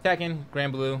 Tekken,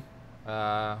 Grand Blue,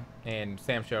 and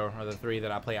Sam Show are the 3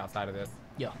 that I play outside of this.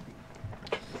 Yeah.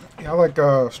 Yeah, I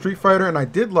like Street Fighter, and I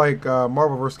did like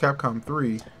Marvel vs. Capcom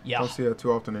 3. Yeah. Don't see that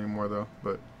too often anymore, though.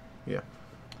 But, yeah.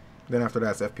 Then after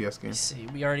that, it's FPS games. Let's see.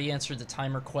 We already answered the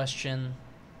timer question.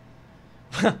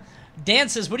 Dan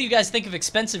says, what do you guys think of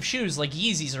expensive shoes like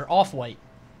Yeezys or Off-White?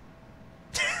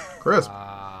 Crisp.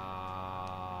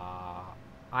 I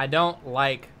don't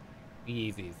like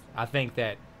Yeezys. I think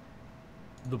that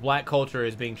the black culture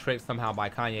is being tricked somehow by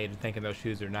Kanye into thinking those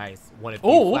shoes are nice. When if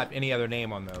you slap any other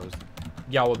name on those,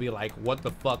 y'all will be like, what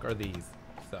the fuck are these?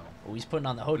 So. Well, he's putting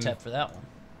on the Hotep for that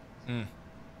one.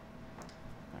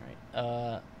 All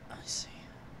right. Let's see.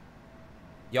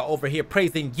 Y'all over here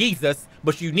praising Jesus,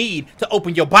 but you need to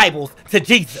open your Bibles to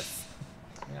Jesus.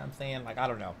 You know what I'm saying? Like, I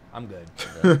don't know. I'm good.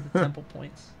 Temple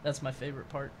points. That's my favorite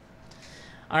part.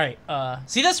 All right.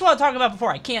 See, that's what I was talking about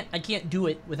before. I can't do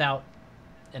it without...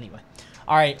 Anyway.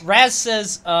 All right. Raz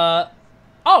says, oh,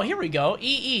 here we go.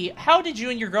 EE, how did you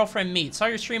and your girlfriend meet? Saw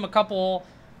your stream a couple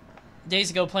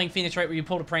days ago playing Phoenix Wright where you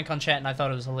pulled a prank on chat, and I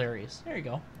thought it was hilarious. There you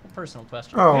go. A personal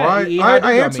question. Oh, yeah,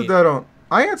 I answered that on...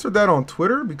 I answered that on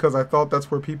Twitter because I thought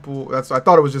that's where people. I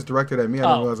thought it was just directed at me. I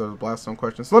didn't realize I was blasting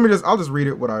questions. So I'll just read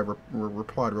it. What I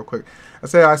replied real quick. I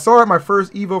said I saw her at my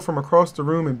first Evo from across the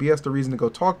room and BS the reason to go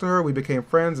talk to her. We became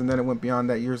friends, and then it went beyond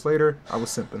that. Years later, I was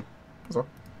simping. That's all.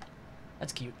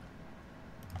 That's cute.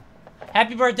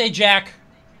 Happy birthday, Jack.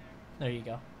 There you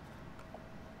go.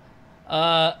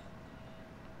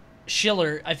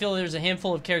 Schiller, I feel there's a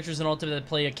handful of characters in Ultimate that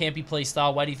play a campy play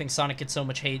style. Why do you think Sonic gets so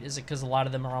much hate? Is it because a lot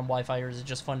of them are on Wi-Fi, or is it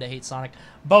just fun to hate Sonic?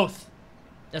 Both.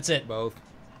 That's it. Both.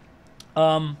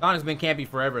 Sonic's been campy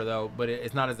forever, though, but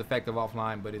it's not as effective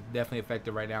offline, but it's definitely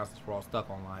effective right now since we're all stuck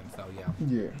online, so yeah.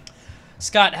 Yeah.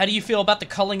 Scott, how do you feel about the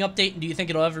culling update, and do you think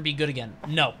it'll ever be good again?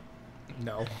 No.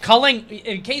 No. Culling,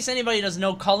 in case anybody doesn't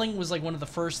know, culling was like one of the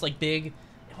first like big,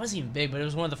 it wasn't even big, but it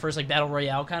was one of the first like battle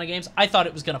royale kind of games. I thought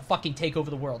it was gonna fucking take over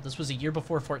the world. This was a year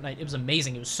before Fortnite. It was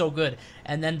amazing. It was so good.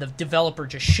 And then the developer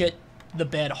just shit the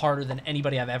bed harder than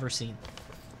anybody I've ever seen.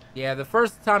 Yeah, the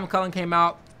first time culling came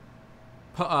out,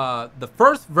 the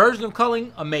first version of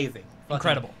culling, amazing.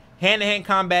 Incredible. Hand-to-hand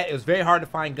combat, it was very hard to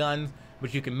find guns,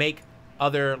 but you can make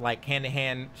other like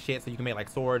hand-to-hand shit, so you can make like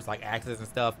swords, like axes and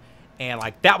stuff. And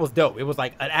like that was dope. It was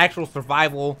like an actual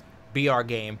survival BR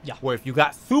game, where if you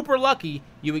got super lucky,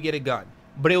 you would get a gun.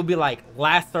 But it would be like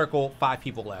last circle, 5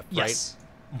 people left, yes.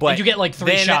 right? But and you get like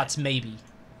 3 shots maybe.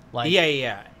 Like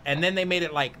yeah. And then they made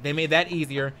it like they made that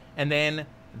easier, and then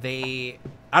they,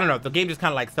 I don't know, the game just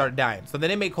kind of like started dying. So then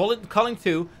they made culling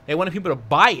 2. They wanted people to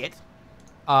buy it.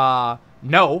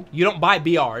 No, you don't buy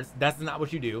BRs. That's not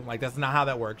what you do. Like that's not how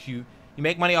that works. You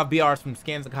make money off BRs from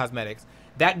skins and cosmetics.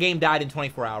 That game died in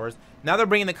 24 hours. Now they're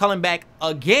bringing the culling back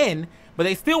again, but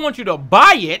they still want you to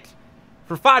buy it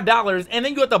for $5, and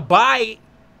then you have to buy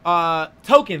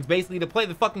tokens basically to play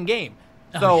the fucking game.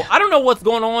 So I don't know what's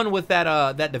going on with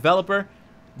that that developer,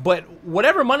 but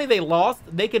whatever money they lost,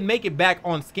 they can make it back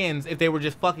on skins if they were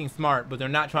just fucking smart. But they're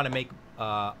not trying to make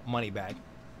money back,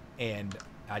 and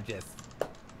I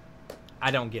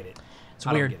don't get it. It's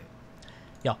weird. Don't get it.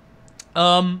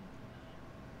 Yeah.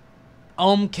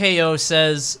 KO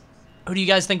says, who do you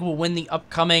guys think will win the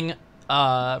upcoming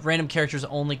random characters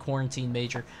only quarantine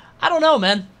major? I don't know,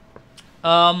 man.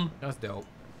 That's dope.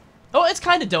 Oh, it's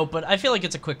kind of dope, but I feel like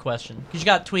it's a quick question. Because you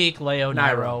got Tweak, Leo,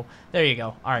 Nairo. There you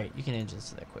go. All right, you can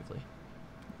answer that quickly.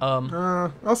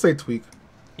 I'll say Tweak.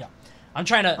 Yeah. I'm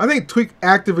trying to... I think Tweak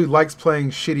actively likes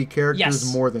playing shitty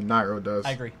characters more than Nairo does.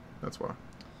 I agree. That's why.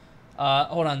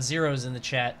 Hold on, Zero's in the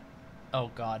chat.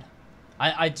 Oh, God.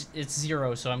 It's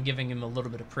Zero, so I'm giving him a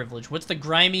little bit of privilege. What's the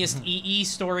grimiest EE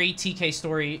story, TK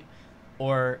story,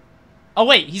 or... Oh,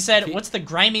 wait, he said, what's the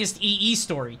grimiest EE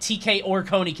story? TK or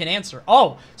Coney can answer.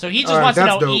 Oh, so he just wants to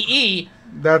know dope. EE.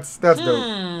 That's dope.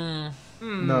 No,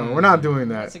 we're not doing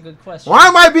that. That's a good question. Why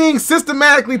am I being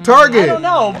systematically targeted? I don't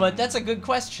know, but that's a good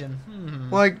question.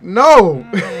 Like, no.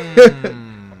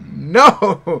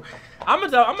 No. I'm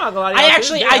not gonna lie.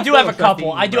 I do have a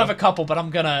couple. I do have a couple, but I'm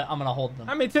gonna hold them.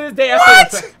 I mean, to this day,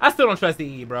 I still don't trust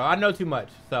EE, bro. I know too much,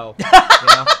 so you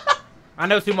know, I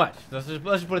know too much. Let's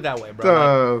just put it that way,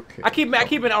 bro. Okay. I keep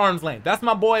him at arm's length. That's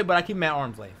my boy, but I keep him at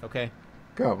arm's length. Okay.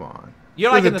 Come on.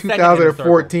 You're like in the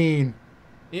 2014.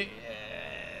 Yeah.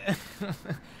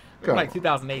 Like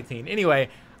 2018. Anyway,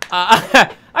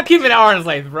 I keep him at arm's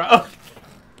length, bro.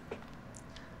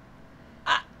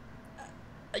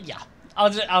 Yeah. I'll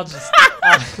just.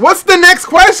 What's the next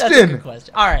question? That's a good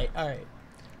question. All right.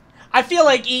 I feel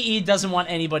like EE doesn't want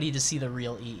anybody to see the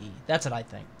real EE. That's what I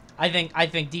think. I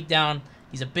think deep down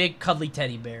he's a big cuddly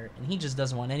teddy bear, and he just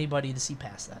doesn't want anybody to see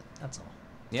past that. That's all.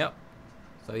 Yep.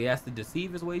 So he has to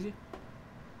deceive his wager.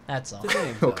 That's all.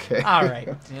 Okay. All right.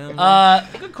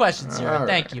 Good question, Sarah. Right.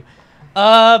 Thank you.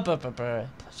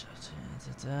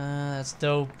 That's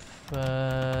dope.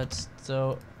 That's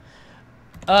dope.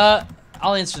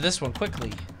 I'll answer this one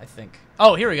quickly, I think.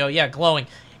 Oh, here we go. Yeah, glowing.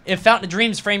 If Fountain of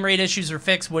Dreams frame rate issues are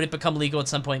fixed, would it become legal at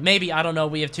some point? Maybe. I don't know.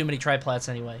 We have too many triplats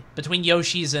anyway. Between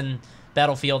Yoshi's and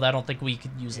Battlefield, I don't think we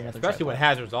could use another especially triplat. when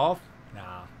Hazard's off.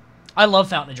 Nah. I love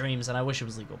Fountain of Dreams, and I wish it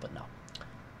was legal, but no.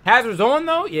 Hazard's on,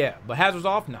 though? Yeah. But Hazard's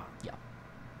off? Nah. Yeah.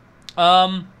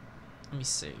 Let me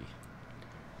see.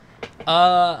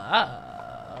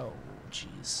 Oh,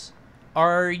 jeez.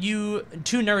 Are you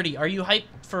too nerdy? Are you hyped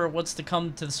for what's to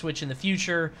come to the Switch in the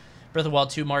future? Breath of the Wild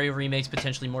 2, Mario remakes,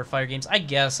 potentially more Fire games. I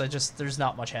guess. There's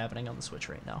not much happening on the Switch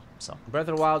right now. So Breath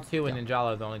of the Wild 2 and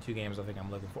Ninjala are the only 2 games I think I'm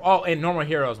looking for. Oh, and Normal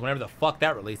Heroes, whenever the fuck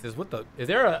that releases. Is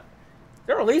there a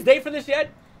release date for this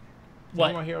yet? What?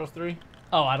 Normal Heroes 3?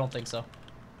 Oh, I don't think so.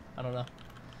 I don't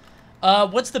know.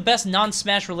 What's the best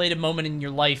non-Smash related moment in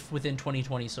your life within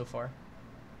 2020 so far?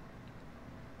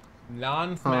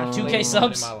 Non-Smash 2K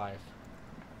subs in my life.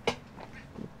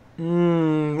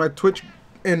 My Twitch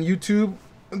and YouTube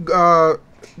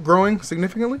growing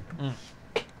significantly. I'm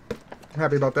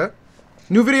happy about that.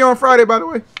 New video on Friday, by the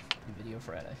way. New video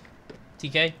Friday.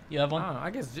 TK, you have one?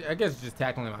 I guess just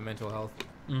tackling my mental health.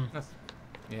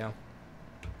 Yeah.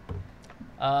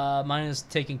 Mine is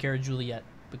taking care of Juliet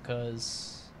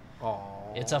because Oh.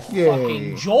 It's a Yay.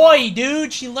 fucking joy,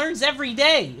 dude. She learns every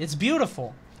day. It's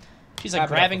beautiful. She's like Clap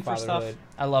it up grabbing for for stuff. fatherhood.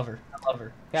 I love her. I love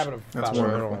her. Capital. That's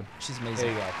Fatherhood. wonderful. She's There amazing.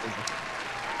 you go.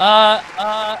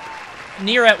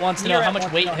 Nearet wants to know how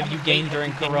much weight have you gained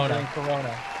during Corona?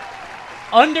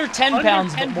 Under 10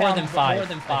 pounds, but more than 5. I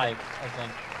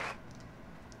think.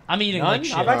 I'm eating like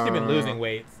shit. I've actually been losing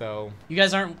weight, so. You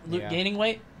guys aren't Yeah. gaining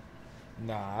weight?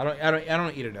 Nah, I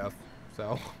don't eat enough,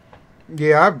 so.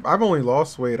 Yeah, I've only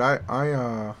lost weight.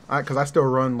 Because I still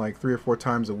run like 3 or 4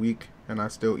 times a week, and I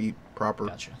still eat proper.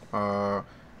 Gotcha.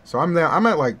 So I'm there. I'm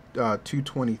at like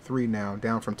 223 now,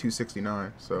 down from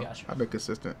 269. So Gotcha. I've been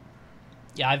consistent.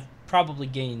 Yeah, I've probably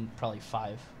gained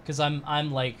 5 because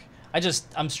I'm like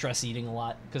I'm stress eating a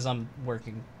lot because I'm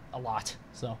working a lot.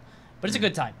 So, but it's a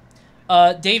good time.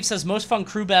 Dave says most fun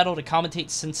crew battle to commentate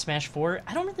since Smash 4.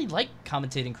 I don't really like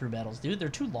commentating crew battles, dude. They're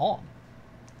too long.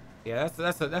 Yeah,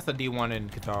 that's a D1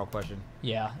 and Katara question.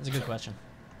 Yeah, that's a good question.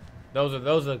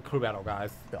 Those are crew battle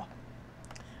guys. Yeah.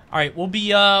 All right,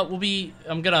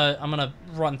 I'm gonna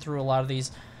run through a lot of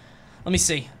these. Let me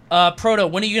see. Proto,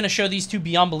 when are you gonna show these two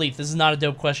Beyond Belief? This is not a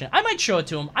dope question. I might show it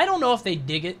to them. I don't know if they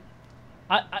dig it.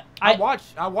 I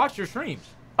watch your streams.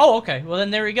 Oh, okay. Well,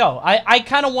 then there we go. I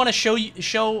kind of want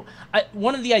to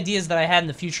one of the ideas that I had in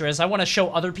the future is I want to show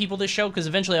other people this show because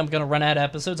eventually I'm going to run out of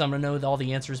episodes. I'm going to know all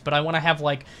the answers, but I want to have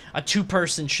like a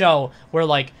 2-person show where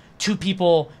like 2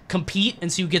 people compete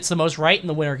and see who gets the most right and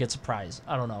the winner gets a prize.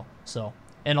 I don't know. So,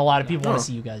 and a lot of people want to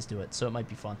see you guys do it, so it might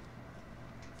be fun.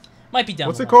 Might be down.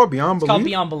 What's it called? Beyond Belief? It's called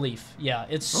Beyond Belief. Yeah,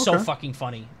 it's so fucking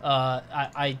funny.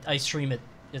 I stream it.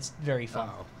 It's very fun.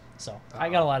 Uh-oh. So I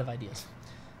got a lot of ideas.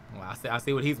 Well, I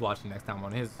see what he's watching next time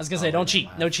on his. I was gonna say, don't cheat.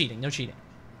 No cheating. No cheating.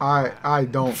 I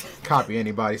don't copy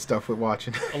anybody's stuff with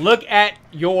watching. Look at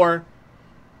your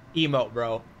emote,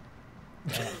 bro.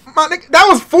 My nigga, that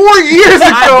was 4 years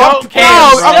ago. I don't care.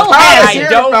 I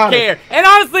don't care. And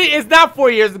honestly, it's not 4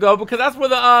 years ago because that's where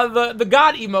the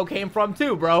God emote came from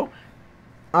too, bro.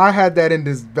 I had that in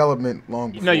development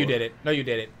long before. No, you did it. No, you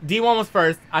did it. D1 was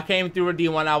first. I came through with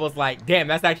D1. I was like, damn,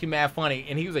 that's actually mad funny.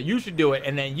 And he was like, you should do it.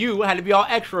 And then you had to be all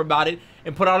extra about it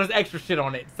and put all this extra shit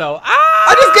on it. So,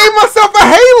 I just gave myself a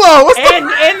Halo. What's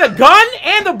and the gun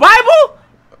and the Bible?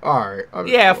 All right.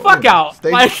 Yeah, fuck out.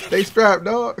 Stay strapped,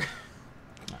 dog.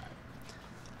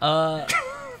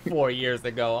 4 years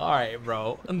ago. All right,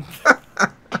 bro.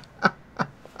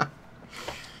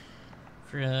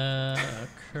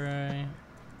 Okay.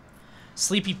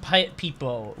 Sleepy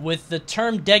Peepo. With the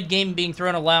term dead game being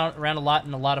thrown around a lot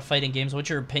in a lot of fighting games,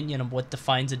 what's your opinion of what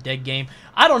defines a dead game?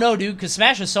 I don't know, dude, because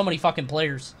Smash has so many fucking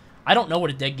players. I don't know what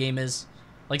a dead game is.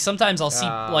 Like, sometimes I'll see,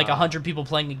 like, 100 people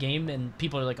playing the game, and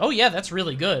people are like, oh, yeah, that's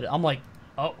really good. I'm like,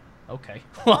 oh, okay.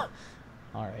 All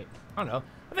right. I don't know.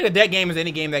 I think a dead game is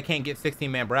any game that can't get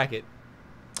 16-man bracket.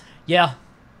 Yeah.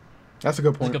 That's a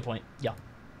good point. That's a good point, yeah.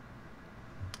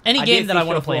 Any game that I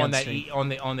want to play on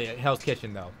the Hell's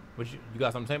Kitchen, though. You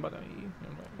got something to say about that?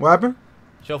 What happened?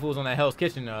 Shofu was on that Hell's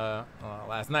Kitchen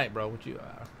last night, bro. What you?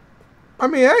 I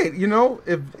mean, hey, you know,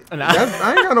 I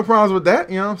ain't got no problems with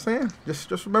that. You know what I'm saying?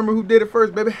 Just remember who did it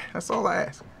first, baby. That's all I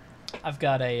ask. I've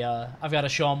got a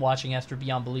show I'm watching after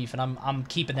Beyond Belief, and I'm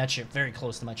keeping that shit very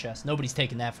close to my chest. Nobody's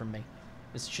taking that from me.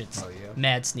 This shit's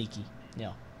mad sneaky. You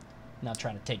know, not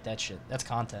trying to take that shit. That's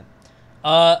content.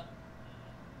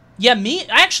 Yeah,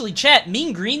 chat,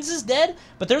 Mean Greens is dead,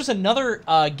 but there's another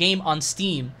game on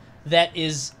Steam that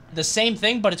is the same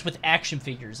thing, but it's with action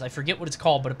figures. I forget what it's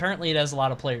called, but apparently it has a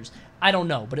lot of players. I don't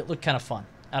know, but it looked kind of fun.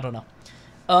 I don't know.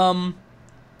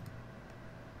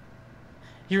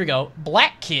 Here we go.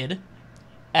 Black Kid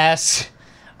asks,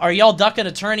 are y'all ducking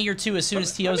a tourney or two as soon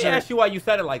as TOs are... Let me ask you why you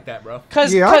said it like that, bro. I'm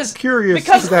curious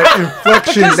because that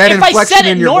inflection, because if I said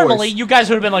it normally, you guys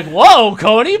would have been like, whoa,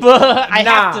 Coney, but I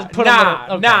have to put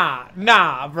a little...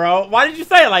 Nah, bro. Why did you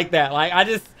say it like that? Like,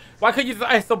 why could you...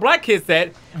 So Black Kid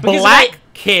said,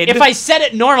 Kid. If I said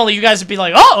it normally, you guys would be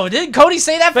like, oh, did Coney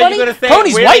say that funny? Say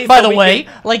Coney's white, by the way.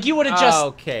 Like, you would have just...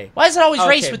 Okay. Why is it always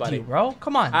race with you, bro?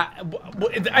 Come on.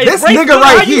 This nigga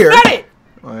right here... I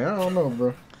don't know,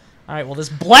 bro. All right, well, this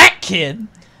Black Kid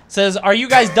says, are you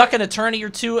guys ducking a tourney or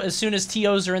two as soon as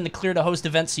TOs are in the clear to host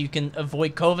events so you can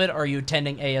avoid COVID, or are you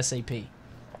attending ASAP?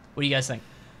 What do you guys think?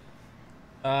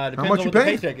 Depends on what the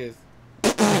paycheck is.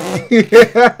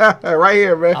 Yeah, right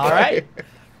here, man. All right.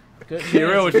 Good. Be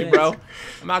real with you, bro.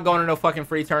 I'm not going to no fucking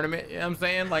free tournament. You know what I'm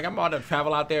saying? Like, I'm about to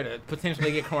travel out there to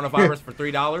potentially get coronavirus for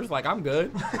 $3. Like, I'm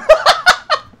good.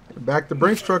 Back the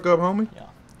Brinks truck up, homie.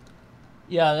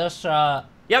 Yeah, that's...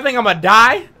 Y'all think I'm gonna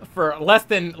die for less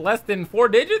than 4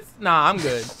 digits? Nah, I'm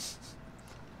good.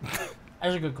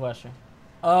 That's a good question.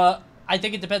 I I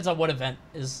think it depends on what event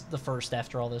is the first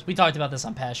after all this. We talked about this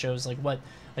on past shows, like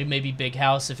maybe Big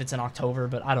House if it's in October,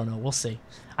 but I don't know. We'll see.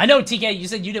 I know, TK, you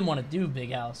said you didn't want to do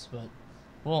Big House, but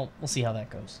we'll see how that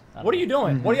goes. What are you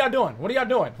doing? What are y'all doing? What are y'all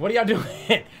doing? What are y'all doing?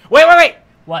 Wait.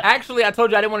 What? Actually, I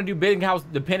told you I didn't want to do Big House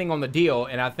depending on the deal,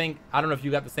 and I don't know if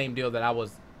you got the same deal that I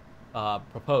was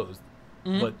proposed,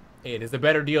 but it is a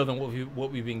better deal than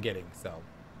what we've been getting. So,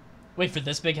 wait for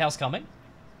this Big House coming.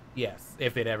 Yes,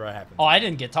 if it ever happens. Oh, I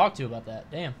didn't get talked to about that.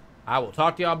 Damn. I will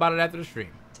talk to y'all about it after the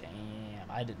stream.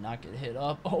 Damn, I did not get hit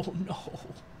up. Oh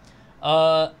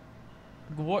no.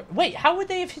 Wait, how would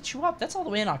they have hit you up? That's all the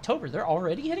way in October. They're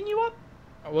already hitting you up?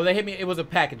 Well, they hit me. It was a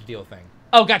package deal thing.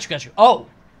 Oh, got you.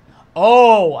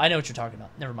 Oh, I know what you're talking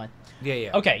about. Never mind.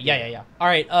 Yeah. Okay, yeah. All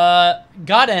right,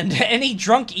 Godend, any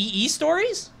drunk EE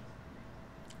stories?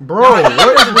 Bro,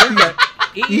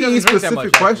 what is EE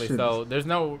specific questions? So there's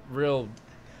no real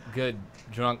good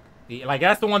drunk. Like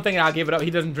that's the one thing I'll give it up. He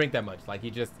doesn't drink that much. Like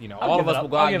he just, all of us will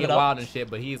go out and get wild and shit.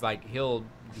 But he's like,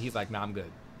 nah, I'm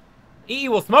good. EE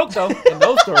will smoke though, and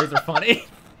those stories are funny.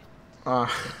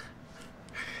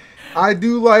 I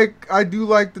do like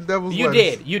the Devil's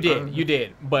Lettuce. You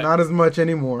did, but not as much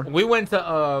anymore. We went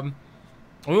to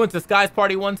Sky's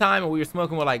party one time and we were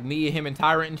smoking with like me, him, and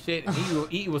Tyrant and shit. And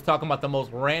he was talking about the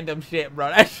most random shit, bro.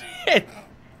 That shit.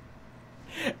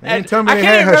 And tell me I they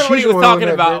can't had remember what he was hashish oil talking in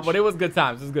that about, bitch. but it was good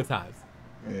times. It was good times.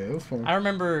 Yeah, it was fun. I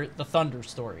remember the Thunder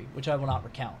story, which I will not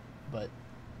recount, but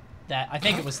I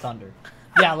think it was Thunder.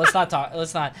 Yeah, let's not.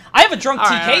 I have a drunk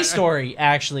TK story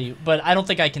actually, but I don't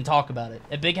think I can talk about it.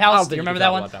 At Big House, do you remember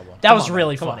that one? That was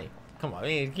really funny. Come on,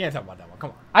 you can't talk about that one.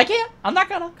 Come on. I can't. I'm not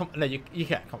gonna. No, you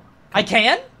can't. Come on. I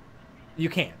can. You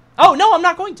can't. Oh no, I'm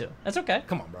not going to. That's okay.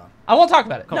 Come on, bro. I won't talk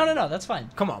about it. No, that's fine.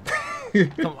 Come on, bro.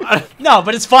 Come on. No,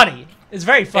 but it's funny. It's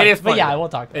very funny. It is funny. But yeah, I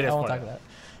won't talk about it. I won't talk about it.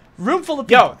 Room full of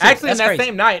people. people. Yo, actually, in that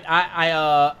same night,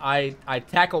 I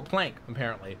tackled Plank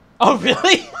apparently. Oh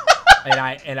really?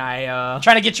 and I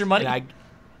trying to get your money. And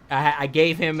I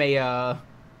gave him a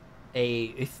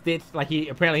stitch. Like he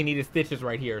apparently needed stitches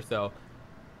right here. So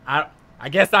I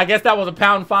guess that was a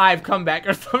 £5 comeback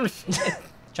or some shit.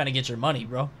 Trying to get your money,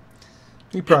 bro.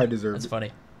 He probably deserves it. That's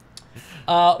funny.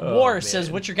 War says,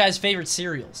 "What's your guys' favorite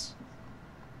cereals?"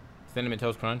 Cinnamon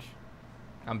Toast Crunch.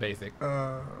 I'm basic.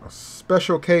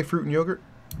 Special K fruit and yogurt.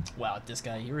 Wow, this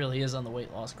guy, he really is on the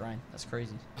weight loss grind. That's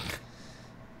crazy.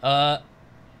 Either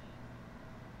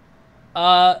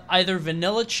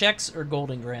vanilla Chex or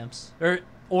Golden Grams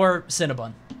or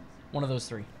Cinnabon, one of those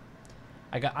three.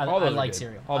 I like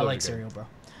cereal. I like cereal, bro.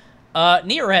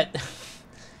 Neorette,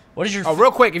 what is your? Oh,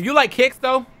 real quick, if you like Kicks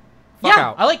though, fuck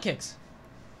out. I like Kicks.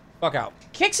 Fuck out.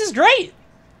 Kicks is great.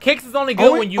 Kicks is only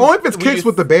good when you. Only if it's Kicks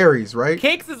with the berries, right?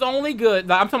 Kicks is only good.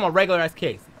 Like, I'm talking about regular ass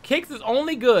Kicks. Kicks is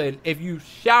only good if you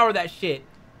shower that shit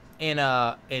in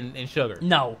sugar.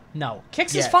 No.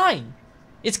 Kicks is fine.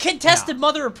 It's kid tested,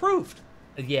 mother approved.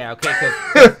 Yeah, okay,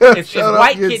 because it's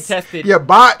white kid tested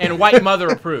and white mother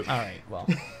approved. All right, well,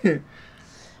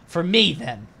 for me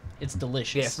then, it's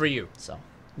delicious. Yeah, for you. So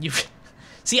you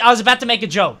see, I was about to make a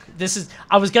joke.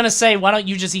 I was gonna say, why don't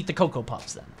you just eat the Cocoa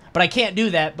Puffs then? But I can't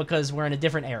do that because we're in a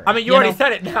different era. I mean, you already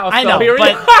said it now. I know, so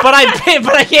but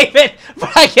I gave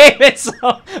it. So,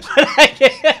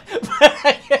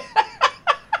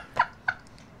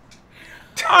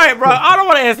 All right, bro. I don't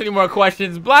want to answer any more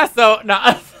questions. Blasto, no.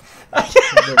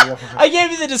 I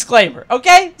gave you the disclaimer,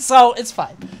 okay? So it's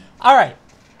fine. All right.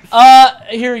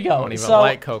 Here we go. I don't even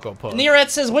like Cocoa Puffs. Neorette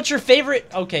says, "What's your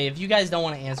favorite?" Okay, if you guys don't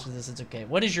want to answer this, it's okay.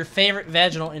 What is your favorite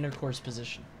vaginal intercourse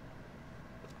position?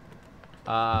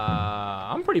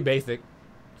 I'm pretty basic,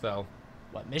 so.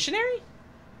 What, missionary?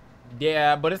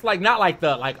 Yeah, but it's like not like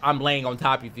I'm laying on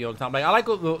top, you feel on top. Like I like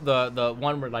the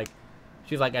one where like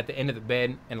she's like at the end of the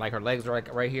bed and like her legs are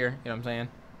like right here. You know what I'm saying?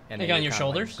 And like on your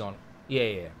shoulders. Like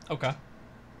yeah. Okay.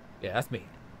 Yeah, that's me.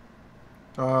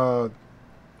 Doggy.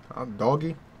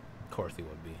 Of course he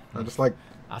would be. I just like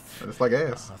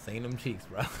ass. I seen them cheeks,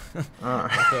 bro.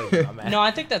 No,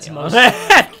 I think that's most.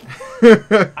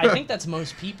 I think that's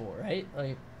most people, right?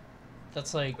 Like,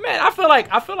 that's like. Man, I feel like.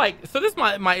 So this is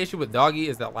my issue with doggy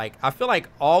is that like I feel like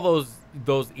all those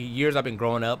years I've been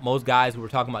growing up, most guys who were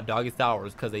talking about doggy style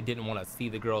was because they didn't want to see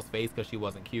the girl's face because she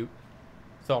wasn't cute.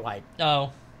 So like.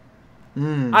 Oh. I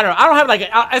don't know. I don't have like.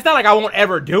 It's not like I won't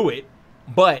ever do it,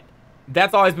 but.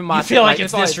 That's always been my. You feel like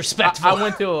it's disrespectful. I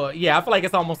went to I feel like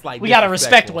it's almost like we gotta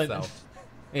respect women. So.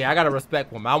 Yeah, I gotta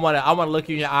respect women. I wanna look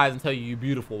you in your eyes and tell you you're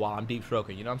beautiful while I'm deep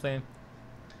stroking. You know what I'm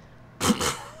saying?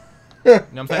 You know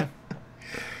what I'm saying?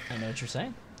 I know what you're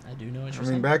saying. I do know what you're I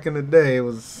saying. mean, back in the day, it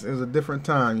was a different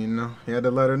time, you know. You had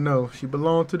to let her know she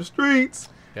belonged to the streets.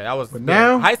 Yeah, that was. But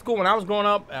now, high school when I was growing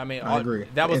up, I mean, I agree.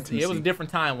 That was Intimacy. it was a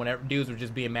different time when dudes were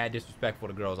just being mad disrespectful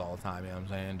to girls all the time. You know what I'm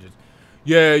saying? Just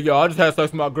yeah, I just had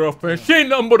sex with my girlfriend. She ain't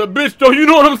nothing but a bitch, though. You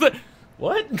know what I'm saying?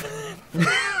 What?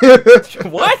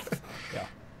 What? Yeah.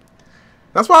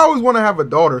 That's why I always want to have a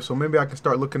daughter, so maybe I can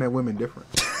start looking at women different.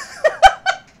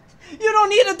 You don't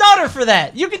need a daughter for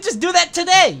that. You can just do that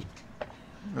today.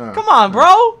 Uh, Come on,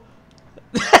 bro.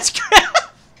 That's great.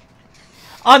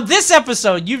 On this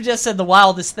episode, you've just said the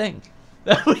wildest thing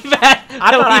that we've had.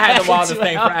 I thought I had the wildest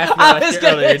thing for asking me that shit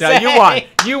earlier. Dog. You won.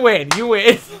 You win. You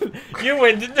win. You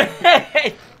win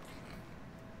today.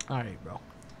 All right, bro.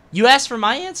 You asked for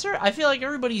my answer? I feel like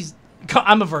everybody's...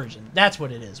 I'm a virgin. That's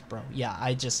what it is, bro. Yeah,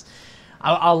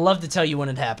 I'll love to tell you when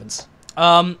it happens.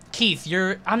 Keith,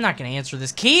 I'm not going to answer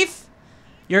this. Keith,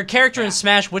 you're a character in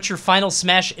Smash. What's your final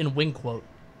Smash and win quote?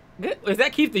 Is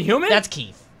that Keith the human? That's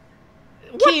Keith.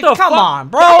 What Keith, the come fuck? on,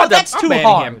 bro. That's too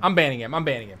hard. I'm banning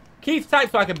him. Keith,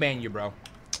 type so I can ban you, bro.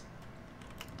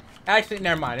 Actually,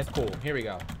 never mind. It's cool. Here we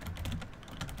go.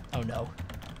 Oh, no.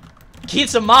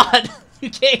 Keith's a mod. You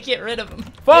can't get rid of him.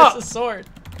 Fuck. He has a sword.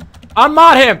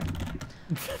 Unmod him.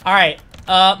 All right.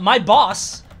 My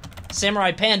boss,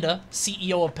 Samurai Panda,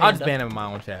 CEO of Panda, I'll just ban him in my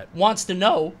own chat. wants to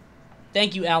know,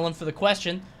 thank you, Alan, for the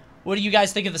question, what do you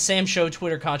guys think of the Sam Show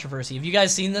Twitter controversy? Have you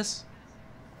guys seen this?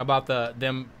 About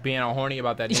them being all horny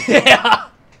about that. Yeah.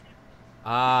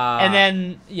 And And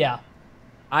then, yeah.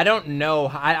 I don't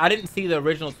know. I didn't see the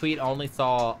original tweet. I only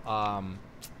saw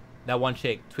that one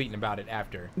chick tweeting about it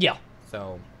after. Yeah.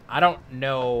 So I don't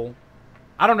know.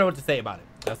 I don't know what to say about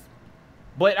it.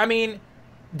 But I mean,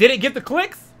 did it get the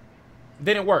clicks?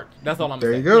 Didn't work. That's all I'm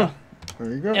saying. There you go. Yeah.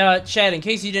 There you go. Chad, in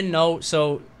case you didn't know,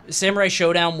 so Samurai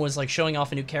Showdown was like showing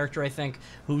off a new character, I think,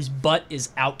 whose butt is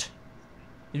out.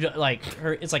 Like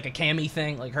it's like a cami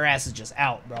thing. Like her ass is just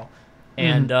out, bro.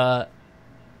 And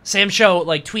Sam Show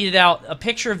like tweeted out a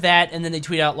picture of that, and then they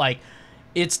tweet out like,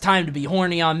 "It's time to be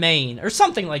horny on main" or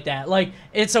something like that. Like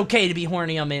it's okay to be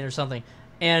horny on main or something.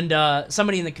 And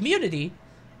somebody in the community,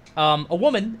 a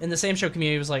woman in the Sam Show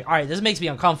community was like, "All right, this makes me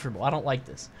uncomfortable. I don't like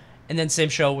this." And then Sam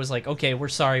Show was like, "Okay, we're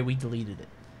sorry, we deleted it."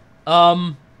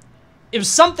 It was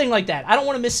something like that. I don't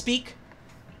want to misspeak.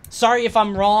 Sorry if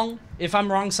I'm wrong. If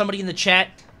I'm wrong, somebody in the chat.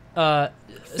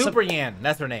 Super Yan,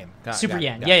 that's her name. Super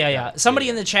Yan. Yeah. Somebody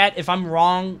in the chat, if I'm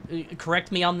wrong,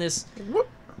 correct me on this.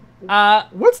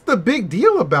 What's the big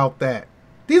deal about that?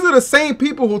 These are the same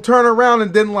people who turn around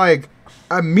and then like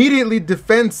immediately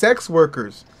defend sex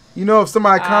workers. You know, if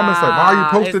somebody comments like, "Why are you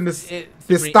posting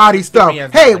this thotty stuff?"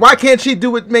 Hey, why can't she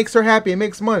do what makes her happy and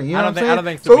makes money? You know what I'm saying? I don't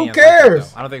think so. Who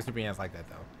cares? I don't think Super Yan's like that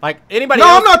though. Like anybody. No,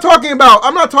 else? I'm not talking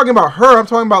about her. I'm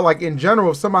talking about like in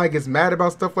general. If somebody gets mad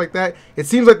about stuff like that, it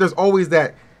seems like there's always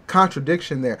that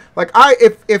contradiction there. Like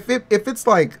if it's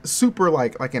like super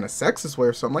like in a sexist way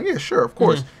or something, like yeah, sure, of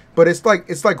course. But it's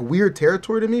like weird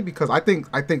territory to me because I think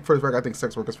first record, I think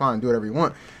sex work is fine, do whatever you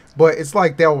want. But it's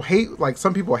like they'll hate, like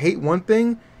some people hate one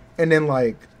thing and then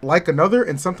like another,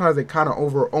 and sometimes they kind of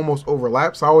almost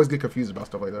overlap. So I always get confused about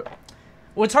stuff like that.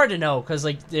 Well, it's hard to know because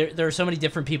like there are so many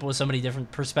different people with so many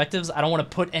different perspectives. I don't want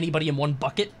to put anybody in one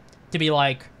bucket to be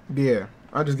like. Yeah,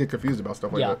 I just get confused about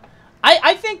stuff like that.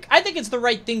 I think it's the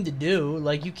right thing to do.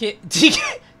 Like you can't.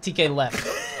 TK left.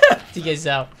 TK's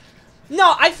out.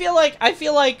 No, I feel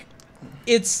like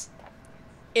it's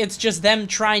just them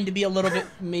trying to be a little bit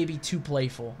maybe too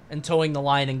playful and towing the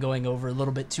line and going over a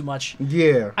little bit too much.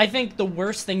 Yeah. I think the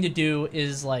worst thing to do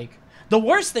is like. The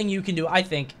worst thing you can do, I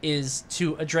think, is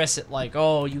to address it like,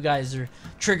 oh, you guys are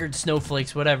triggered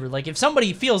snowflakes, whatever. Like, if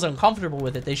somebody feels uncomfortable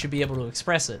with it, they should be able to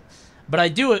express it. But I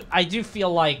do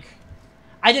feel like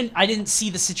I didn't see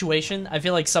the situation. I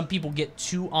feel like some people get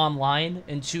too online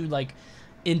and too like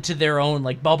into their own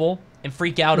like bubble and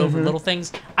freak out over little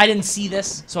things. I didn't see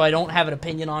this, so I don't have an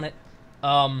opinion on it.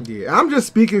 Yeah, I'm just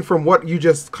speaking from what you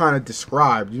just kind of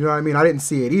described. You know what I mean? I didn't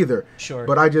see it either. Sure.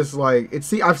 But I just like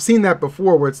I've seen that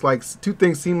before, where it's like two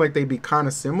things seem like they'd be kind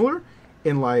of similar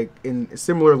in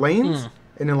similar lanes,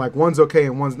 and then like one's okay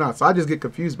and one's not. So I just get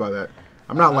confused by that.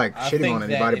 I'm not like shitting on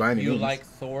anybody by any means. If you like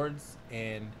swords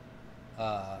and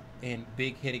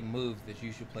big hitting moves, that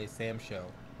you should play Sam Show,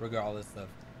 regardless of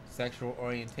sexual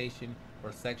orientation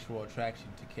or sexual attraction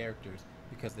to characters,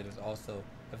 because it is also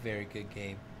a very good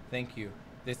game. Thank you.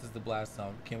 This is the Blast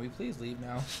Zone. Can we please leave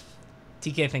now?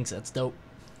 TK thinks that's dope.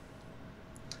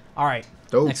 All right.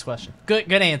 Dope. Next question.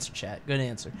 Good answer, chat. Good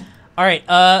answer. All right.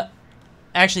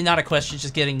 Actually, not a question.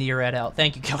 Just getting Neoret out.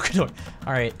 Thank you, Calcador.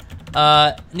 All right.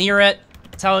 Neoret,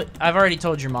 I've already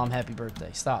told your mom happy birthday.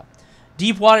 Stop.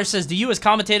 Deepwater says, do you as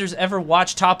commentators ever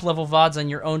watch top-level VODs on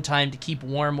your own time to keep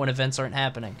warm when events aren't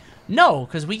happening? No,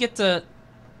 because we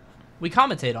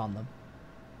commentate on them.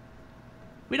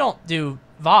 We don't do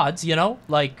VODs, you know?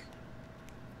 Like,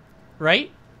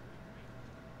 right?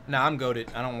 Nah, I'm goated.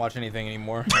 I don't watch anything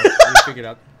anymore.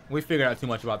 We figured out too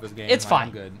much about this game. It's fine.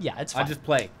 I'm good. Yeah, it's fine. I just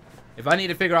play. If I need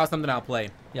to figure out something, I'll play.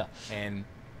 Yeah. And,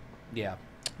 yeah.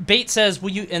 Bait says,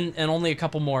 will you, and only a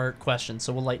couple more questions,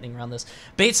 so we'll lightning around this.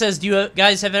 Bait says, do you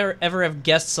guys ever have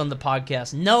guests on the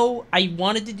podcast? No, I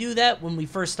wanted to do that when we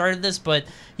first started this, but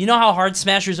you know how hard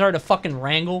Smashers are to fucking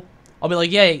wrangle? I'll be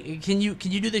like, yeah, can you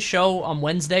do the show on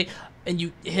Wednesday? And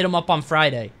you hit them up on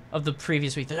Friday of the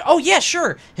previous week. Oh, yeah,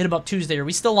 sure. Hit them up Tuesday. Are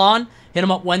we still on? Hit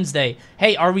them up Wednesday.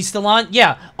 Hey, are we still on?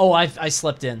 Yeah. Oh, I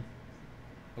slept in.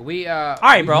 All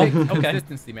right, bro. Okay.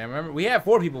 Consistency, man. Remember, we had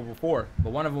 4 people before,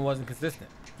 but one of them wasn't consistent.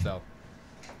 So,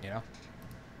 you know,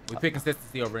 we pick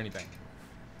consistency over anything.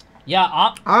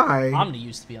 Yeah, I Omni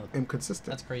used to be on. am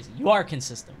consistent. That's crazy. You are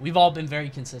consistent. We've all been very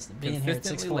consistent. Being here at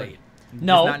 6:40. Late.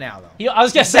 No, not now though. I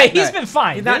was gonna say he's been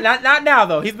fine. He's not now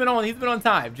though. He's been on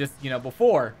time. Just, you know,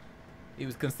 before he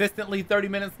was consistently 30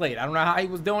 minutes late. I don't know how he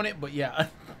was doing it, but yeah.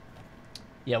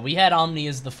 Yeah, we had Omni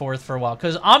as the 4th for a while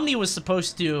because Omni was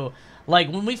supposed to, like,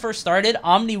 when we first started,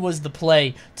 Omni was the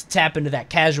play to tap into that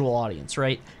casual audience,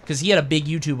 right? Because he had a big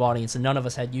YouTube audience and none of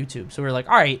us had YouTube, so we were like,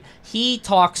 all right, he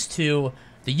talks to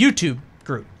the YouTube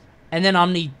group, and then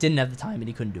Omni didn't have the time and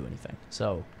he couldn't do anything.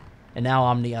 So, and now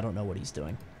Omni, I don't know what he's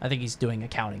doing. I think he's doing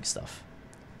accounting stuff.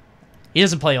 He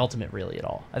doesn't play Ultimate really at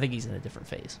all. I think he's in a different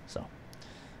phase. So,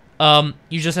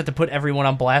 you just have to put everyone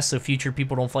on blast so future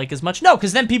people don't flake as much. No,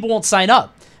 because then people won't sign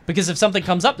up. Because if something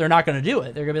comes up, they're not going to do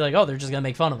it. They're going to be like, oh, they're just going to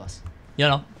make fun of us. You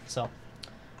know? So,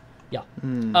 yeah.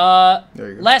 There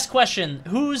you go. Last question.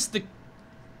 Who's the...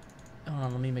 Hold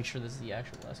on, let me make sure this is the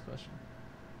actual last question.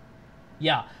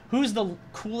 Yeah. Who's the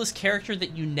coolest character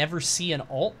that you never see in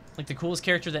alt? Like the coolest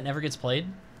character that never gets played?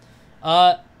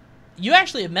 You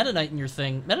actually have Meta Knight in your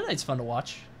thing. Meta Knight's fun to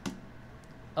watch.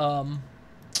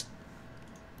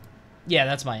 Yeah,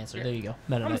 that's my answer. There you go.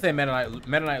 Meta Knight. I'm gonna say Meta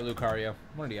Knight, Lucario,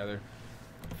 one or the other.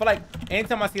 But like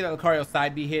anytime I see that Lucario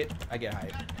side B hit, I get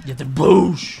hyped. Get the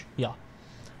boosh. Yeah.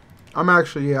 I'm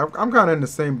actually I'm kind of in the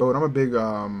same boat. I'm a big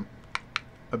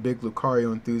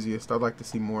Lucario enthusiast. I'd like to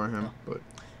see more of him, but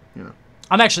you know.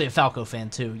 I'm actually a Falco fan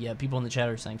too. Yeah, people in the chat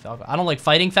are saying Falco. I don't like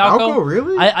fighting Falco. Falco,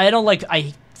 really? I don't like.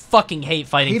 I fucking hate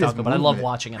fighting Falco, but I love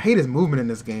watching him. I hate his movement in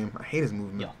this game. I hate his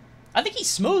movement. Yeah. I think he's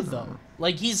smooth though.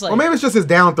 Like he's like. Well, maybe it's just his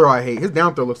down throw. I hate his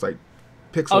down throw. Looks like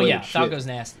pixelated. Oh yeah, shit. Falco's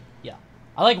nasty. Yeah,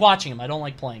 I like watching him. I don't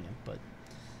like playing him, but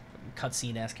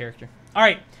cutscene ass character. All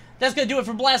right, that's gonna do it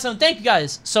for Blast Zone. Thank you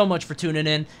guys so much for tuning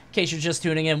in. In case you're just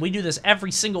tuning in, we do this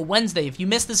every single Wednesday. If you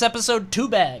missed this episode, too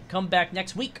bad. Come back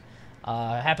next week.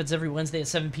 Happens every Wednesday at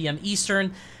 7 p.m.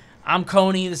 Eastern. I'm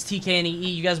Coney. This is TK and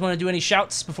EE. You guys want to do any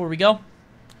shouts before we go?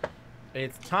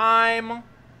 It's time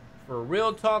for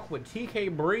Real Talk with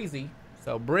TK Breezy.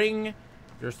 So bring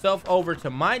yourself over to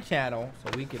my channel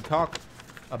so we can talk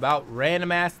about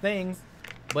random ass things,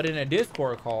 but in a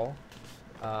Discord call,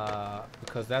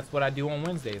 because that's what I do on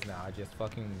Wednesdays now. I just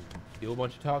fucking do a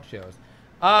bunch of talk shows.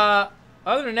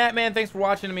 Other than that, man, thanks for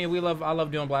watching. I mean, I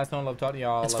love doing Blast Zone. Love talking to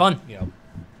y'all. It's fun. You know,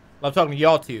 love talking to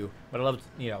y'all too, but I love,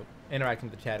 you know, interacting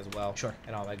with the chat as well. Sure.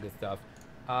 And all that good stuff.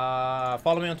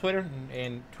 Follow me on Twitter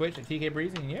and Twitch at TK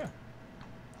Breezy, and yeah.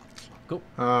 Cool.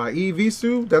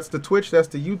 Evisu, that's the Twitch, that's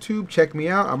the YouTube. Check me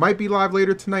out. I might be live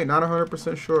later tonight, not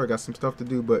 100% sure. I got some stuff to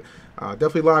do, but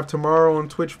definitely live tomorrow on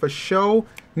Twitch for show.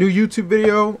 New YouTube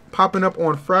video popping up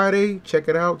on Friday. Check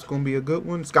it out. It's going to be a good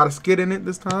one. It's got a skit in it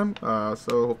this time,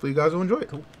 so hopefully you guys will enjoy it.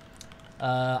 Cool.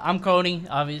 I'm Coney,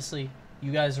 obviously.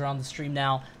 You guys are on the stream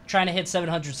now. Trying to hit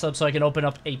 700 subs so I can open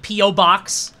up a P.O.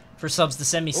 box for subs to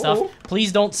send me stuff. Ooh.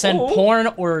 Please don't send porn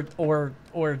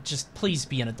or just please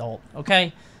be an adult,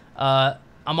 okay?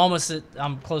 I'm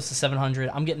close to 700.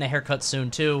 I'm getting a haircut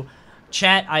soon too.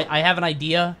 Chat, I have an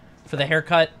idea for the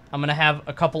haircut. I'm gonna have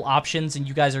a couple options, and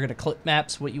you guys are gonna clip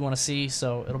maps what you want to see,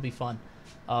 so it'll be fun.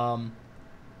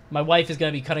 My wife is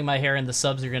gonna be cutting my hair, and the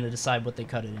subs are gonna decide what they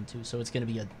cut it into, so it's gonna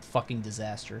be a fucking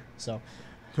disaster. So,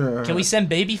 can we send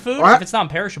baby food if it's not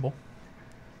perishable?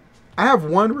 I have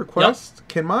one request. Yep.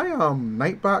 Can my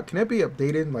Nightbot, can it be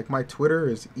updated? Like my Twitter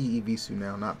is EEVSU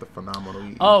now, not the phenomenal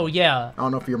EE. Oh yeah. I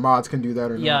don't know if your mods can do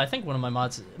that or not. Yeah, I think one of my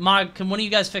mods. Can one of you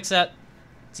guys fix that?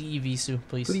 It's EEVSU,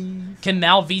 please. Can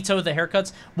Mal veto the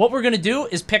haircuts? What we're gonna do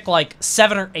is pick like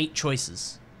 7 or 8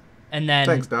 choices, and then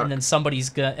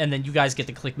and then you guys get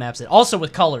to click maps it. Also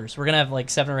with colors, we're gonna have like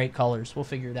 7 or 8 colors. We'll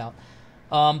figure it out.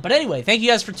 But anyway, thank you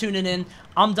guys for tuning in.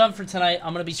 I'm done for tonight.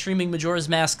 I'm going to be streaming Majora's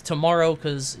Mask tomorrow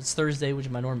because it's Thursday, which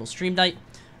is my normal stream night.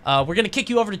 We're going to kick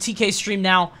you over to TK's stream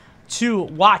now to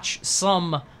watch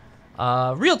some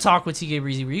Real Talk with TK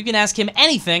Breezy, where you can ask him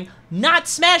anything not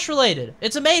Smash related.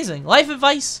 It's amazing. Life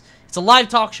advice. It's a live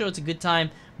talk show. It's a good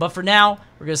time. But for now,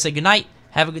 we're going to say goodnight.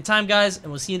 Have a good time, guys, and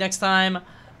we'll see you next time.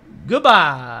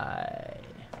 Goodbye.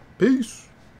 Peace.